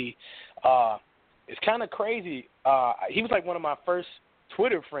 TV. It's kind of crazy. He was like one of my first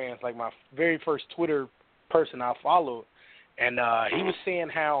Twitter friends, like my very first Twitter person I followed. And he was saying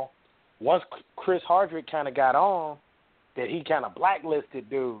how once Chris Hardwick kind of got on, that he kind of blacklisted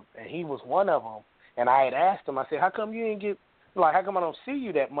dudes, and he was one of them. And I had asked him, I said, how come you didn't get, like, how come I don't see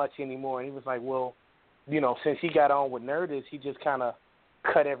you that much anymore? And he was like, well, you know, since he got on with Nerdist, he just kind of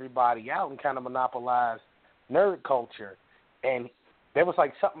cut everybody out and kind of monopolized nerd culture. And there was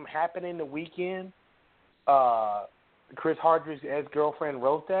like something happening the weekend. Chris Hardwick's ex-girlfriend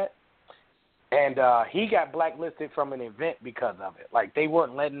wrote that. And he got blacklisted from an event because of it. Like, they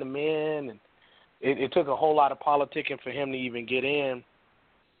weren't letting him in, and it took a whole lot of politicking for him to even get in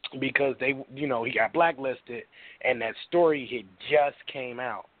because he got blacklisted, and that story had just came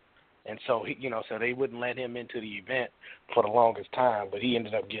out. And so, so they wouldn't let him into the event for the longest time, but he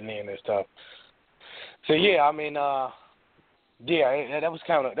ended up getting in and stuff. So, yeah, I mean, that was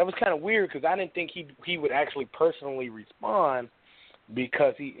kind of weird because I didn't think he would actually personally respond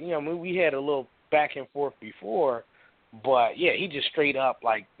because we had a little back and forth before, but yeah, he just straight up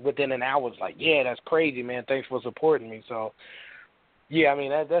like within an hour was like, yeah, that's crazy, man. Thanks for supporting me. So, yeah, I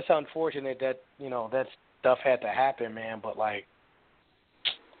mean that's unfortunate that that stuff had to happen, man. But like,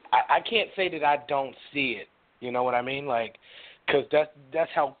 I can't say that I don't see it. You know what I mean? Like, because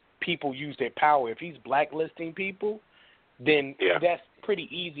that's how people use their power. If he's blacklisting people, then that's pretty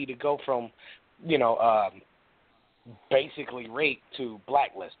easy to go from, basically rape to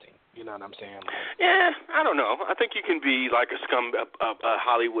blacklisting. You know what I'm saying? Yeah, I don't know. I think you can be like a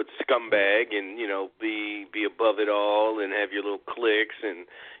Hollywood scumbag and, be above it all and have your little cliques and,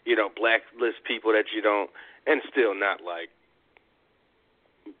 blacklist people that you don't, and still not like,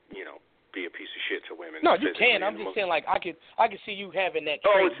 be a piece of shit to women. No, you can. I'm just saying, like, I could see you having that.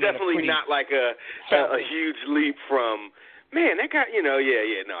 Oh, it's definitely not like a huge leap from, man, that guy, no,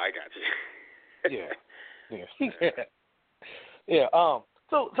 I got you. Yeah.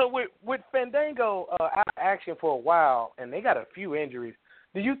 So with Fandango out of action for a while, and they got a few injuries,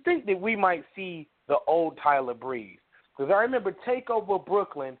 do you think that we might see the old Tyler Breeze? Because I remember TakeOver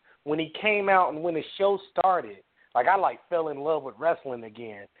Brooklyn, when he came out and when the show started, like I fell in love with wrestling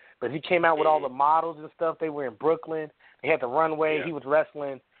again. But he came out with all the models and stuff. They were in Brooklyn. They had the runway. Yeah. He was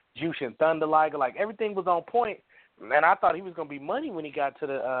wrestling Jushin Thunder Liger. Like, everything was on point. And I thought he was going to be money when he got to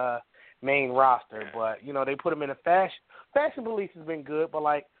the main roster, but they put him in a fashion. Fashion Police has been good, but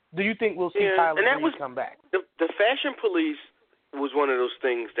like, do you think we'll see Tyler Breeze come back? The Fashion Police was one of those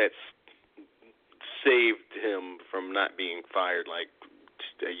things that saved him from not being fired like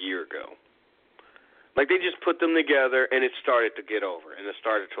a year ago. Like, they just put them together and it started to get over and it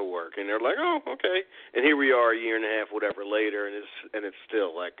started to work, and they're like, oh, okay, and here we are a year and a half, whatever later, and it's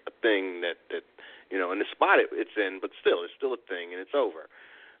still like a thing that and the spot it's in, but still, it's still a thing and it's over.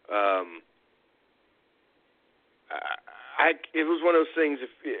 It was one of those things.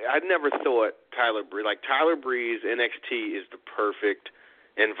 I never thought Tyler Breeze NXT is the perfect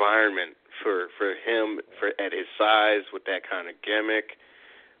environment for him at his size with that kind of gimmick.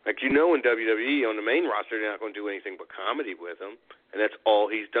 Like, in WWE on the main roster, they're not going to do anything but comedy with him, and that's all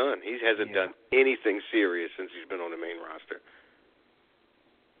he's done. He hasn't done anything serious since he's been on the main roster.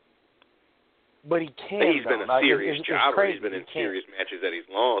 But he can. He's been a serious jobber. He's been in serious matches that he's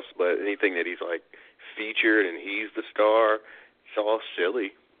lost, but anything that he's like featured and he's the star, it's all silly.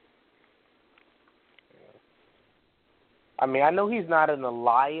 I mean, I know he's not an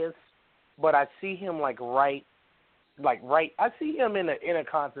Elias, but I see him I see him in a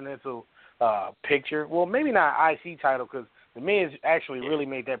Intercontinental picture. Well, maybe not IC title because the Miz actually really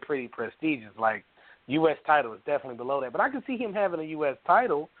made that pretty prestigious. Like, U.S. title is definitely below that, but I can see him having a U.S.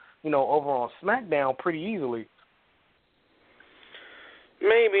 title, over on SmackDown pretty easily.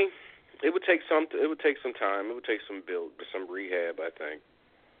 Maybe it would take some time. It would take some build, some rehab. I think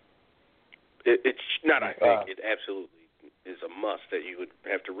it's not. I think it absolutely is a must that you would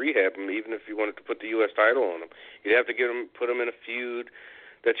have to rehab him, even if you wanted to put the U.S. title on him. You'd have to put him in a feud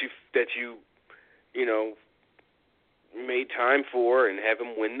that you made time for, and have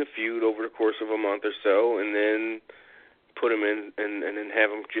him win the feud over the course of a month or so, and then put him in and then have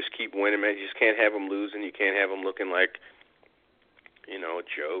him just keep winning. Man, you just can't have him losing. You can't have him looking like a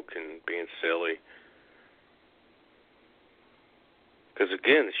joke and being silly. Because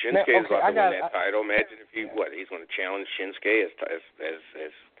again, Shinsuke is about to win that title. Imagine if he's going to challenge Shinsuke as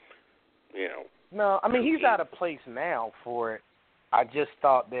you know. No, I mean he's out of place now for it. I just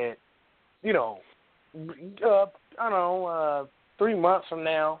thought that, you know, I don't know, 3 months from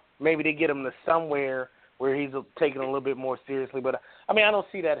now, maybe they get him to somewhere where he's taken a little bit more seriously. But I mean, I don't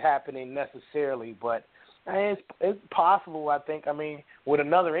see that happening necessarily. But it's possible. I think. I mean, with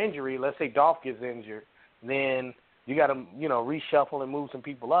another injury, let's say Dolph gets injured, then you got to, you know, reshuffle and move some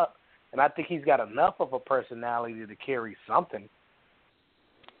people up. And I think he's got enough of a personality to carry something.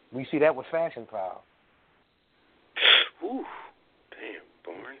 We see that with Fashion File. Ooh, damn,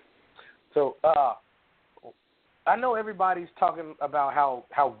 Born. So, I know everybody's talking about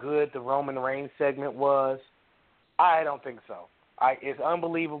how good the Roman Reigns segment was. I don't think so. It's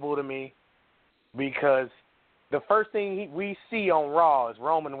unbelievable to me because the first thing we see on Raw is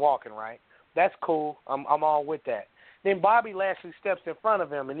Roman walking, right? That's cool. I'm all with that. Then Bobby Lashley steps in front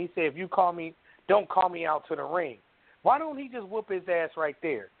of him and he said, "If you call me, don't call me out to the ring." Why don't he just whoop his ass right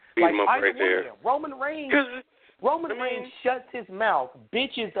there? Beat him up right there. Roman Reigns shuts his mouth,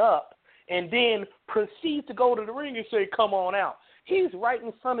 bitches up, and then proceeds to go to the ring and say, "Come on out." He's right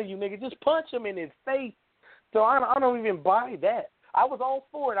in front of you, nigga. Just punch him in his face. So I don't even buy that. I was all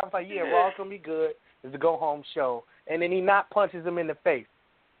for it. I was like, yeah, Raw's going to be good. It's a go-home show. And then he not punches him in the face.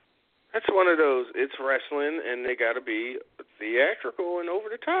 That's one of those. It's wrestling, and they got to be theatrical and over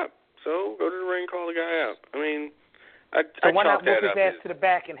the top. So go to the ring, call the guy out. I mean, so why not whip his ass to the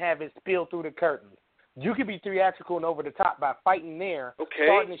back and have it spill through the curtains? You could be theatrical and over the top by fighting there,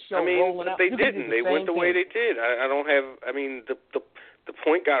 starting the show, rolling out. They didn't. They went the way they did. I don't have. I mean, the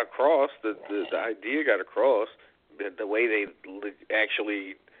point got across. The idea got across. The way they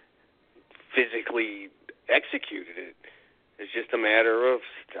actually physically executed it. It's just a matter of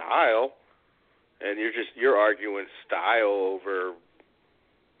style, and you're arguing style over,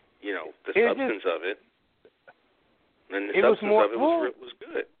 you know, the substance of it. And the substance of it was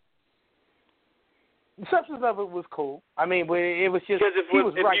good. The substance of it was cool. I mean, but it was just because he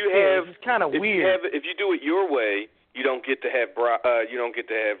was right there. It was kind of weird. If you do it your way, you don't get to have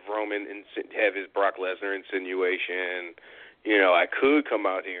Roman and have his Brock Lesnar insinuation. You know, I could come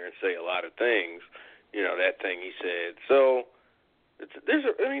out here and say a lot of things. You know, that thing he said. So there's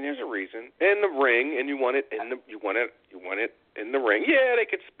a reason. And the ring, and you want it in the ring. Yeah, they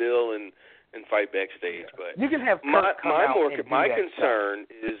could spill and fight backstage, but you can have my concern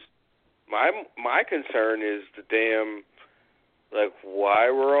is my concern is the damn, like,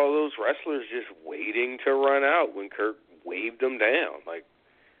 why were all those wrestlers just waiting to run out when Kurt waved them down? Like,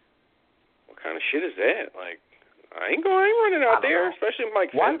 what kind of shit is that? Like, I ain't running out there, especially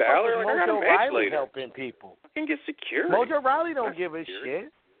with Finn Balor. Like, I got a match later. Helping people. I can get security. Mojo Rawley don't give a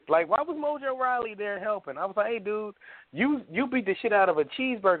shit. Like, why was Mojo Rawley there helping? I was like, hey, dude, you beat the shit out of a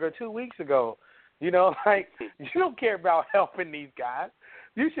cheeseburger 2 weeks ago. You know, like, you don't care about helping these guys.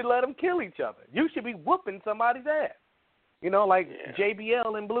 You should let them kill each other. You should be whooping somebody's ass. You know, like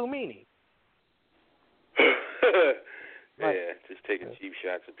JBL and Blue Meanie. Just taking cheap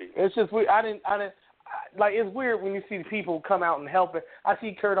shots at people. It's just weird. I didn't. Like, it's weird when you see people come out and help it. I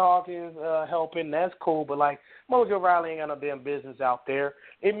see Kurt Hawkins helping. That's cool. But, like, Mojo Rawley ain't got no damn business out there.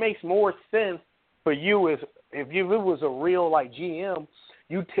 It makes more sense for you if it was a real, like, GM,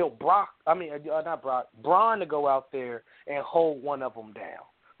 you tell Braun to go out there and hold one of them down.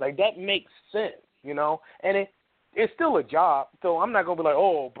 Like, that makes sense, you know? And it's still a job. So I'm not going to be like,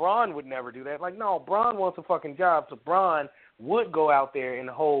 oh, Braun would never do that. Like, no, Braun wants a fucking job. So Braun would go out there and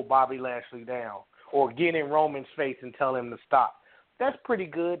hold Bobby Lashley down or get in Roman's face and tell him to stop. That's pretty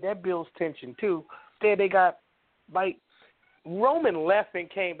good. That builds tension, too. Instead, they got, like, Roman left and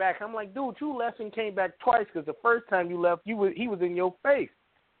came back. I'm like, dude, you left and came back twice because the first time you left, he was in your face.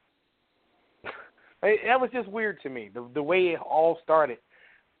 That was just weird to me, the way it all started.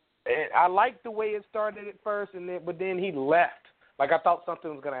 And I liked the way it started at first, but then he left. Like, I thought something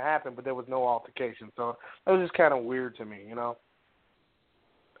was going to happen, but there was no altercation. So it was just kind of weird to me, you know?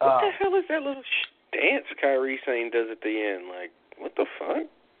 What the hell is that little dance Kairi Sane does at the end? Like, what the fuck?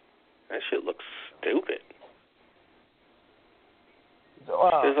 That shit looks stupid.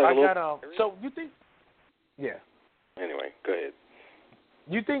 So you think... Yeah. Anyway, go ahead.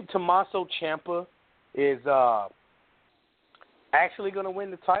 You think Tommaso Ciampa is actually going to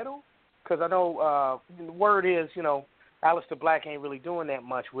win the title? Because I know the word is, you know, Aleister Black ain't really doing that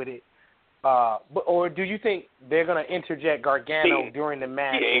much with it. Or do you think they're going to interject Gargano during the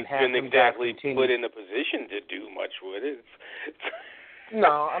match and have him exactly put in the position to do much with it?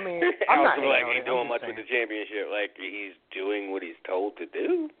 No, I mean, I'm not ain't doing much with the championship. Like, he's doing what he's told to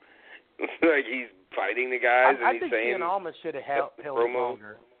do. Like, he's fighting the guys, and I he's think saying Cien Almas should have held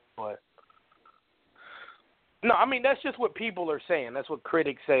longer, but no, I mean that's just what people are saying. That's what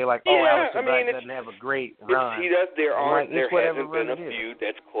critics say. Like, Aleister Black doesn't have a great run. He does. There hasn't been a feud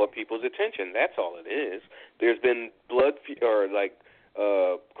that's caught people's attention. That's all it is. There's been grudge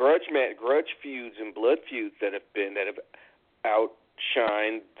feuds and blood feuds that have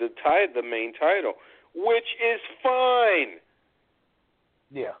outshined the main title, which is fine.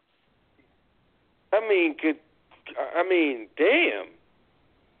 Yeah. I mean, damn.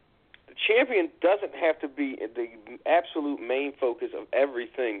 The champion doesn't have to be the absolute main focus of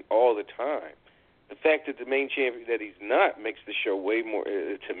everything all the time. The fact that the main champion that he's not makes the show way more,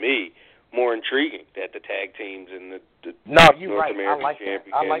 to me, more intriguing. That the tag teams and the you're right. American I like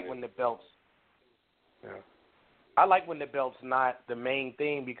champion. that. I like when the belts. Yeah. I like when the belt's not the main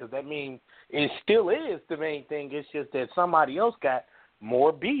thing because that means it still is the main thing. It's just that somebody else got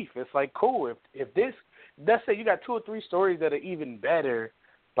more beef. It's like, cool. If this, let's say you got 2 or 3 stories that are even better,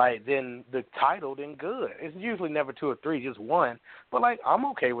 like, than the title, then good. It's usually never 2 or 3, just 1. But, like, I'm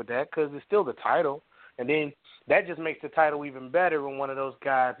okay with that because it's still the title. And then that just makes the title even better when one of those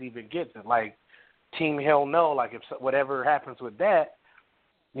guys even gets it. Like, Team Hell No, like, if whatever happens with that,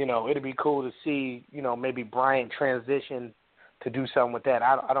 you know, it'd be cool to see, you know, maybe Bryan transition to do something with that.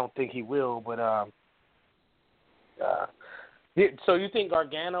 I don't think he will, but so you think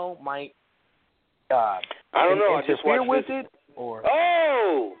Gargano might I don't know. I just watched with it? Or?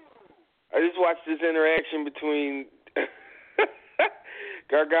 Oh! I just watched this interaction between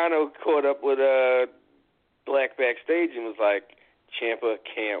Gargano caught up with Black backstage and was like, Ciampa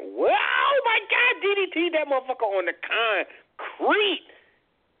can't win. Oh, my God, DDT that motherfucker on the concrete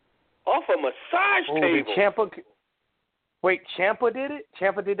off a massage table. Wait, Ciampa did it?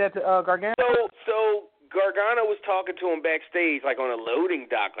 Ciampa did that to Gargano? So Gargano was talking to him backstage, like on a loading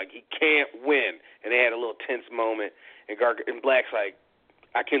dock, like he can't win. And they had a little tense moment. And Black's like,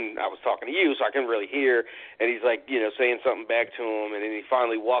 I was talking to you, so I couldn't really hear. And he's like, you know, saying something back to him. And then he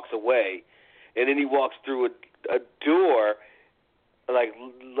finally walks away. And then he walks through a door, like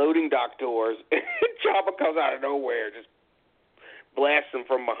loading dock doors. And Ciampa comes out of nowhere, just blasts him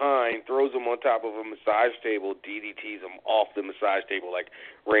from behind, throws him on top of a massage table, DDTs him off the massage table like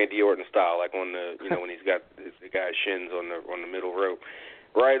Randy Orton style, like on the, you know, when he's got the guy's shins on the middle rope,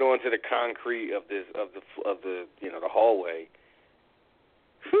 right onto the concrete of the you know, the hallway.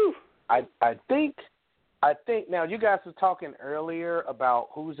 Whew. I think now you guys were talking earlier about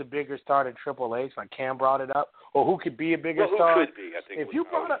who's a bigger star than Triple H, like Cam brought it up, or who could be a bigger star. Who could be? I think if you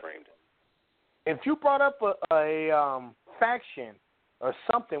brought up a faction or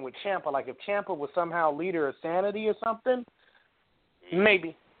something with Ciampa, like if Ciampa was somehow leader of Sanity or something,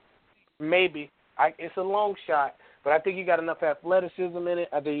 maybe. It's a long shot, but I think you got enough athleticism in it.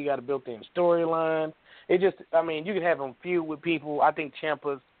 I think you got a built-in storyline. You could have him feud with people. I think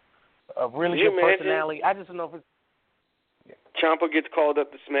Ciampa's a really good personality. I just don't know if it's... Ciampa gets called up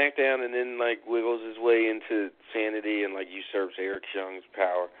to SmackDown and then like wiggles his way into Sanity and like usurps Eric Young's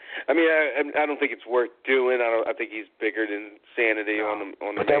power. I mean, I don't think it's worth doing. I think he's bigger than Sanity on the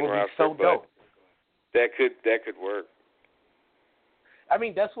main roster. That would be so dope. That could work. I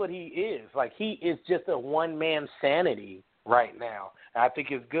mean, that's what he is. Like, he is just a one-man Sanity right now. And I think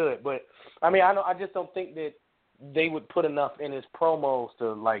it's good. But I mean, I just don't think that they would put enough in his promos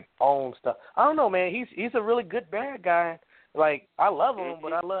to like own stuff. I don't know, man. He's a really good bad guy. Like, I love him,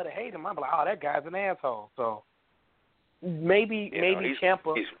 but I love to hate him. I'm like, oh, that guy's an asshole. So maybe Ciampa,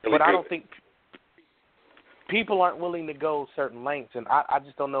 really but good. I don't think people aren't willing to go certain lengths, and I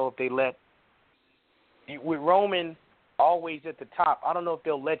just don't know if they let. With Roman always at the top, I don't know if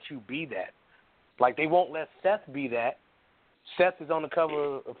they'll let you be that. Like, they won't let Seth be that. Seth is on the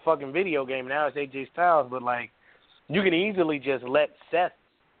cover of a fucking video game now. It's AJ Styles, but like, you can easily just let Seth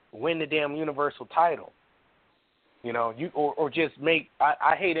win the damn Universal title. You know, or just make.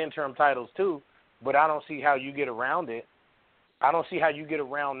 I hate interim titles too, but I don't see how you get around it. I don't see how you get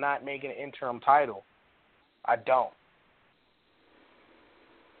around not making an interim title. I don't.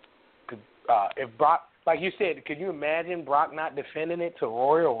 If Brock, like you said, could you imagine Brock not defending it to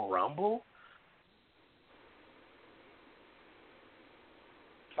Royal Rumble?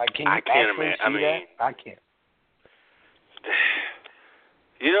 Like, can you actually see that? I can't.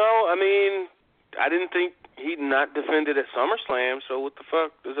 You know, I mean, I didn't think he'd not defended at SummerSlam, so what the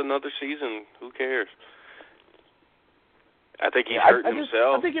fuck? There's another season. Who cares? I think he's hurting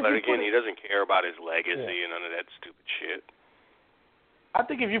himself, but again, he doesn't care about his legacy and none of that stupid shit. I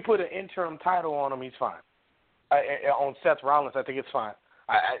think if you put an interim title on him, he's fine. On Seth Rollins, I think it's fine.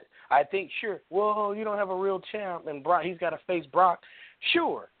 I think, sure, well, you don't have a real champ, and Brock, he's got to face Brock.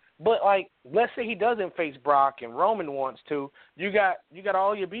 Sure, But like, let's say he doesn't face Brock and Roman wants to. You got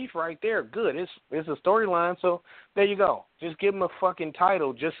all your beef right there. Good. It's a storyline. So there you go. Just give him a fucking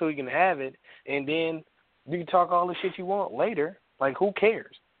title just so he can have it, and then you can talk all the shit you want later. Like, who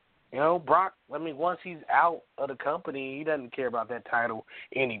cares? You know, Brock. I mean, once he's out of the company, he doesn't care about that title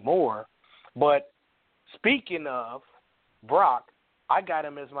anymore. But speaking of Brock, I got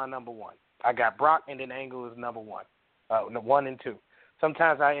him as my number one. I got Brock, and then Angle is number one. 1 and 2.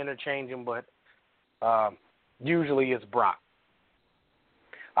 Sometimes I interchange them, but usually it's Brock.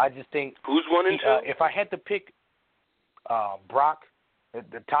 I just think who's 1 and 2. If I had to pick Brock,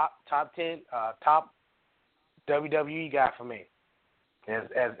 the top 10 top WWE guy for me, as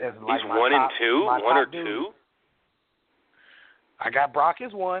like he's my 1 top, and 2, my 1 or dude. 2. I got Brock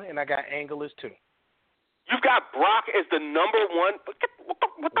as 1, and I got Angle as 2. You've got Brock as the number 1. What the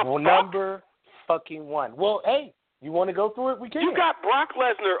fuck? Number fucking 1. Well, hey. You want to go through it? We can. You got Brock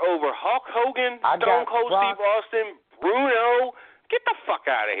Lesnar over Hulk Hogan, Stone Cold Steve Austin, Bruno. Get the fuck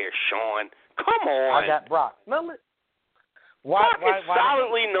out of here, Sean. Come on. I got Brock. Brock is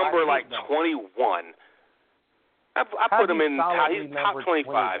solidly number 21. I put him in. He's top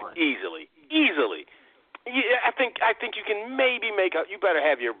 25 easily. Yeah, I think you can maybe make a. You better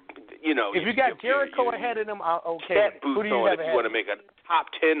have your. You know. If you got Jericho ahead of him, okay. That boots on if you want to make a top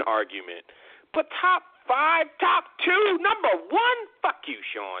 10 argument, but top 5, top 2, number 1. Fuck you,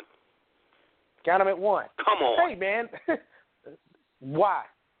 Sean. Got him at 1. Come on. Hey, man. Why?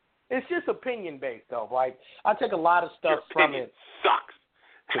 It's just opinion based, though. Like, I take a lot of stuff from it. Sucks.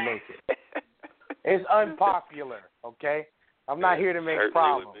 To make it. It's unpopular. Okay. I'm not here to make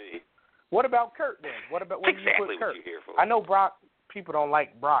problems. What about Kurt then? What about when exactly you put Kurt? What you're here for. I know Brock. People don't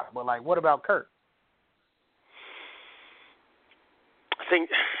like Brock, but like, what about Kurt?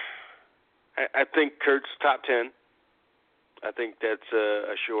 I think Kurt's top 10. I think that's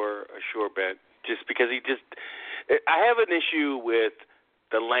a sure bet. Just because I have an issue with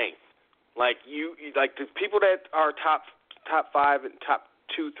the length. Like like the people that are top 5 and top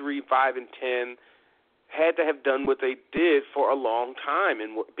 2, 3, 5, and 10 had to have done what they did for a long time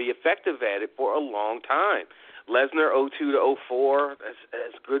and be effective at it for a long time. Lesnar 02 to 04,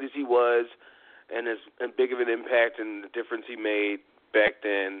 as good as he was, and as big of an impact and the difference he made back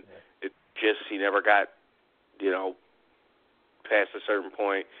then. He never got, past a certain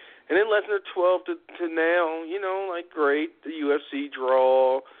point. And then Lesnar 12 to now, like great, the UFC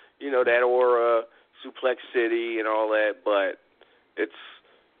draw, that aura, Suplex City and all that, but it's,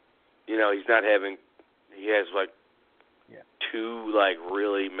 he's not having, he has two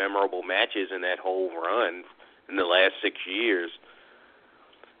really memorable matches in that whole run in the last 6 years.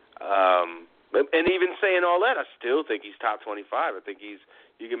 And even saying all that, I still think he's top 25. I think you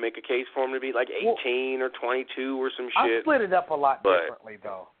can make a case for him to be 18 or 22 or some shit. I split it up a lot differently,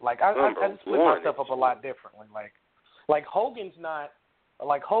 though. I split myself up a lot differently. Like Hogan's not,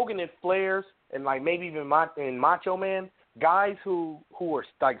 like Hogan and Flair's and maybe even Macho Man, guys who are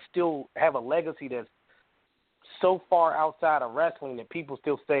still have a legacy that's so far outside of wrestling that people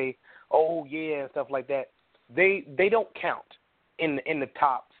still say, oh yeah, and stuff like that. They don't count in the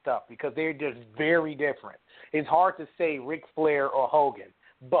top stuff because they're just very different. It's hard to say Ric Flair or Hogan.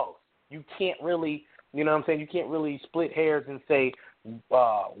 Both. You can't really, you can't really split hairs and say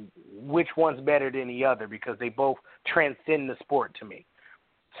which one's better than the other because they both transcend the sport to me.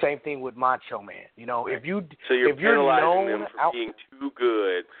 Same thing with Macho Man. If you're penalizing known them for being too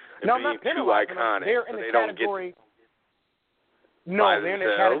good and being too iconic. They're in the category. No, they're in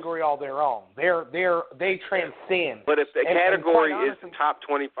a category all their own. They transcend. But if the category is top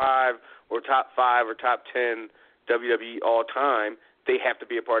 25 or top 5 or top 10 WWE all time, they have to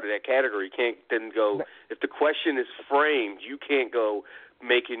be a part of that category. You can't then go, if the question is framed, you can't go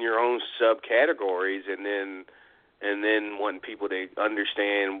making your own subcategories and then wanting people to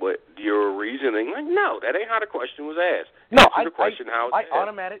understand what your reasoning. No, that ain't how the question was asked. No, I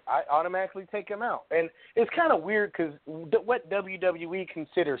automatically take him out. And it's kind of weird because what WWE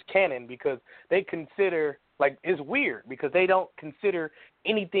considers canon, because they consider, it's weird because they don't consider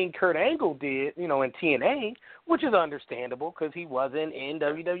anything Kurt Angle did, in TNA, which is understandable because he wasn't in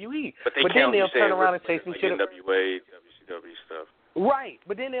WWE. But then they'll turn around and say some shit. NWA, WCW stuff. Right,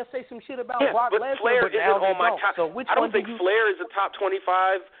 but then they'll say some shit about Brock Lesnar. Flair but now isn't on my top. So which I don't think one Flair is a top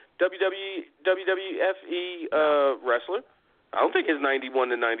 25 WWFE wrestler. I don't think his 91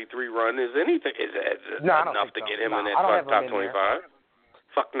 to 93 run is anything. Is enough to get him in that top 25?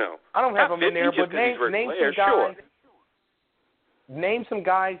 Fuck no. I don't have him in there, but name some guys. Sure. Name some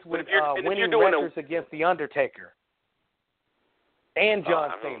guys with winning records against The Undertaker and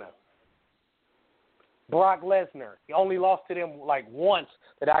John Cena. Brock Lesnar. He only lost to them like once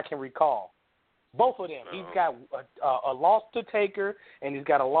that I can recall. Both of them. He's got a loss to Taker, and he's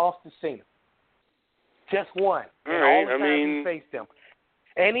got a loss to Cena. Just one. All and right, all the time he faced them.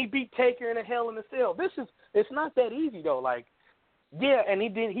 And he beat Taker in a Hell in a Cell. It's not that easy though. Like, yeah, and he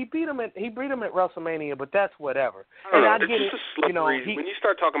beat him at WrestleMania, but that's whatever. I don't know. It's just a slippery. When you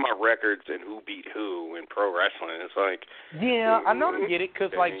start talking about records and who beat who in pro wrestling, it's like. Yeah, I know to get it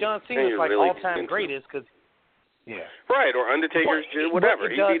because like John Cena's like really all-time greatest because. Yeah. Right, or Undertaker's whatever.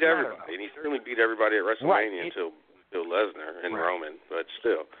 He beat everybody, matter. and he certainly beat everybody at WrestleMania until Lesnar and Roman, but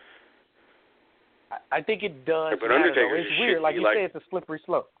still. I think it does. But matter, Undertaker's it's weird, like you say, it's a slippery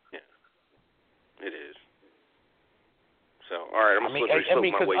slope. Yeah, it is. So, all right, I'm gonna slippery slope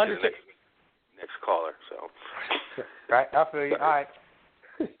my way to the next caller. So. Right, I feel you. All right.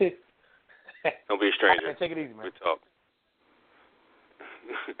 Don't be a stranger. Right, take it easy, man. Good talk.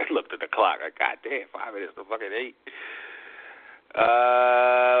 I looked at the clock. Like, God damn, 5 minutes to fucking 8.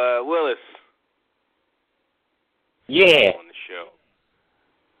 Willis. Yeah. On the show.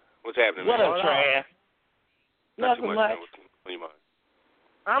 What's happening, man? What up, Trav? Nothing much. What you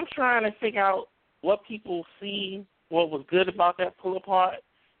I'm trying to figure out what people see, what was good about that pull-apart,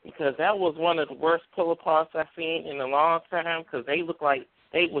 because that was one of the worst pull-aparts I've seen in a long time, because they looked like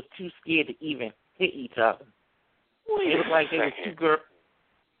they was too scared to even hit each other. They looked like they were two girls.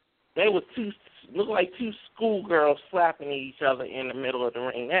 They were looked like two schoolgirls slapping each other in the middle of the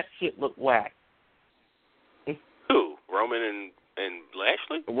ring. That shit looked whack. Who? Roman and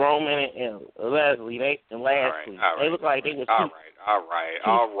Lashley? Roman and Leslie. Lashley. All right. They looked like they were All right.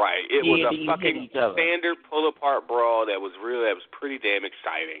 It was a fucking standard pull-apart brawl that was pretty damn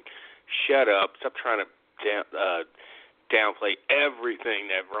exciting. Shut up. Stop trying to downplay everything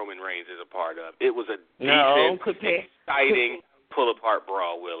that Roman Reigns is a part of. It was a decent, exciting pull-apart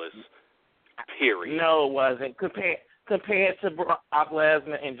brawl, Willis. Period. No, it wasn't. Compared to Brock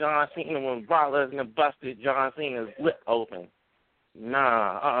Lesnar and John Cena when Brock Lesnar busted John Cena's lip open.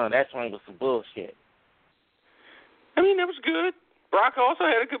 Nah, that one was some bullshit. I mean, that was good. Brock also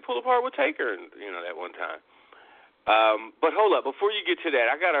had a good pull-apart with Taker, that one time. But hold up. Before you get to that,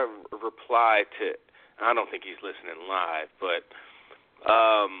 I got to reply to, I don't think he's listening live, but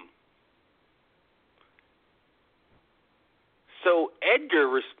so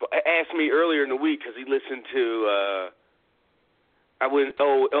Edgar asked me earlier in the week because he listened to, it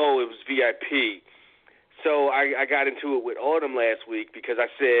was VIP. So I got into it with Autumn last week because I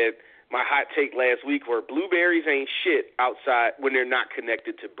said my hot take last week were blueberries ain't shit outside when they're not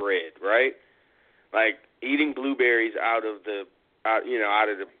connected to bread, right? Like eating blueberries out of the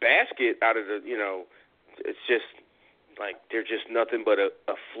basket, it's just like they're just nothing but a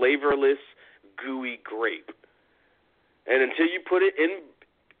flavorless, gooey grape. And until you put it in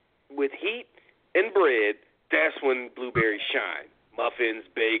with heat and bread, that's when blueberries shine. Muffins,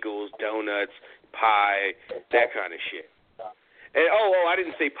 bagels, donuts, pie, that kind of shit. And I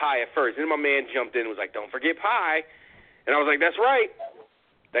didn't say pie at first. Then my man jumped in and was like, don't forget pie. And I was like, that's right.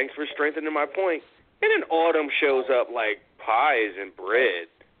 Thanks for strengthening my point. And then Autumn shows up like pies and bread.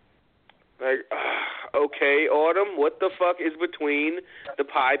 Like, okay, Autumn, what the fuck is between the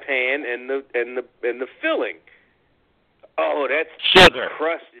pie pan and the filling? Oh, that's sugar.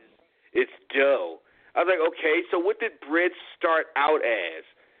 Crust. It's dough. I was like, okay, so what did bread start out as?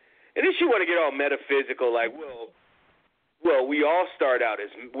 And then she want to get all metaphysical, like, well, we all start out as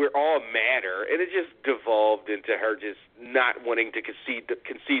we're all matter, and it just devolved into her just not wanting to concede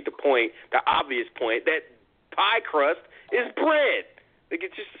the point, the obvious point that pie crust is bread. Like,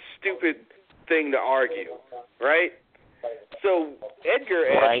 it's just a stupid thing to argue, right? So Edgar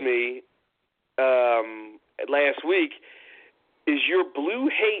asked me last week, is your blue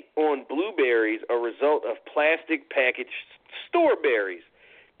hate on blueberries a result of plastic packaged store berries?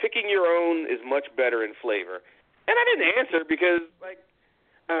 Picking your own is much better in flavor. And I didn't answer because,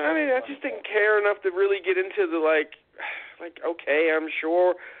 I just didn't care enough to really get into the, okay, I'm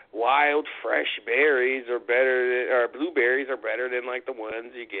sure wild, fresh berries are better, or blueberries are better than, the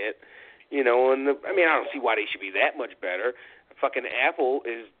ones you get, I don't see why they should be that much better. A fucking apple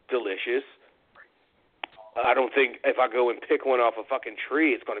is delicious. I don't think if I go and pick one off a fucking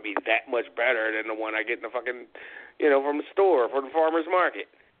tree, it's going to be that much better than the one I get in the fucking, from the store, from the farmer's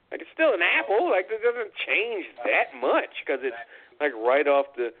market. Like, it's still an apple. Like, it doesn't change that much because it's, right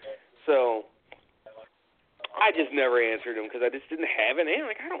off the... So, I just never answered him because I just didn't have an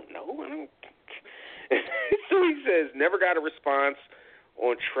answer. I don't know. So he says, never got a response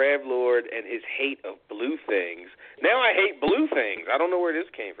on Trav Lord and his hate of blue things. Now I hate blue things. I don't know where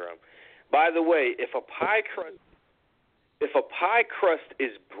this came from. By the way, if a pie crust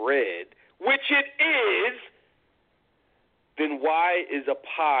is bread, which it is, then why is a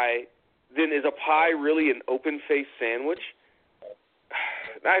pie? Then is a pie really an open-faced sandwich?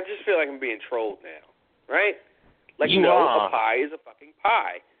 I just feel like I'm being trolled now, right? Like, you no, are. A pie is a fucking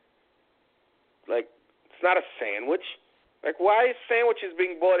pie. Like, it's not a sandwich. Like, why is sandwiches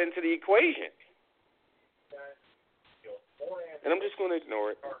being brought into the equation? And I'm just going to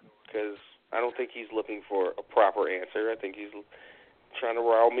ignore it because I don't think he's looking for a proper answer. I think he's trying to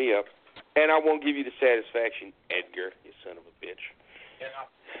rile me up. And I won't give you the satisfaction, Edgar, you son of a bitch.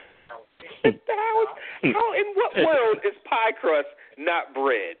 How in what world is pie crust not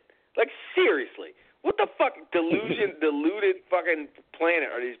bread? Like, seriously. What the fuck deluded fucking planet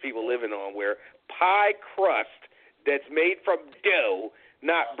are these people living on where pie crust that's made from dough,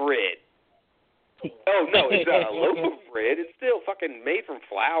 not bread? Oh, no, it's not a loaf of bread. It's still fucking made from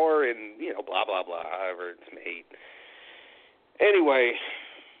flour and, blah, blah, blah, however it's made. Anyway.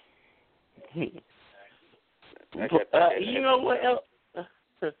 You know what else?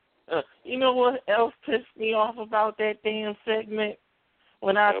 You know what else pissed me off about that damn segment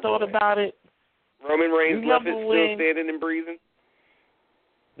when I thought about it? Roman Reigns left it still standing and breathing?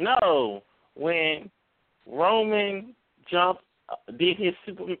 No. When Roman jumped, did his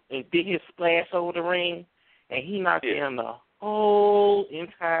splash over the ring, and he knocked down the whole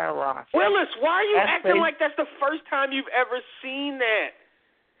entire roster. Willis, why are you acting like that's the first time you've ever seen that?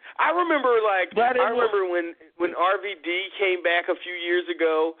 I remember when RVD came back a few years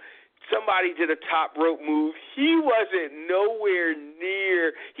ago, somebody did a top rope move. He wasn't nowhere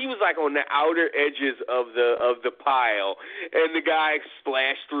near. He was like on the outer edges of the pile, and the guy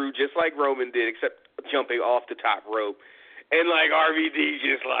splashed through just like Roman did, except jumping off the top rope. And like RVD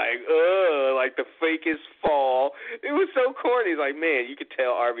just like the fakest fall. It was so corny. It's like, man, you could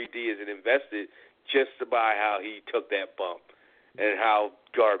tell RVD isn't invested just by how he took that bump and how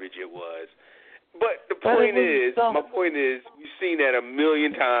garbage it was. But my point is, we've seen that a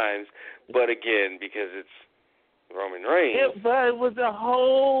million times, but again, because it's Roman Reigns. But it was the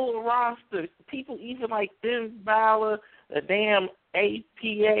whole roster. People even like Finn Balor, the damn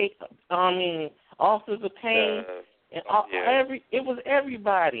Authors of Pain, and it was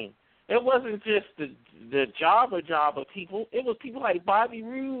everybody. It wasn't just the jobber people. It was people like Bobby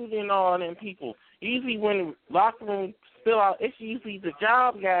Roode and all them people. Usually when the locker room spill out, it's usually the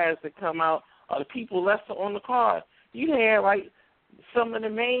job guys that come out or the people left on the card. You had like some of the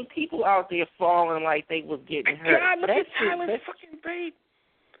main people out there falling like they was getting hurt. God, look at Tyler fucking Bate.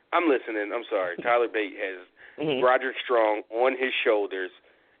 I'm listening. I'm sorry. Tyler Bate has Roderick Strong on his shoulders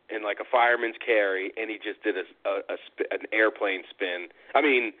in like a fireman's carry, and he just did an airplane spin. I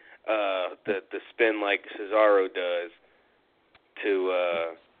mean, the spin like Cesaro does to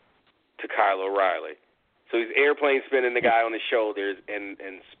Kyle O'Reilly. So he's airplane spinning the guy on his shoulders and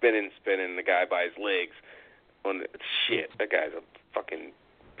spinning the guy by his legs. Shit, that guy's a fucking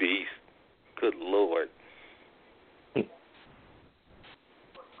beast. Good Lord. But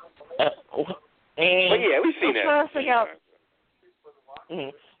yeah, we've seen that.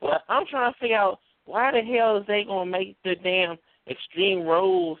 I'm trying to figure out why the hell is they gonna make the damn Extreme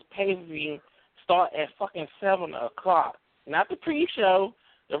Rules pay-per-view start at fucking 7:00, not the pre-show,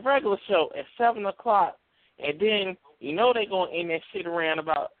 the regular show at 7:00, and then they're gonna end that shit around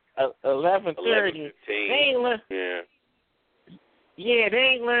about 11:30. They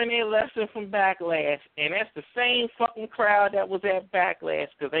ain't learned their lesson from Backlash, and that's the same fucking crowd that was at Backlash,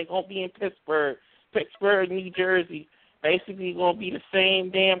 because they gonna be in Pittsburgh, New Jersey. Basically going to be the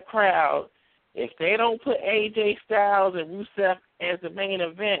same damn crowd. If they don't put AJ Styles and Rusev as the main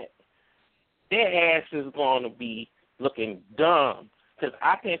event, their ass is going to be looking dumb. Because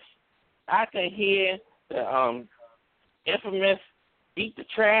I can hear the infamous beat the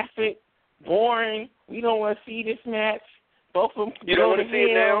traffic, boring. We don't want to see this match. Both of them. You don't want to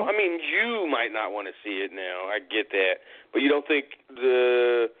see it now? I mean, you might not want to see it now. I get that. But you don't think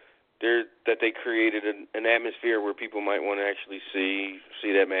that they created an atmosphere where people might want to actually see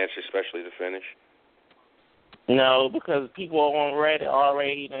that match, especially the finish? No, because people on Reddit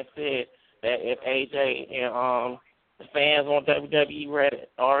already said that if AJ and the fans on WWE Reddit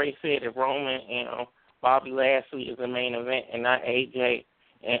already said that Roman and Bobby Lashley is the main event and not AJ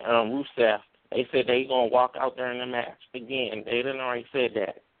and Rusev. They said they going to walk out during the match again. They didn't already said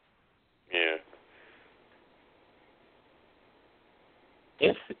that. Yeah.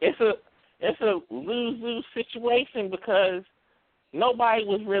 It's a lose-lose situation because nobody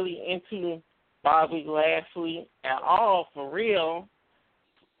was really into Bobby Lashley at all for real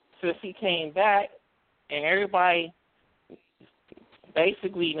since he came back, and everybody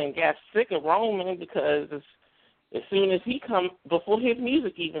basically then got sick of Roman because as soon as he come, before his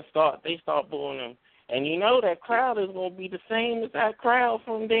music even starts, they start booing him. And you know that crowd is going to be the same as that crowd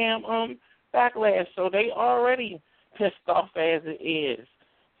from damn Backlash. So they already pissed off as it is.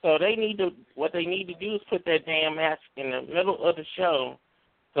 So what they need to do is put that damn match in the middle of the show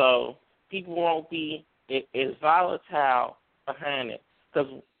so people won't be as volatile behind it. Because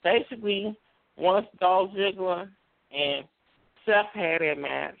basically, once Dolph Ziggler and Seth had that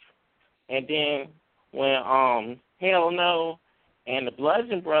match, and then when Hell No and the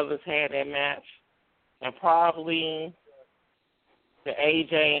Bludgeon Brothers had that match, and probably the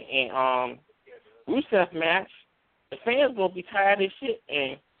AJ and Rusev match, the fans gonna be tired as shit.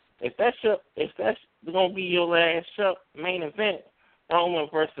 And if that's gonna be your last show, main event, Roman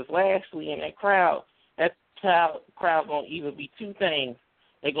versus Lashley, and that crowd gonna either be two things.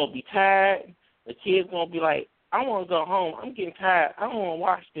 They're gonna be tired. The kids gonna be like, I want to go home. I'm getting tired. I don't want to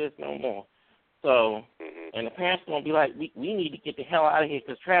watch this no more. So, and the parents gonna be like, we need to get the hell out of here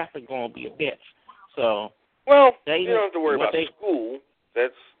because traffic gonna be a bitch. So, well, you don't have to worry about school.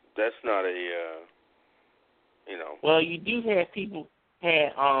 That's not a Well, you do have people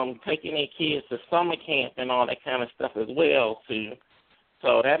taking their kids to summer camp and all that kind of stuff as well too.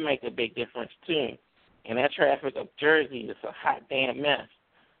 So that makes a big difference too. And that traffic of Jersey is a hot damn mess.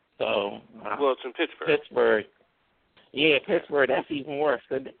 So well, it's in Pittsburgh. Pittsburgh, that's even worse.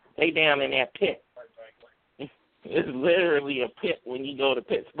 They down in that pit. It's literally a pit when you go to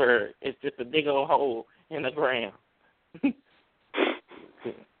Pittsburgh. It's just a big old hole in the ground. Because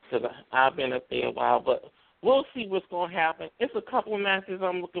I've been up there a while, but we'll see what's going to happen. It's a couple of matches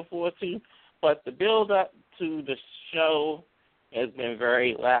I'm looking forward to, but the build-up to the show has been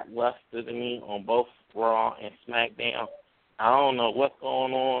very lackluster to me on both Raw and SmackDown. I don't know what's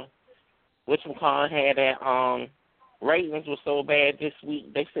going on. Whatchamacallit had that ratings were so bad this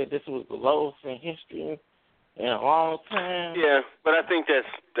week. They said this was the lowest in history in a long time. Yeah, but I think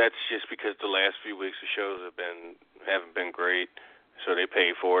that's just because the last few weeks of shows haven't been great. So they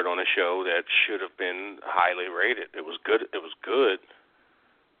paid for it on a show that should have been highly rated. It was good.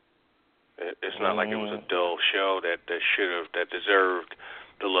 It's not like it was a dull show that deserved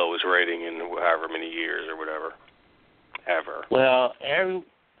the lowest rating in however many years or whatever, ever. Well,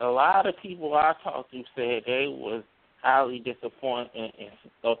 a lot of people I talked to said they was highly disappointed and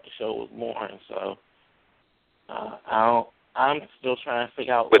thought the show was boring. So I'm still trying to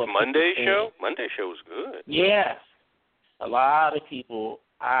figure out. With Monday's show? Monday's show was good. Yes. A lot of people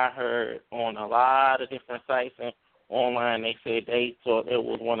I heard on a lot of different sites and online, they said they thought it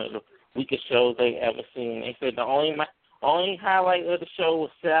was one of the weakest shows they ever seen. They said the only highlight of the show was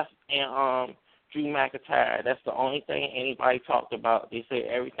Seth and Drew McIntyre. That's the only thing anybody talked about. They said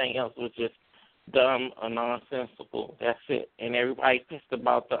everything else was just dumb or nonsensical. That's it. And everybody pissed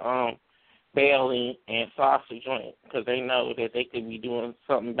about the Bailey and Sasha joint because they know that they could be doing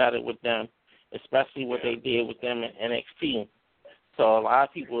something better with them, especially what they did with them in NXT. So a lot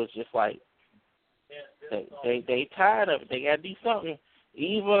of people is just like, they tired of it. They got to do something.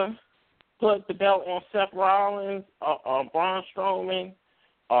 Either put the belt on Seth Rollins or Braun Strowman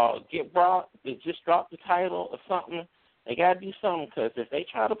or get Brock to just drop the title or something. They got to do something because if they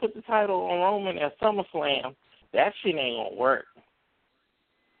try to put the title on Roman at SummerSlam, that shit ain't going to work.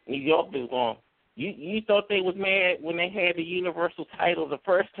 New York is going. You thought they was mad when they had the Universal title the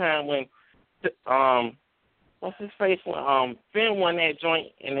first time when what's his face when Finn won that joint,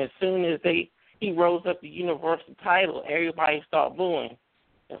 and as soon as he rose up the Universal title, everybody started booing.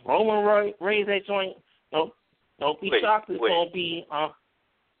 If Roman raised that joint, don't be shocked. It's gonna be.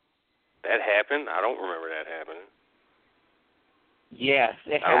 That happened? I don't remember that happening. Yes,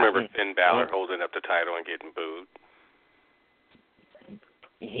 it happened. I remember Finn Balor holding up the title and getting booed.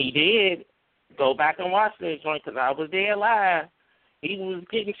 He did. Go back and watch that joint because I was there live. He was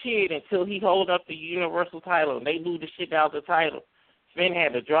getting cheered until he held up the Universal title, and they blew the shit out of the title. Finn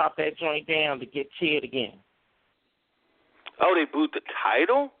had to drop that joint down to get cheered again. Oh, they booed the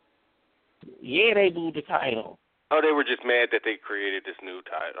title? Yeah, they booed the title. Oh, they were just mad that they created this new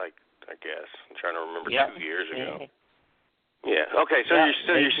title, I guess. I'm trying to remember 2 years ago. Yeah. Okay, so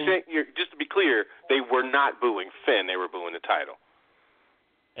you're saying, just to be clear, they were not booing Finn, they were booing the title.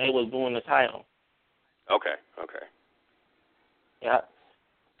 They was booing the title. Okay. Yeah.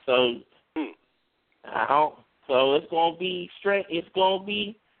 So So it's gonna be straight. It's gonna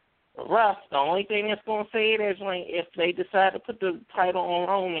be rough. The only thing that's gonna say that joint, if they decide to put the title on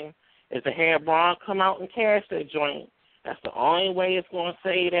Roman, is to have Braun come out and cash that joint. That's the only way it's gonna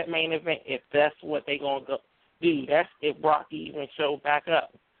say that main event. If that's what they gonna do. That's if Brock even show back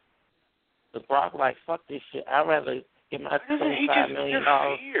up. But Brock like, fuck this shit. I'd rather get my $25 million.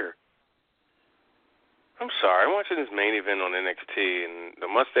 I'm sorry. I'm watching this main event on NXT, and the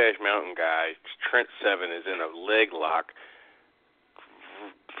Mustache Mountain guy, Trent Seven, is in a leg lock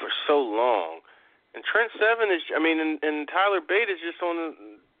for so long. And Trent Seven is, and Tyler Bate is just on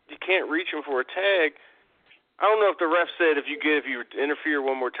the, you can't reach him for a tag. I don't know if the ref said if you interfere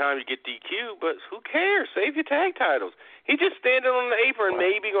one more time, you get DQ, but who cares? Save your tag titles. He just standing on the apron,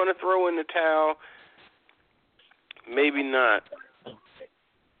 maybe going to throw in the towel. Maybe not.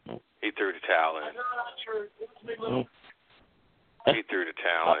 He threw the towel in. He threw the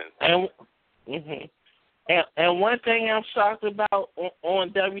towel in. And one thing I'm shocked about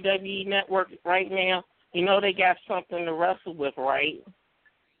on WWE Network right now, they got something to wrestle with, right?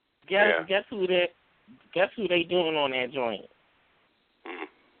 Guess who they doing on that joint? Mm-hmm.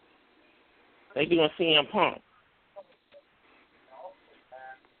 They doing CM Punk.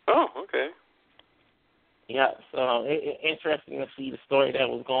 Oh, okay. Yeah, so it's interesting to see the story that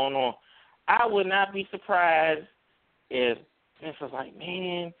was going on. I would not be surprised if Vince was like,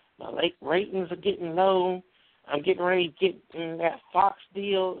 man, my ratings are getting low. I'm getting ready to get in that Fox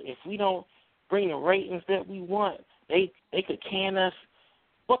deal. If we don't bring the ratings that we want, they could can us.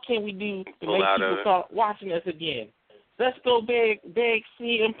 What can we do to make people start watching us again? Let's go beg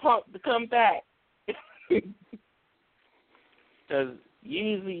CM Punk to come back. Because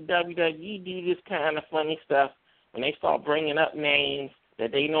usually WWE do this kind of funny stuff when they start bringing up names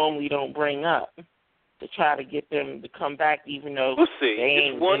that they normally don't bring up to try to get them to come back, even though we'll see. They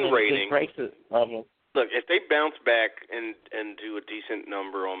ain't it's one rating. Of them. Look, if they bounce back and do a decent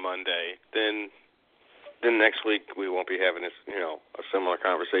number on Monday, then next week we won't be having this, a similar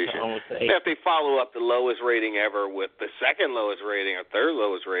conversation. If they follow up the lowest rating ever with the second lowest rating or third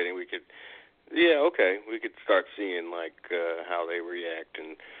lowest rating, we could. Yeah, okay. We could start seeing how they react,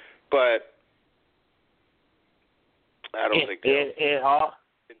 but I don't think I'm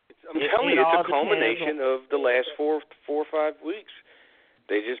telling you, it's a culmination of the last 4 or 5 weeks.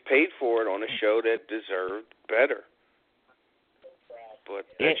 They just paid for it on a show that deserved better, but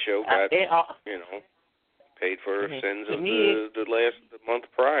that show got paid for the sins of the month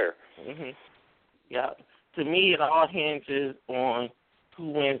prior. Mm-hmm. Yeah, to me, it all hinges on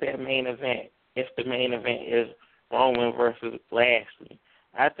who wins that main event. If the main event is Roman versus Lashley,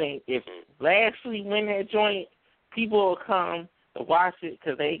 I think if Lashley win that joint, people will come to watch it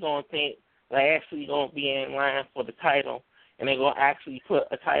because they gonna think Lashley gonna be in line for the title, and they gonna actually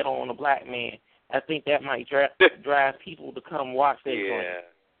put a title on a black man. I think that might drive people to come watch that joint. Yeah,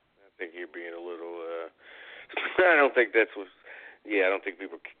 I think you're being a little. I don't think that's what. Yeah, I don't think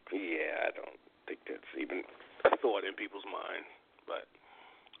people. Yeah, I don't think that's even a thought in people's mind, but.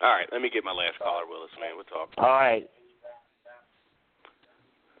 All right, let me get my last caller, Willis, man. We'll talk. All right.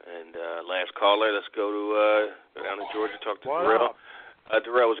 And last caller, let's go down to Georgia, talk to Darrell.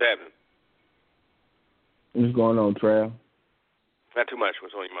 Darrell, what's happening? What's going on, Trav? Not too much.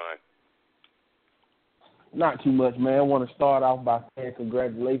 What's on your mind? Not too much, man. I want to start off by saying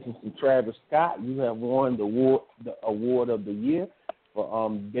congratulations to Travis Scott. You have won the award of the year for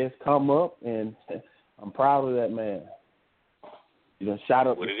best come up, and I'm proud of that, man. You done shot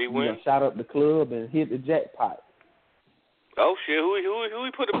up. What did he win? You done shot up the club and hit the jackpot. Oh shit! Who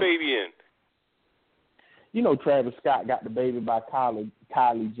he put a baby in? Travis Scott got the baby by Kylie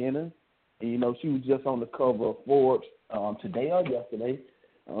Jenner, and she was just on the cover of Forbes today or yesterday.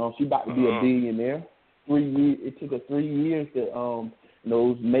 She about to be a billionaire. 3 years. It took her 3 years to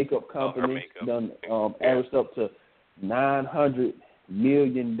those makeup companies done averaged up to $900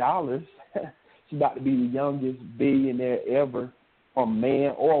 million. She about to be the youngest billionaire ever. Or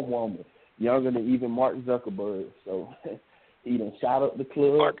man or woman, younger than even Mark Zuckerberg. So he done shot up the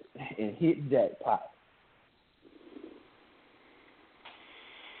club and hit jackpot.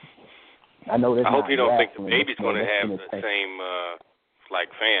 I know that's. I hope you don't think the baby's going to have the same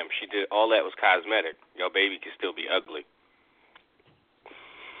like fam. She did all that was cosmetic. Your baby can still be ugly.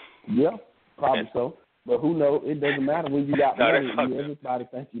 Yeah, probably so. But who knows? It doesn't matter when you got money. Everybody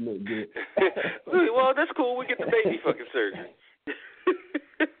thinks you look good. Well, that's cool. We get the baby fucking surgery.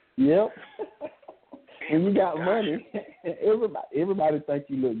 Yep. When you got money, everybody thinks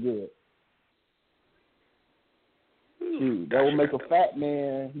you look good. Shoot, that would make a fat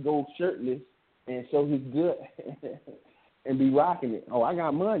man go shirtless and show his gut and be rocking it. Oh, I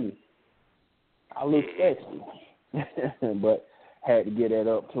got money. I look sexy. But had to get that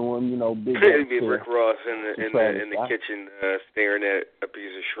up to him, big. It'd be Rick Ross in the kitchen staring at a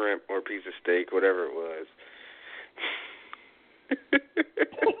piece of shrimp or a piece of steak, whatever it was.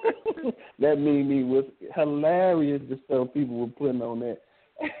 That meme was hilarious. The stuff people were putting on that.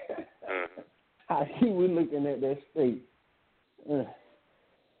 How he was looking at that steak.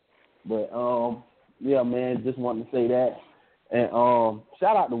 But Yeah, man, just wanted to say that. And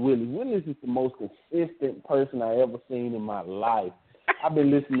shout out to Willis. Willis is the most consistent person I ever seen in my life. I've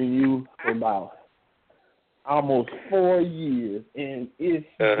been listening to you for about almost 4 years, and it's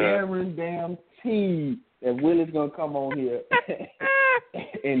guaranteed that Willis gonna come on here,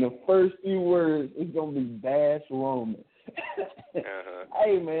 and the first few words is gonna be bash Roman.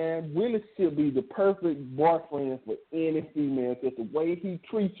 Hey man, Willis should be the perfect boyfriend for any female, because the way he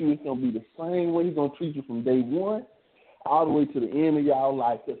treats you is gonna be the same way he's gonna treat you from day one all the way to the end of y'all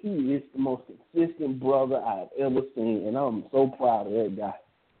life, because he is the most consistent brother I've ever seen, and I'm so proud of that guy.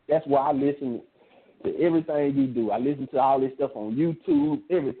 That's why I listen to everything you do. I listen to all this stuff on YouTube,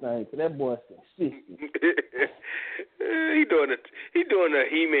 everything. So that boy's consistent. He doing a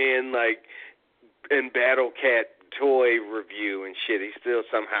He-Man like and Battle Cat toy review and shit. He still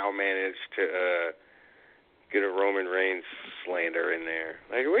somehow managed to get a Roman Reigns slander in there.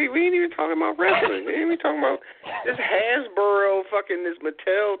 Like we ain't even talking about wrestling. We ain't even talking about this Hasbro fucking this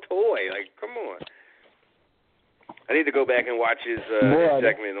Mattel toy. Like, come on. I need to go back and watch his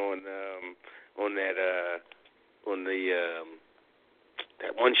segment on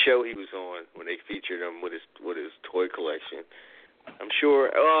that one show he was on when they featured him with his toy collection. I'm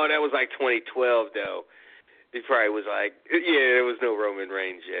sure. Oh, that was like 2012 though. He probably was like, yeah, there was no Roman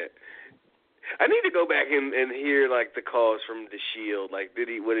Reigns yet. I need to go back and hear like the calls from the Shield. Like,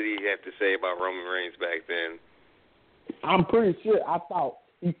 what did he have to say about Roman Reigns back then? I'm pretty sure. I thought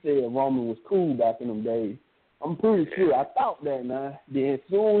he said Roman was cool back in them days. I'm pretty sure. I thought that, man. Then as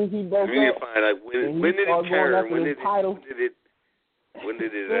soon as he broke up, find out when did it turn? When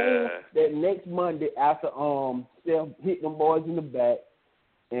did it? That next Monday after Steph hit them boys in the back,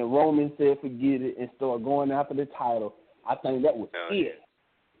 and Roman said forget it and started going after the title. I think that was it.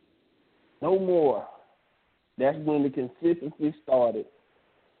 No more. That's when the consistency started.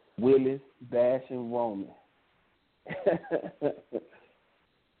 Willis bashing Roman.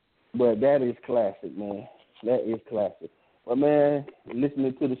 But that is classic, man. That is classic. But, man,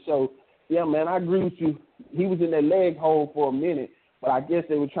 listening to the show, yeah, man, I agree with you. He was in that leg hold for a minute, but I guess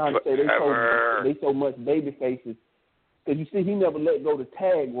they were trying to say they so much baby faces. Because, you see, he never let go the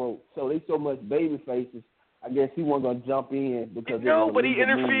tag rope, so they so much baby faces. I guess he wasn't going to jump in because but he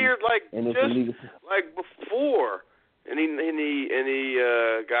interfered like before, and he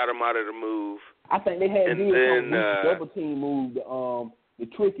got him out of the move. I think they had a double team move to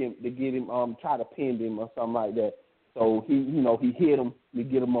trick him to get him try to pin him or something like that. So he hit him to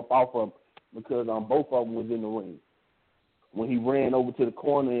get him up off of him because both of them was in the ring. When he ran over to the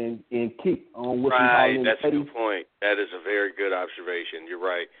corner and kicked on what that's a good point. That is a very good observation. You're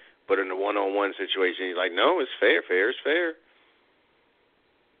right. But in the one-on-one situation, he's like, no, it's fair. Fair is fair.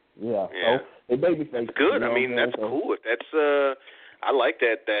 Yeah. So they baby face. That's good. I mean, that's cool. If that's I like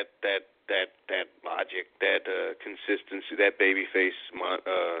that logic, that consistency, that baby face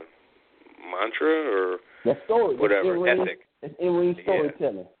mantra or that story, whatever ethic. It's in-ring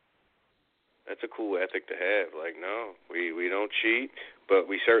storytelling. That's a cool ethic to have. Like, no, we don't cheat, but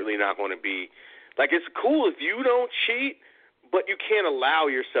we certainly not going to be like. It's cool if you don't cheat. But you can't allow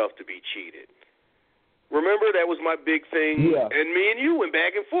yourself to be cheated. Remember, that was my big thing. Yeah. And me and you went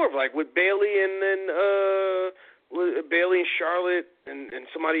back and forth, like with Bailey and then Bailey and Charlotte, and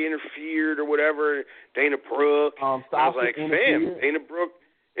somebody interfered or whatever. Dana Brooke. I was like, fam, Dana Brooke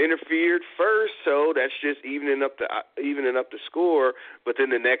interfered first, so that's just evening up the score. But then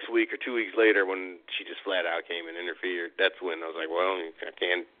the next week or 2 weeks later, when she just flat out came and interfered, that's when I was like, well, I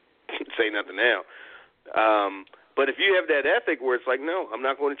can't say nothing now. But if you have that ethic where it's like, no, I'm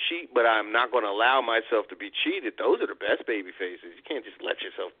not going to cheat, but I'm not going to allow myself to be cheated, those are the best baby faces. You can't just let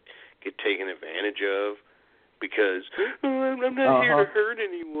yourself get taken advantage of because I'm not here to hurt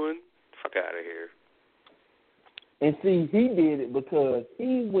anyone. Fuck out of here. And see, he did it because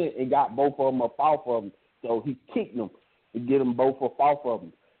he went and got both of them up off of him, so he kicked them to get them both up off of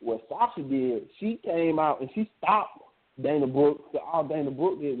him. What Sasha did, she came out and she stopped Dana Brooke. So all Dana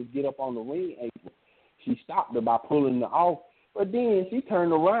Brooke did was get up on the ring apron. She stopped her by pulling her off. But then she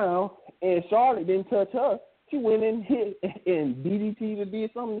turned around, and Charlotte didn't touch her. She went and hit, and DDT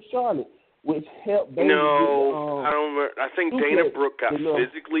did something to Charlotte, which helped Bailey I don't remember. I think Dana Brooke got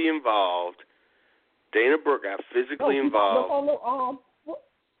physically involved. Dana Brooke got physically involved. On the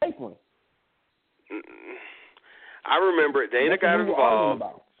apron. I remember Dana got involved.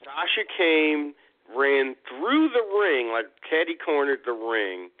 Sasha came, ran through the ring, like catty-cornered the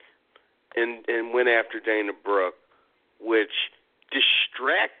ring, and went after Dana Brooke, which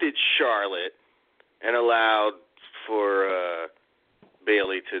distracted Charlotte and allowed for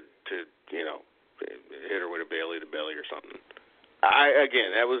Bailey to hit her with a Bailey to belly or something.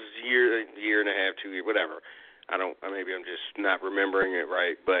 That was a year and a half, 2 years, whatever. Maybe I'm just not remembering it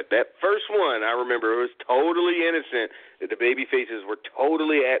right. But that first one, I remember it was totally innocent. That the baby faces were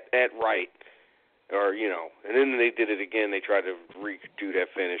totally at right, or and then they did it again. They tried to redo that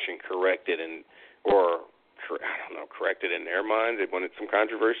finish and correct it, correct it in their minds. They wanted some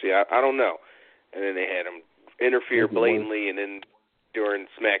controversy. I don't know. And then they had them interfere blatantly, and then during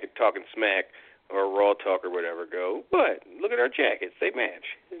talking smack or Raw Talk or whatever, go, but look at our jackets, they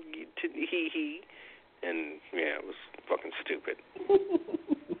match. And it was fucking stupid.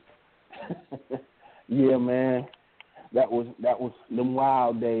 Yeah, man, that was them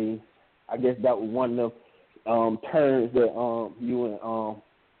wild days. I guess that was one of the turns that you and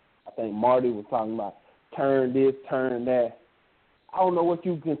I think Marty was talking about. Turn this, turn that. I don't know what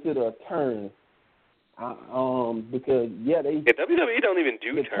you consider a turn. Because WWE don't even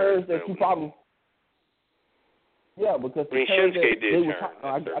do the turns that you probably. Yeah, because the turns that they were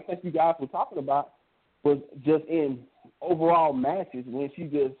I think you guys were talking about was just in overall matches when she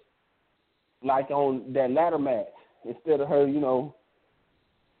just like on that ladder match instead of her,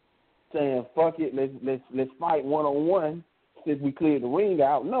 saying fuck it, let's fight 1-on-1 since we cleared the ring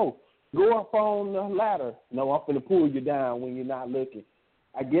out. No, go up on the ladder. No, I'm gonna pull you down when you're not looking.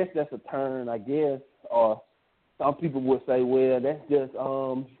 I guess that's a turn. I guess, or some people would say, well, that's just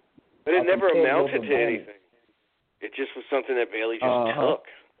But it never amounted to anything. It just was something that Bayley just took.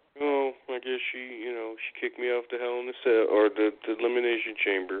 Oh, I guess she kicked me off the Hell in the Cell or the Elimination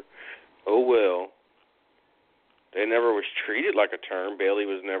Chamber. Oh well. They never was treated like a turn. Bayley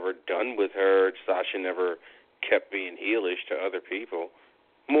was never done with her. Sasha never kept being heelish to other people.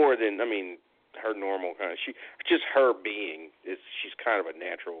 More than her normal kind of just her being she's kind of a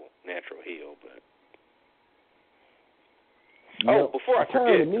natural heel, but before I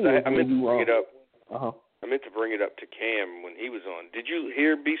forget, I meant to bring it up. I meant to bring it up to Cam when he was on. Did you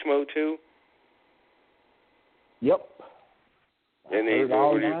hear Beast Mode 2? Yep. And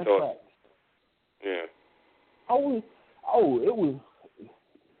what were your thoughts? Yeah.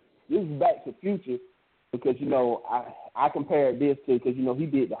 This is Back to the Future because I compared this to because he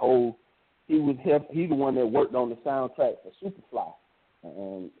did the whole. He's the one that worked on the soundtrack for Superfly.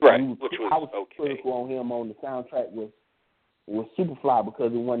 Right. I was critical on him on the soundtrack with Superfly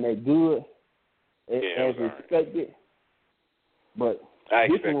because it wasn't that good. As expected, but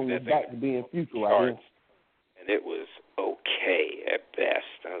this one was back to being future right here. And it was okay at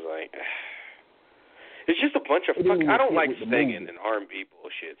best. I was like, it's just a bunch of I don't like singing and R&B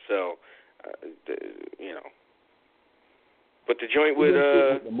bullshit, so, But the joint with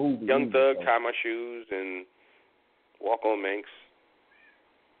Young Thug, Tie My Shoes, and Walk on Manx,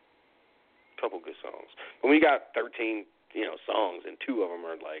 a couple good songs. But when you got 13 songs, and 2 of them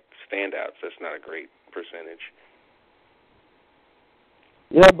are like standouts. That's not a great percentage.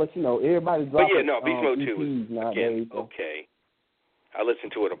 Yeah, but everybody's dropping. But Beast Mode 2 is nowadays, okay. I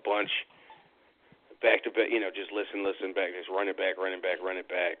listened to it a bunch, back to back. Just listen back, just run it back, and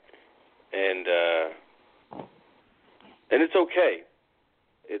it's okay.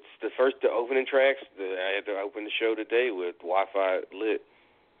 It's the opening tracks. I had to open the show today with Wi-Fi lit.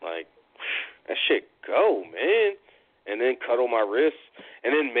 Like that shit go, man. And then Cuddle My Wrists,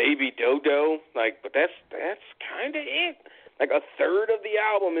 and then maybe Dodo. But that's kind of it. Like a third of the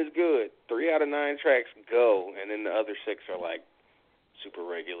album is good. 3 out of 9 tracks go, and then the other 6 are like super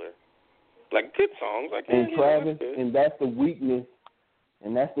regular, like good songs. And Travis, and that's the weakness.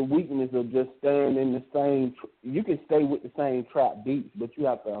 And that's the weakness of just staying in the same. You can stay with the same trap beats, but you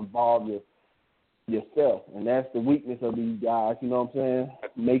have to involve yourself, and that's the weakness of these guys. You know what I'm saying?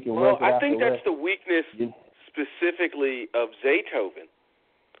 Making record I think after that's the weakness. Specifically of Zaytoven.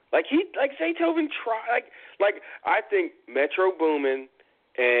 Zaytoven I think Metro Boomin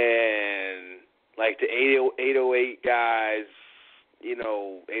and the 808 guys,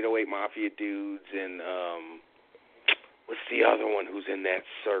 808 Mafia dudes, and what's the other one who's in that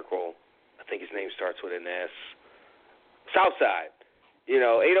circle? I think his name starts with an S. Southside.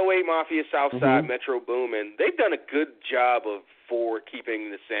 808 Mafia, Southside, Metro Boomin. They've done a good job for keeping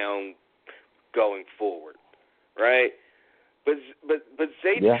the sound going forward. Right, but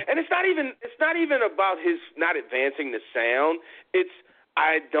Zaytoven, and it's not even about his not advancing the sound. It's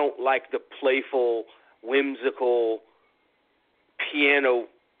I don't like the playful, whimsical piano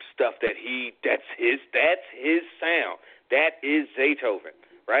stuff that's his sound. That is Zaytoven,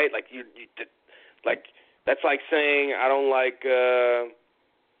 right? That's like saying I don't like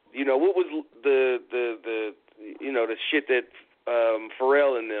what was the shit that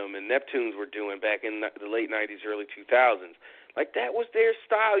Pharrell and them and Neptunes were doing back in the late 90s, early 2000s. Like, that was their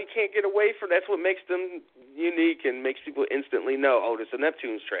style. You can't get away from. That's what makes them unique and makes people instantly know, oh, this is a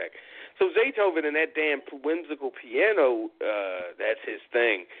Neptunes track. So Zaytoven and that damn whimsical piano, that's his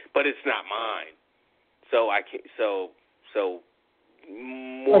thing, but it's not mine. So I can't. So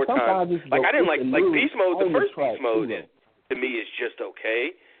more times, like I didn't like Beast Mode. The first Beast Mode to me is just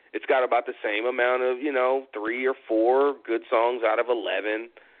okay. It's got about the same amount of 3 or 4 good songs out of 11.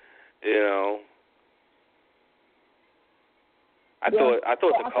 I thought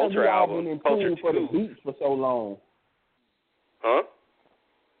the Culture album, Culture 2, for the beats for so long. Huh?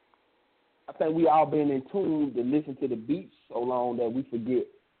 I think we all been in tune to listen to the beats so long that we forget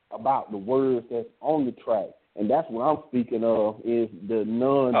about the words that's on the track. And that's what I'm speaking of, is the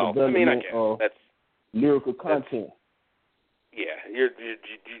non-development of lyrical content. Yeah, you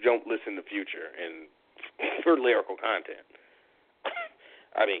don't listen to Future and for lyrical content.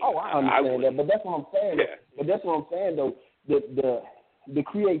 I mean, I understand that, but that's what I'm saying. Yeah. But that's what I'm saying, though. The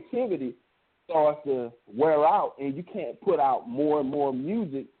creativity starts to wear out, and you can't put out more and more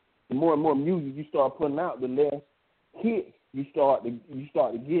music. The more and more music you start putting out, the less hits you start to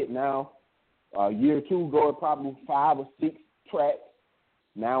get. Now, year or two ago, it probably 5 or 6 tracks.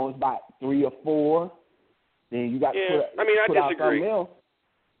 Now it's about 3 or 4. Then you got to put out something else.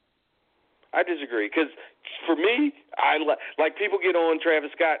 I disagree, because for me, like people get on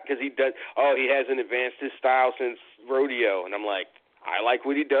Travis Scott because he hasn't advanced his style since Rodeo, and I'm like, I like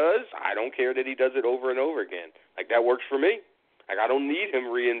what he does. I don't care that he does it over and over again. Like, that works for me. Like, I don't need him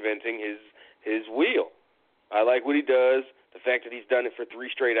reinventing his wheel. I like what he does. The fact that he's done it for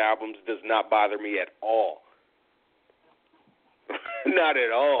 3 straight albums does not bother me at all. Not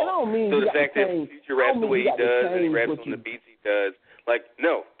at all. So the fact that Future raps the way he does and he raps on the beats he does, like,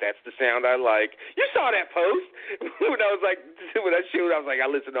 no, that's the sound I like. You saw that post when I was like, I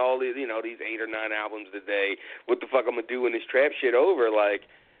listened to all these, these 8 or 9 albums today. What the fuck I'm gonna do when this trap shit over? Like,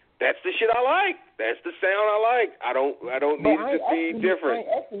 that's the shit I like. That's the sound I like. I don't need it to be different.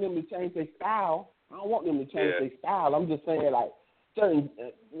 I ain't asking them to change their style. I don't want them to change their style. I'm just saying, like, certain,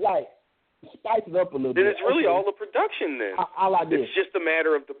 spice it up a little bit. Then it's really all the production then. I like this. It's just a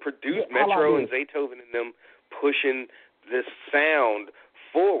matter of the produced Metro and Zaytoven and them pushing this sound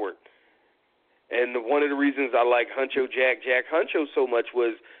forward. And one of the reasons I like Jack Huncho so much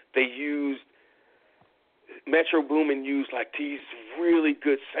was they used Metro Boomin used like these really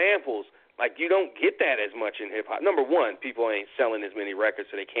good samples. Like, you don't get that as much in hip hop. Number one, people ain't selling as many records,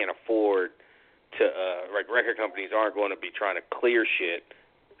 so they can't afford to record companies aren't going to be trying to clear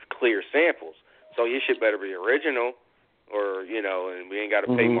samples. So your shit better be original, or and we ain't got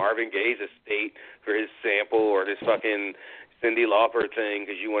to pay Marvin Gaye's estate for his sample or this fucking Cyndi Lauper thing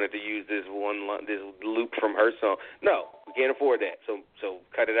because you wanted to use this loop from her song. No, we can't afford that. So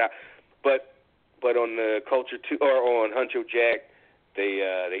cut it out. But on the Culture 2 or on Huncho Jack,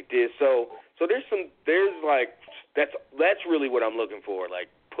 they did so. So there's like that's really what I'm looking for, like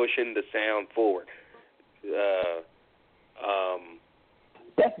pushing the sound forward.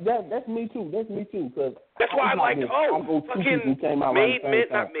 That's me too. Cause that's why I like fucking not Made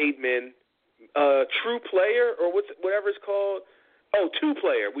Men, True Player or whatever it's called. Oh, 2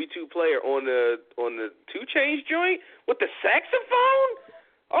 Player. We 2 Player on the 2 Chainz joint with the saxophone.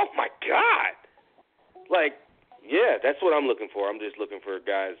 Oh my God! Like, yeah, that's what I'm looking for. I'm just looking for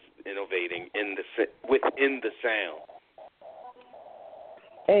guys innovating within the sound.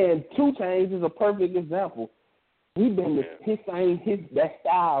 And 2 Chainz is a perfect example. We've been that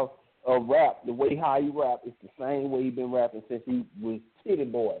style of rap, the way how he rap, is the same way he's been rapping since he was Titty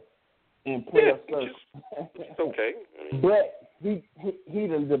Boy and Player Circle. It's okay. But he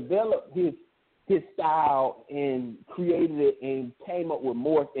done developed his style and created it and came up with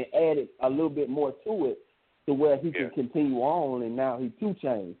more and added a little bit more to it to where he can continue on, and now he's 2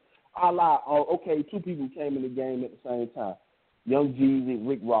 Chainz. Okay, 2 people came in the game at the same time. Young Jeezy and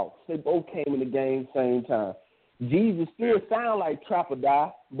Rick Ross. They both came in the game same time. Jeezy still sound like Trap or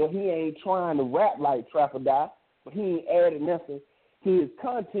Die, but he ain't trying to rap like Trap or Die, but he ain't added nothing to his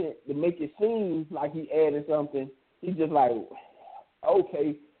content to make it seem like he added something. He's just like,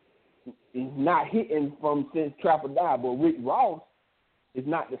 okay, he's not hitting from since Trap or Die, but Rick Ross is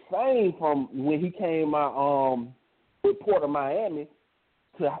not the same from when he came out with Port of Miami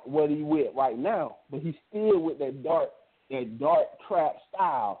to what he with right now. But he's still with that dark trap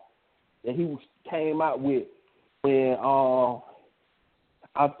style that he came out with when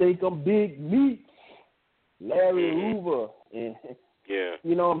I think I'm Big Meat, Larry Hoover, and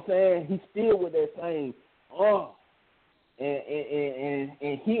you know what I'm saying? He's still with that same and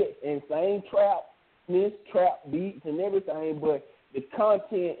hits and same trap beats and everything, but the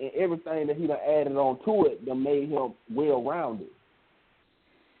content and everything that he done added on to it that made him well-rounded.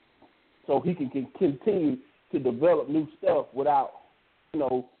 So he can continue to develop new stuff without,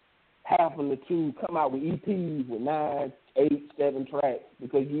 having to come out with EPs with 9, 8, 7 tracks,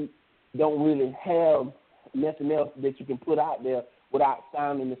 because you don't really have nothing else that you can put out there without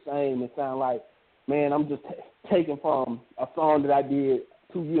sounding the same and sound like, man, I'm just taking from a song that I did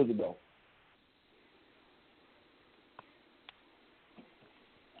 2 years ago.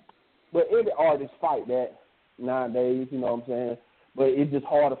 But every artist fight that nowadays, you know what I'm saying? But it's just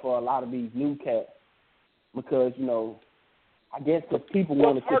harder for a lot of these new cats because, I guess because people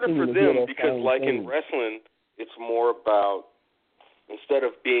want to continue to hear that because, same like thing. in wrestling, it's more about, instead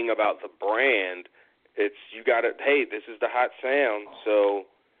of being about the brand, it's you got to, hey, this is the hot sound, so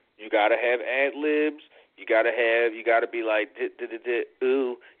you got to have ad-libs. You got to be like,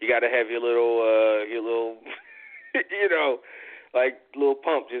 ooh. You got to have your little, like Lil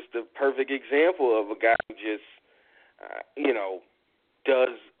Pump, just the perfect example of a guy who just,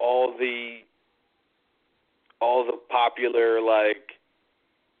 does all the popular like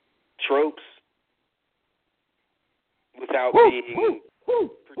tropes without being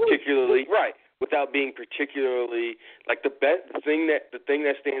particularly right. Without being particularly like the thing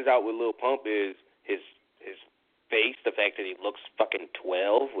that stands out with Lil Pump is his face, the fact that he looks fucking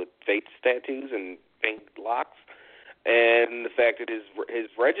 12 with face tattoos and pink locks, and the fact that his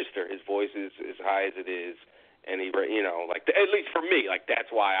register, his voice is as high as it is, and he like at least for me, like that's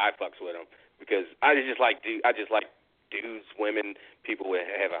why I fucks with him, because I just like dudes, women, people who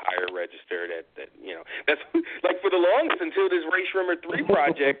have a higher register that that's like for the longest until this Ray Shrimmer 3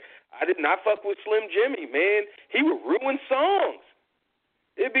 project. I did not fuck with Slim Jimmy, man. He would ruin songs.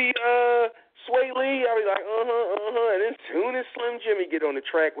 It'd be Sway Lee. I'd be like, and then as soon as Slim Jimmy get on the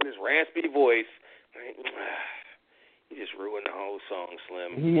track with his raspy voice, he just ruined the whole song,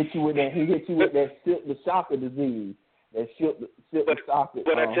 Slim. He hit you with that. The shocker disease. That the shocker.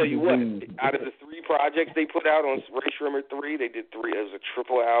 But I tell you disease. what, out of the 3 projects they put out on Ray Shrimmer 3, they did 3. It was a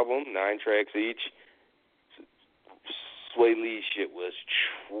triple album, 9 tracks each. Sway Lee's shit was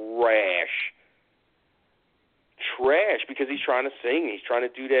trash because he's trying to sing. He's trying to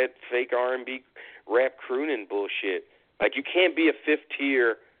do that fake R&B rap crooning bullshit. Like, you can't be a 5th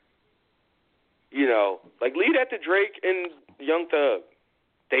tier, like leave that to Drake and Young Thug.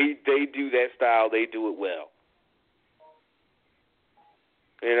 They do that style. They do it well.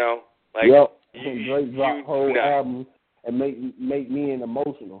 Like yep. Drake dropped whole album and make men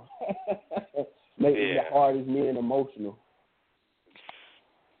emotional. Make the hardest men emotional.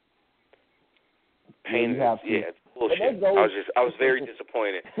 It's bullshit. I was very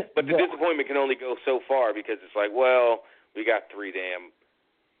disappointed. But the disappointment can only go so far because it's like, well, we got three damn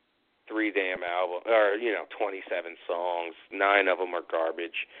albums, or 27 songs. 9 of them are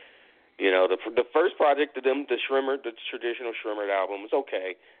garbage. The first project of them, the traditional Shrimmer album was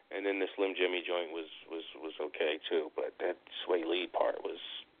okay, and then the Slim Jimmy joint was okay too. But that Sway Lee part was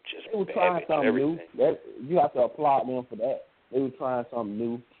just they were trying something new. You have to applaud them for that. They were trying something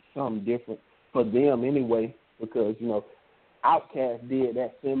new, something different for them anyway, because Outkast did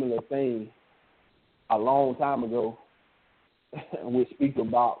that similar thing a long time ago with Speaker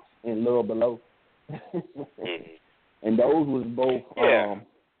Box and Love Below, and those was both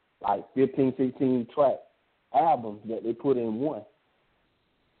like 15, 16 track albums that they put in one.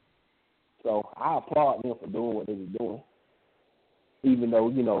 So I applaud them for doing what they were doing. Even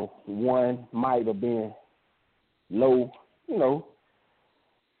though, one might have been low,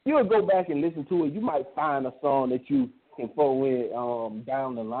 you'll go back and listen to it. You might find a song that you can throw in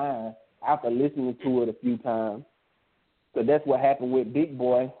down the line after listening to it a few times. So that's what happened with Big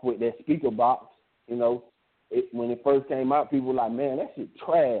Boy with that Speaker Box. When it first came out, people were like, man, that shit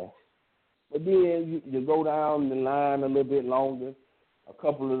trash. But then you go down the line a little bit longer, a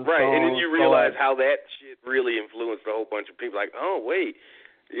couple of the songs, and then you realize how that shit really influenced a whole bunch of people. Like, oh wait,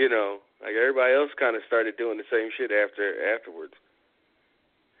 like everybody else kind of started doing the same shit afterwards.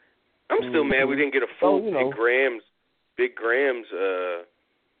 I'm still mad we didn't get a full Big Graham's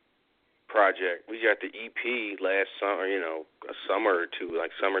project. We got the EP last summer, a summer or two,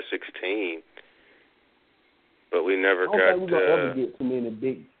 like summer 16. But we never got. I don't think we're gonna ever get too many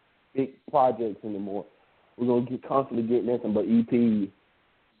big projects anymore. We're gonna constantly get nothing but EPs.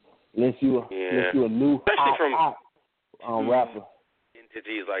 Unless you're a new hot rapper.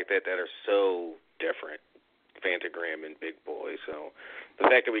 Entities like that are so different, Fantagram and Big Boy. So the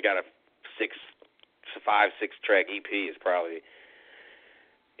fact that we got a 5-6 track EP is probably,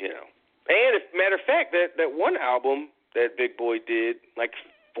 And as a matter of fact, that one album that Big Boy did, like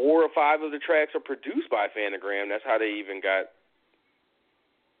 4 or 5 of the tracks are produced by Fantagram. That's how they even got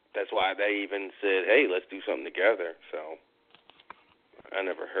that's why they even said, "Hey, let's do something together." So I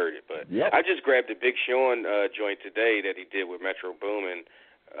never heard it, but I just grabbed the Big Sean joint today that he did with Metro Boomin,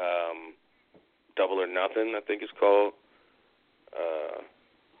 Double or Nothing, I think it's called.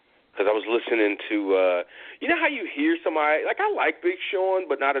 Because I was listening to, you know how you hear somebody, like I like Big Sean,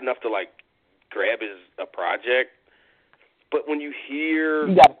 but not enough to like grab a project. But when you hear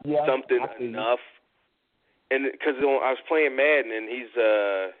something enough, and because I was playing Madden and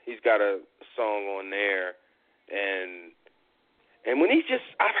he's got a song on there, and when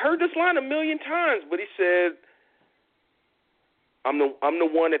I've heard this line a million times, but he said, I'm the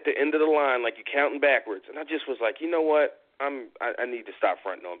one at the end of the line, like you're counting backwards, and I just was like, you know what? I need to stop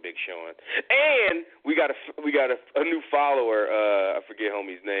fronting on Big Sean. And we got a new follower. I forget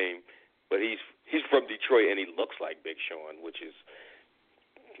homie's name, but he's from Detroit and he looks like Big Sean, which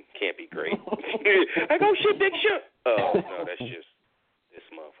can't be great. I go shit, Big Sean. Oh no, that's just this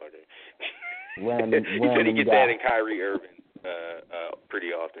motherfucker. He said he gets that in Kyrie Irving pretty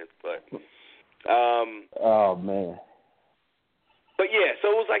often, but oh man. But yeah, so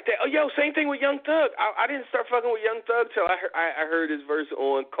it was like that. Oh, yo, same thing with Young Thug. I didn't start fucking with Young Thug till I heard his verse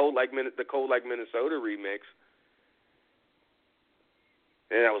on the Cold Like Minnesota remix,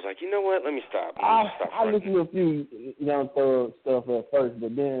 and I was like, you know what? Let me stop. I listened to a few Young Thug stuff at first,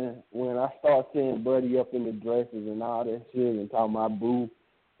 but then when I started seeing Buddy up in the dresses and all that shit and talking about boo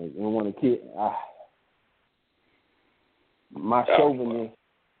and want to kid, my chauvinist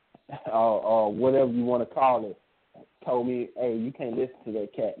or whatever you want to call it, told me, hey, you can't listen to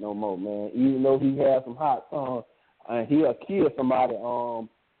that cat no more, man. Even though he has some hot songs, he'll kill somebody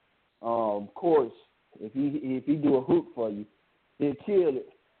chorus. If he do a hook for you, he'll kill it.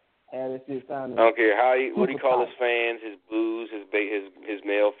 And it's just sounding. I don't care what he call his fans, his boos, his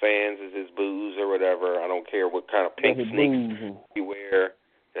male fans is his boos or whatever. I don't care what kind of pink sneaks he wear.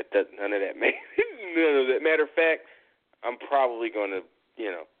 None of that matter of fact, I'm probably gonna,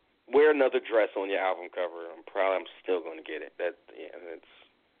 wear another dress on your album cover. I'm still going to get it. That's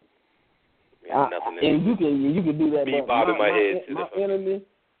nothing. And you can do that. Be bobbing my head to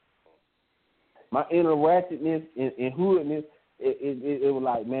my inner ratchetness and hoodness. It was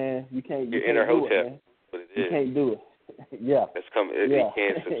like, man, you can't. Your inner hotep, man. But it you is. can't do it. Yeah. It's coming. Yeah.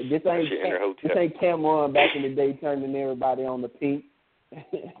 This ain't Cameron back in the day turning everybody on the pink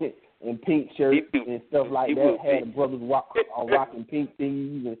and pink shirts and stuff like that. Had the brothers rocking pink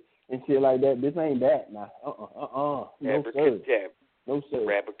tees and shit like that. This ain't that now. No sir. No sir.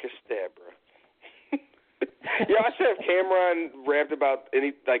 Rabacastabra. I said if Cameron rapped about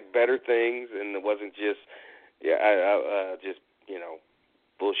any better things and it wasn't just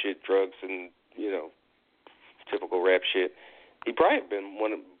bullshit, drugs, and typical rap shit, he probably been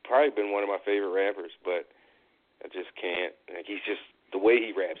one of my favorite rappers. But I just can't. He's just the way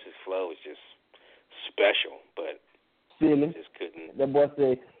he raps, his flow is just special. But silly. Just couldn't. That boy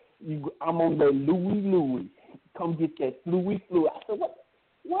said, I'm on the Louis. Come get that Louis. I said, what?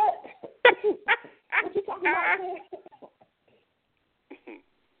 What you talking about, man?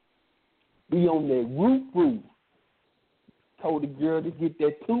 We on that roof. Told the girl to get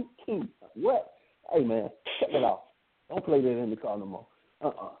that toot. What? Hey, man, cut it off. Don't play that in the car no more.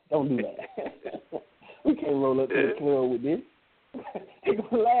 Don't do that. We can't roll up to the club with this. They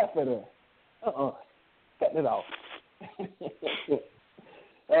gonna laugh at us. Cut it off.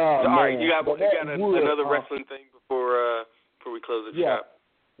 All right, you got another wrestling thing before we close the shop.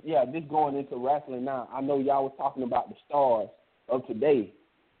 Yeah, just going into wrestling now. I know y'all was talking about the stars of today,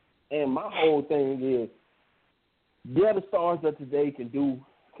 and my whole thing is, the stars of today can do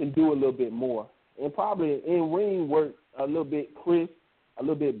a little bit more, and probably in ring work a little bit crisp, a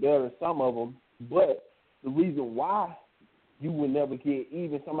little bit better than some of them. But the reason why you would never get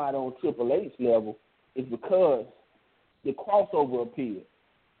even somebody on Triple H level is because the crossover appeal.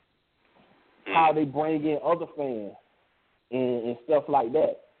 How they bring in other fans and stuff like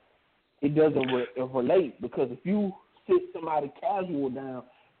that. It doesn't relate, because if you sit somebody casual down,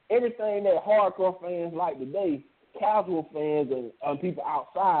 everything that hardcore fans like today, casual fans and people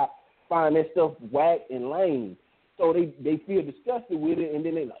outside find that stuff whack and lame. So they feel disgusted with it, and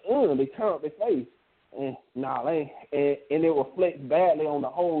then they turn up their face. And and it reflects badly on the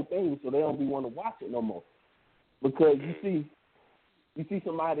whole thing, so they don't be want to watch it no more. Because you see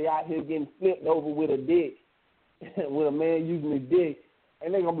somebody out here getting flipped over with a dick, with a man using his dick,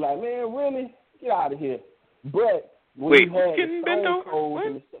 and they're gonna be like, man, really? Get out of here. But when you had the Stone Cold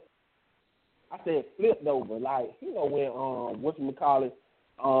and the stuff, I said flipped over, like, when whatchamacallit,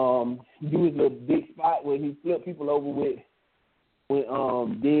 do his little big spot where he flipped people over with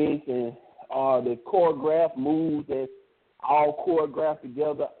Diggs and the choreographed moves that's all choreographed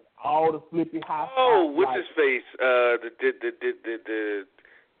together. all the flippy high spots. Oh, what's his face?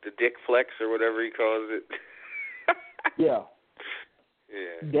 The Dick Flex or whatever he calls it. Yeah.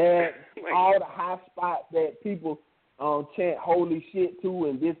 Yeah. That all the high spots that people chant holy shit to,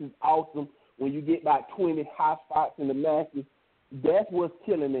 and this is awesome. When you get about 20 high spots in the matches, that's what's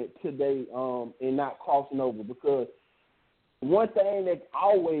killing it today, and not crossing over. Because one thing that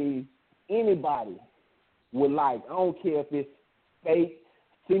always anybody would like, I don't care if it's fake,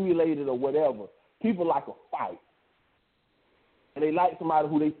 simulated, or whatever, people like a fight. And they like somebody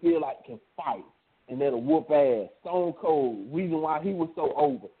who they feel like can fight and that'll whoop ass. Stone Cold, reason why he was so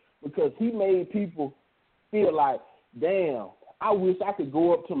over, because he made people feel like, damn, I wish I could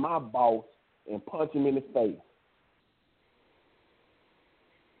go up to my boss and punch him in the face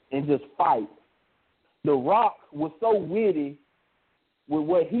and just fight. The Rock was so witty with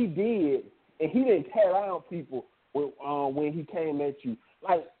what he did, and he didn't tear down people when he came at you.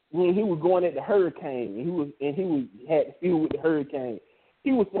 Like when he was going at the Hurricane, and he had to feud with the Hurricane.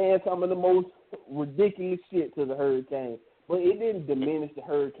 He was saying some of the most ridiculous shit to the Hurricane, but it didn't diminish the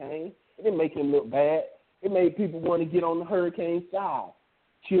Hurricane. It didn't make him look bad. It made people want to get on the Hurricane side,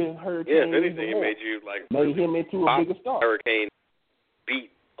 cheering Hurricane. Yeah, if anything, it made you made him into a bigger star. Hurricane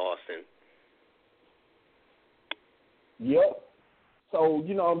beat Austin. Yep. So,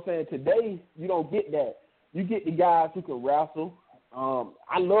 you know what I'm saying? Today, you don't get that. You get the guys who can wrestle.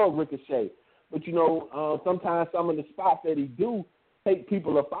 I love Ricochet. But, you know, sometimes some of the spots that he do take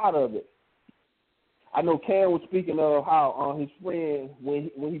people up out of it. I know Cam was speaking of how his friend, when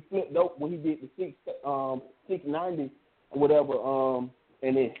he flipped up, when he did the 690 or whatever,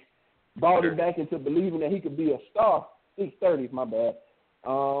 and it brought him back into believing that he could be a star, 630, my bad,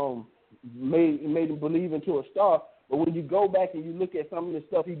 made him believe into a star. But when you go back and you look at some of the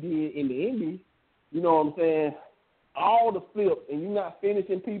stuff he did in the Indies, you know what I'm saying, all the flips, and you're not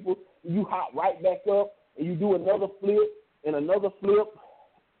finishing people, you hop right back up, and you do another flip and another flip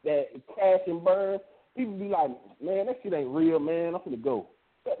that crash and burn. People be like, man, that shit ain't real, man. I'm finna go.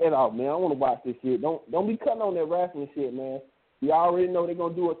 Cut that off, man. I want to watch this shit. Don't be cutting on that wrestling shit, man. You already know they're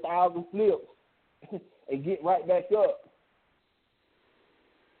going to do 1,000 flips and get right back up.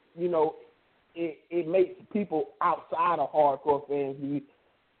 You know, it makes people outside of hardcore fans,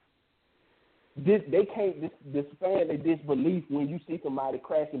 they can't disband their disbelief when you see somebody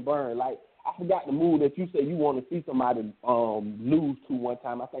crash and burn. Like, I forgot the move that you said you want to see somebody lose to one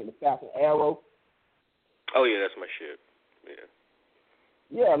time. I think the Falcon Arrow. Oh, yeah, that's my shit.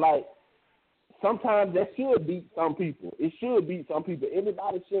 Yeah. Yeah, like, sometimes that should beat some people. It should beat some people.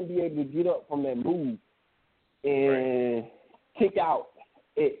 Everybody shouldn't be able to get up from that move and kick out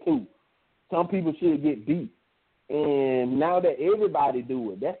at 2. Some people should get beat. And now that everybody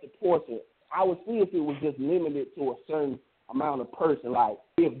do it, that's the portion. I would see if it was just limited to a certain amount of person. Like,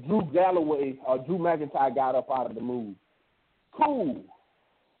 if Drew Galloway or Drew McIntyre got up out of the move, cool.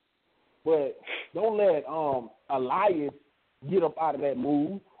 But don't let Elias get up out of that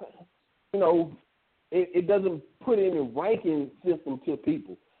move. You know, it doesn't put any ranking system to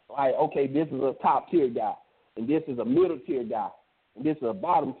people. Like, okay, this is a top-tier guy, and this is a middle-tier guy, and this is a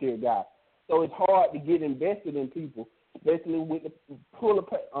bottom-tier guy. So it's hard to get invested in people, especially with the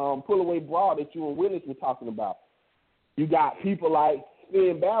pull-away brawl that you and Willis were talking about. You got people like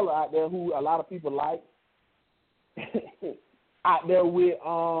Finn Balor out there who a lot of people like, out there with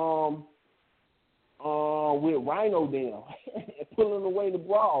Rhino down and pulling away the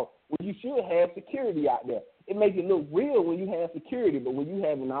brawl. Well, you should have security out there. It makes it look real when you have security, but when you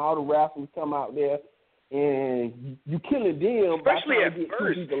having all the wrestlers come out there and you killing them, especially at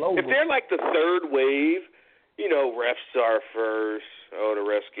first, if they're like the third wave, you know, refs are first. Oh, the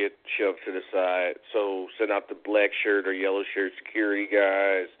refs get shoved to the side. So send out the black shirt or yellow shirt security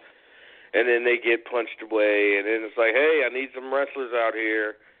guys, and then they get punched away, and then it's like, hey, I need some wrestlers out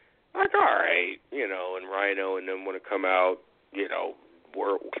here. Like, all right, you know, and Rhino and them want to come out, you know,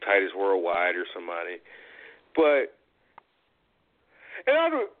 Titus Worldwide or somebody. But, and I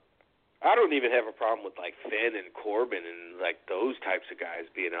don't even have a problem with, like, Finn and Corbin and, like, those types of guys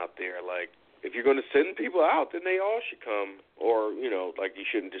being out there. Like, if you're going to send people out, then they all should come. Or, you know, like, you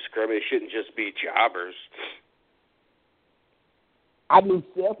shouldn't discriminate. It shouldn't just be jobbers. I knew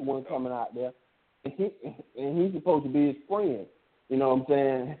Seth wasn't coming out there, and he's supposed to be his friend. You know what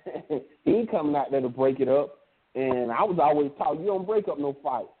I'm saying? He ain't coming out there to break it up. And I was always taught, you don't break up no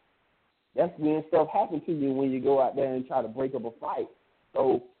fight. That's when stuff happens to you when you go out there and try to break up a fight.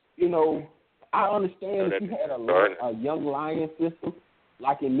 So, you know, I understand if you had a young lion system,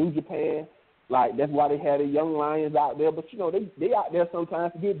 like in New Japan, like that's why they had the young lions out there. But, you know, they out there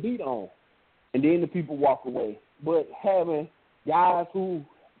sometimes to get beat on. And then the people walk away. But having guys who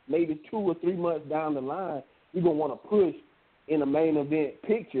maybe 2 or 3 months down the line, you're going to want to push in a main event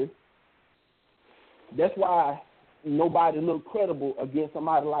picture. That's why nobody look credible against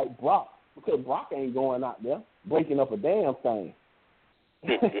somebody like Brock, because Brock ain't going out there breaking up a damn thing.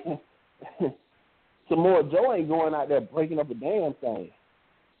 Samoa Joe ain't going out there breaking up a damn thing.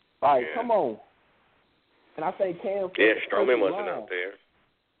 Like, come on. And I say Cam. Yeah, Strowman wasn't out there.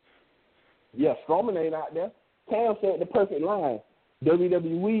 Yeah, Strowman ain't out there. Cam said the perfect line.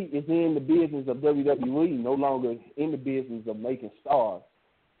 WWE is in the business of WWE, no longer in the business of making stars.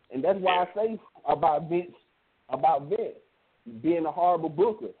 And that's why I say about Vince being a horrible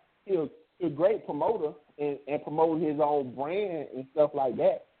booker. He's a great promoter and promoting his own brand and stuff like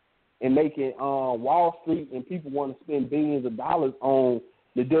that, and making Wall Street and people want to spend billions of dollars on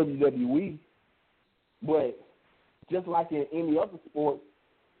the WWE. But just like in any other sport,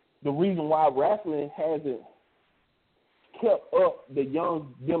 the reason why wrestling hasn't kept up the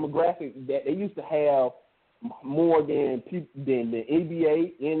young demographic that they used to have more than the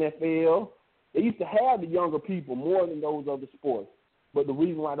NBA, NFL. They used to have the younger people more than those other sports. But the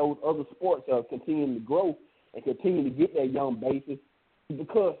reason why those other sports are continuing to grow and continue to get that young basis is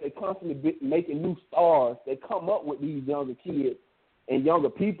because they're constantly making new stars. They come up with these younger kids and younger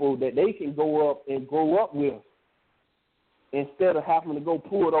people that they can go up and grow up with, instead of having to go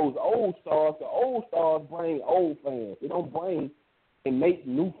pull those old stars. The old stars bring old fans. They don't bring and make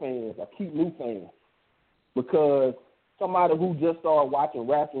new fans or keep new fans. Because somebody who just started watching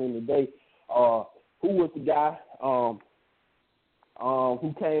wrestling today, who was the guy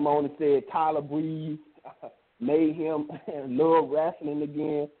who came on and said Tyler Breeze made him love wrestling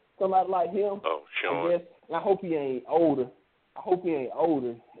again? Somebody like him. Oh, Sean. I hope he ain't older.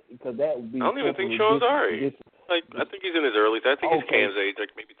 Because that would be. I don't even think Sean's already. I think he's in his early. I think he's Cam's age, like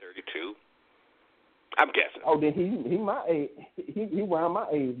maybe 32. I'm guessing. Oh, then he my age. He around my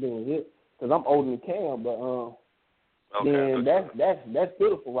age then, because I'm older than Cam. But then that's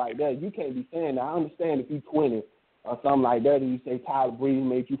pitiful right there. You can't be saying that. I understand if you're 20 or something like that, and you say Tyler Breeze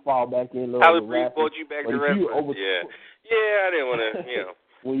made you fall back in love. Tyler Breeze brought you back to wrestling. Yeah, I didn't want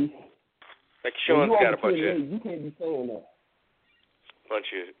to, like Sean's got a bunch of. You can't be saying that. Bunch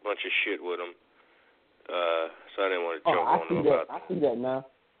of shit with him. So I didn't want to jump on him about that. I see that now.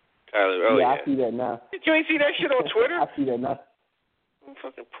 Tyler, I see that now. You ain't see that shit on Twitter? I see that now. I'm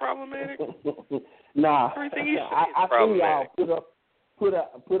fucking problematic. Nah. Everything you say is I problematic. see y'all put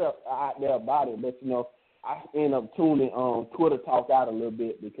up out there about it, but I end up tuning Twitter talk out a little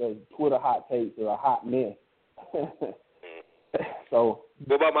bit because Twitter hot takes are a hot mess. So.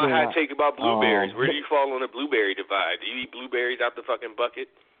 What about my hot take about blueberries? Where do you fall on the blueberry divide? Do you eat blueberries out the fucking bucket?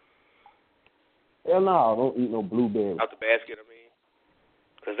 Hell no, I don't eat no blueberries. Out the basket, I mean.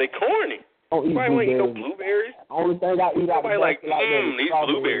 Because they corny. Don't eat Nobody blueberries. Eat no blueberries. Only thing I eat out the basket these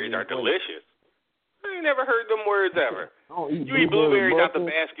blueberries are delicious. I ain't never heard them words ever. You eat blueberries out the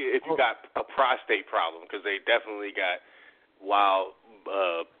basket if you got a prostate problem, because they definitely got wild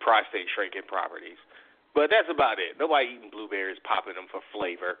prostate shrinking properties. But that's about it. Nobody eating blueberries, popping them for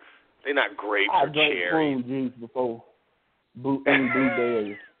flavor. They're not grapes or cherry. I drank prune juice before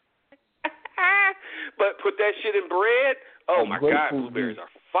blueberries. But put that shit in bread? Oh, my God, blueberries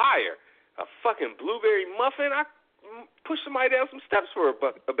are fire. A fucking blueberry muffin? I push somebody down some steps for a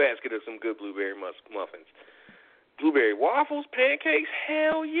basket of some good blueberry muffins. Blueberry waffles, pancakes?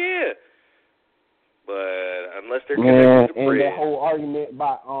 Hell yeah. But unless they're connected to bread. And that whole argument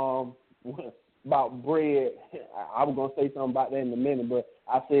about bread, I was going to say something about that in a minute, but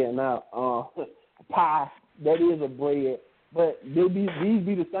I say it now. Pie, that is a bread. But these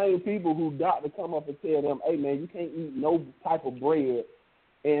be the same people who doctor come up and tell them, hey, man, you can't eat no type of bread.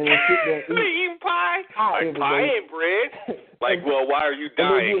 And sit there you ain't eating pie? Like, pie ain't bread. Like, well, why are you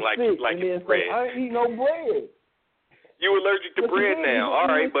dying like it's bread? I ain't eat no bread. You allergic to bread now. All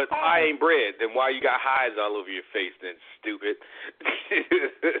right, but pie ain't bread. Then why you got highs all over your face then, stupid?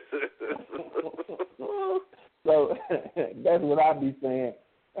 So that's what I be saying.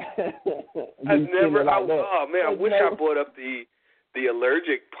 I wish I brought up the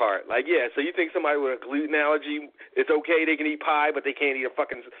allergic part. Like, yeah, so you think somebody with a gluten allergy, it's okay, they can eat pie, but they can't eat a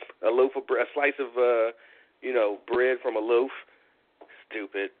slice of bread from a loaf?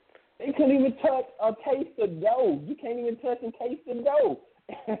 Stupid. They couldn't even touch a taste of dough. You can't even touch and taste the dough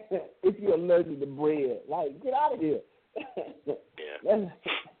if you're allergic to bread. Like, get out of here. Yeah.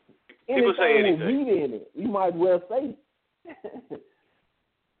 People say anything with wheat in it, you might as well say.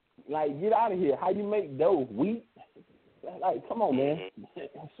 Like, get out of here. How you make dough? Wheat? Like, come on, man.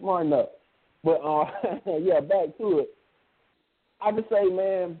 Smart enough. But, yeah, back to it. I just say,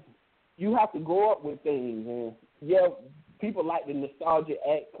 man, you have to grow up with things. And, yeah, people like the nostalgia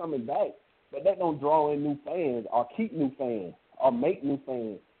act coming back, but that don't draw in new fans or keep new fans or make new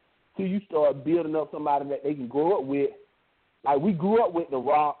fans. Till you start building up somebody that they can grow up with. Like we grew up with The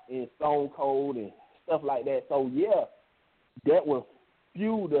Rock and Stone Cold and stuff like that. So yeah, that was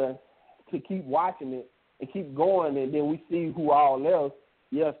fuel to keep watching it and keep going. And then we see who all else.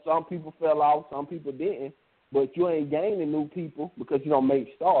 Yeah, some people fell off, some people didn't. But you ain't gaining new people because you don't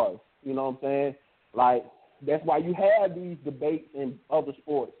make stars. You know what I'm saying? Like, that's why you have these debates in other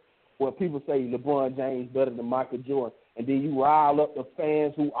sports where people say LeBron James better than Michael Jordan. And then you rile up the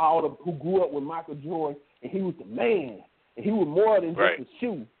fans who grew up with Michael Jordan, and he was the man. And he was more than just a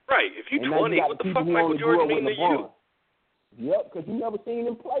shoe. Right. If you're 20, what the fuck Michael Jordan mean to you? Yep, because you never seen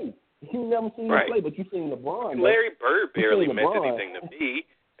him play. You never seen him play, but you seen LeBron. Larry Bird barely meant anything to me.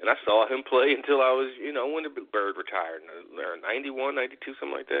 And I saw him play until I was, when Bird retired, 91, 92,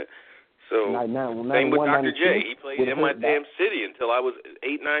 something like that. So, same with Dr. J. He played in my damn city until I was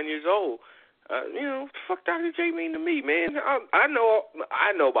 8, 9 years old. What the fuck Dr. J mean to me, man? I know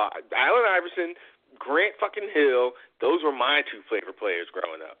about Allen Iverson, Grant fucking Hill. Those were my two favorite players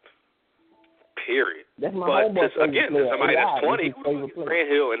growing up. Period. That's my again, somebody that's 20, Grant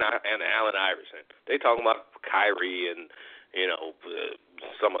Hill and Allen Iverson. They talking about Kyrie and,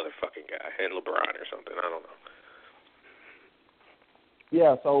 some other fucking guy, and LeBron or something. I don't know.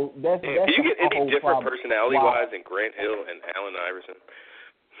 Yeah, so that's can you get any different personality-wise than Grant Hill and Allen Iverson?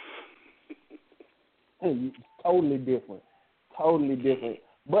 Totally different.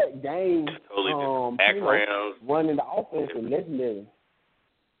 But games, backgrounds, running the offense is legendary.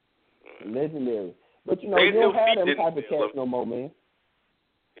 Legendary. But you don't have them type of cats no more, man.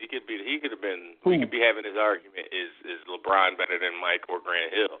 He could be having his argument is LeBron better than Mike or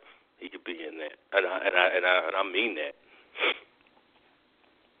Grant Hill? He could be in that, and I mean that.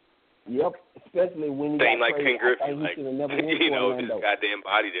 Yep, especially when he same got like Ken Griffey, like his goddamn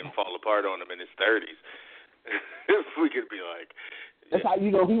body didn't fall apart on him in his 30s. We could be like, that's how he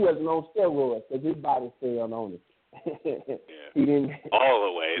wasn't on steroids because his body fell on it. Yeah. He didn't all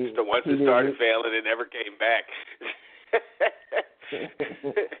the way. Once it started failing, it never came back.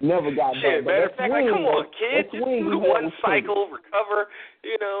 Never got back. Matter of fact, come on, kid. Just do one cycle, recover,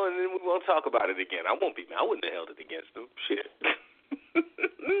 and then we won't talk about it again. I wouldn't have held it against him. Shit.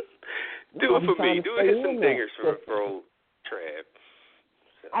 Do it for me. Do it some dingers for old Trav.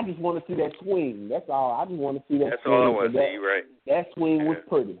 So. I just want to see that swing. That's all. I just want to see that That's swing. all I want to see, right. That swing was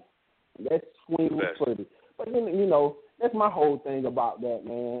pretty. That swing was pretty. But then, that's my whole thing about that,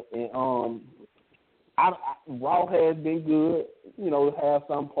 man. And Raw has been good, have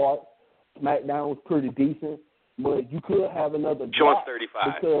some parts. SmackDown was pretty decent, but you could have another drop. Sean's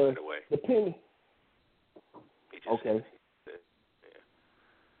 35, because by the way. Depending. Okay. Yeah.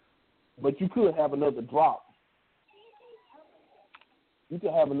 But you could have another drop. You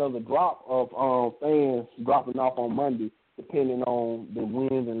could have another drop of fans dropping off on Monday, depending on the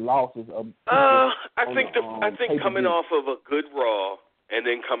wins and losses of. I think coming off of a good Raw. And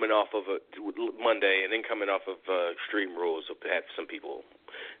then coming off of a Monday, and then coming off of Extreme Rules, will have some people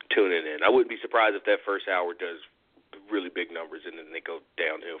tuning in. I wouldn't be surprised if that first hour does really big numbers, and then they go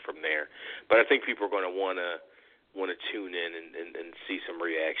downhill from there. But I think people are going to want to tune in and see some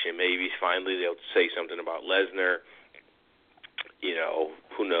reaction. Maybe finally they'll say something about Lesnar.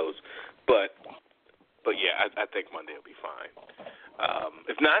 Who knows? But yeah, I think Monday will be fine.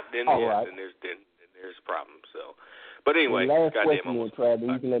 If not, then right. then there's a problem. So. But anyway, last question, Travis,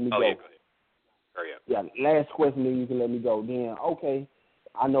 you can let me go. Yeah, go ahead. Hurry up. Yeah, last question, then you can let me go. Then, okay,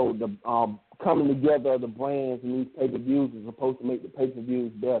 I know the coming together of the brands and these pay-per-views is supposed to make the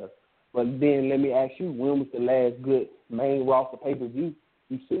pay-per-views better. But then let me ask you, when was the last good main roster pay-per-view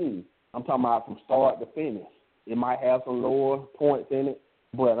you've seen? I'm talking about from start to finish. It might have some lower points in it,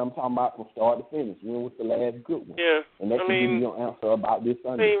 but I'm talking about from start to finish. When was the last good one? Yeah, and that can give you your answer about this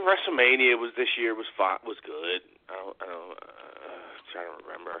Sunday. WrestleMania this year was good. I don't trying to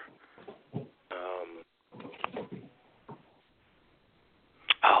remember.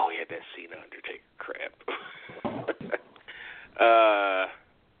 Yeah, that Cena Undertaker crap.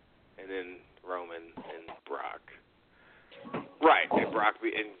 And then Roman and Brock. Right, and Brock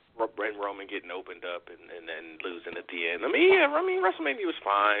and Roman getting opened up and then losing at the end. WrestleMania was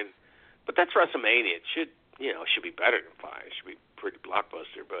fine, but that's WrestleMania. It should be better than fine. It should be pretty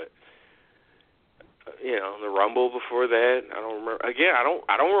blockbuster, but. The Rumble before that, I don't remember. Again, I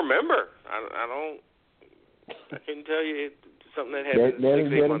don't remember. I can tell you something that happened.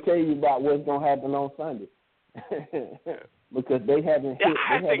 They'll tell you about what's gonna happen on Sunday, because they haven't hit.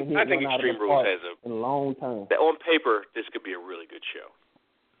 I think Extreme Rules has in a long time. On paper, this could be a really good show.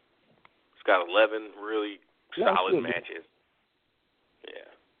 It's got 11 really solid matches. Yeah,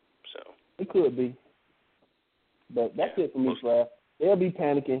 so. It could be. But that's it for me, Flav. They'll be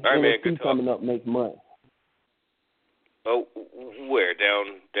panicking. All right, NXT coming up next month. Oh, where?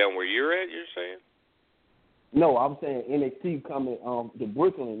 Down where you're at, you're saying? No, I'm saying NXT coming to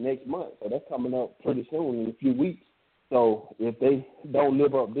Brooklyn next month. So that's coming up pretty soon in a few weeks. So if they don't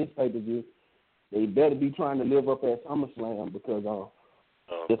live up this pay-per-view, they better be trying to live up at SummerSlam because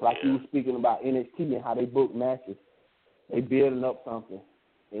just like you were speaking about NXT and how they book matches, they building up something.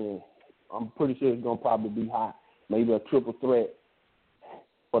 And I'm pretty sure it's going to probably be high. Maybe a triple threat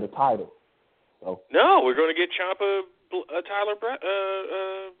for the title. So. No, we're going to get Ciampa,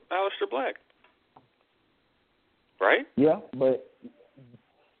 Aleister Black. Right? Yeah, but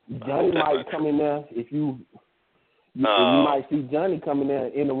Johnny might come in there if you might see Johnny coming there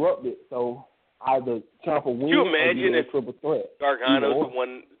and interrupt it. So either Ciampa wins you imagine or if a triple threat. Gargano's the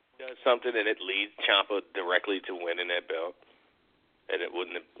one does something and it leads Ciampa directly to winning that belt, and it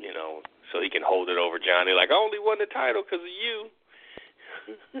wouldn't, so he can hold it over Johnny like I only won the title because of you.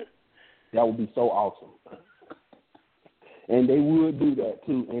 That would be so awesome. And they would do that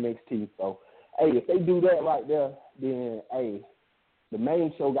too, NXT. So, hey, if they do that right there, then, hey, the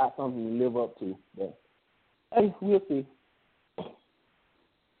main show got something to live up to. But, hey, we'll see. I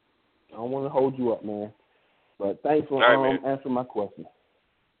don't want to hold you up, man. But thanks for answering my question.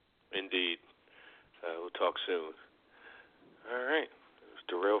 Indeed. We'll talk soon. All right. It's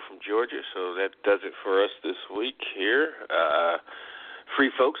Darrell from Georgia, so that does it for us this week here.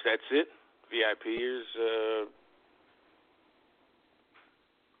 Free folks, that's it. VIPers,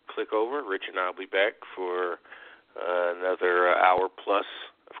 click over. Rich and I will be back for another hour plus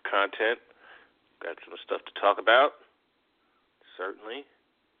of content. Got some stuff to talk about, certainly.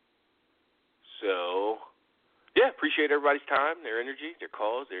 So, yeah, appreciate everybody's time, their energy, their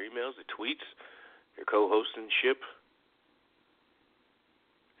calls, their emails, their tweets, their co-hostingship.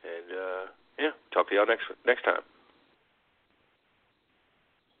 And, talk to y'all next time.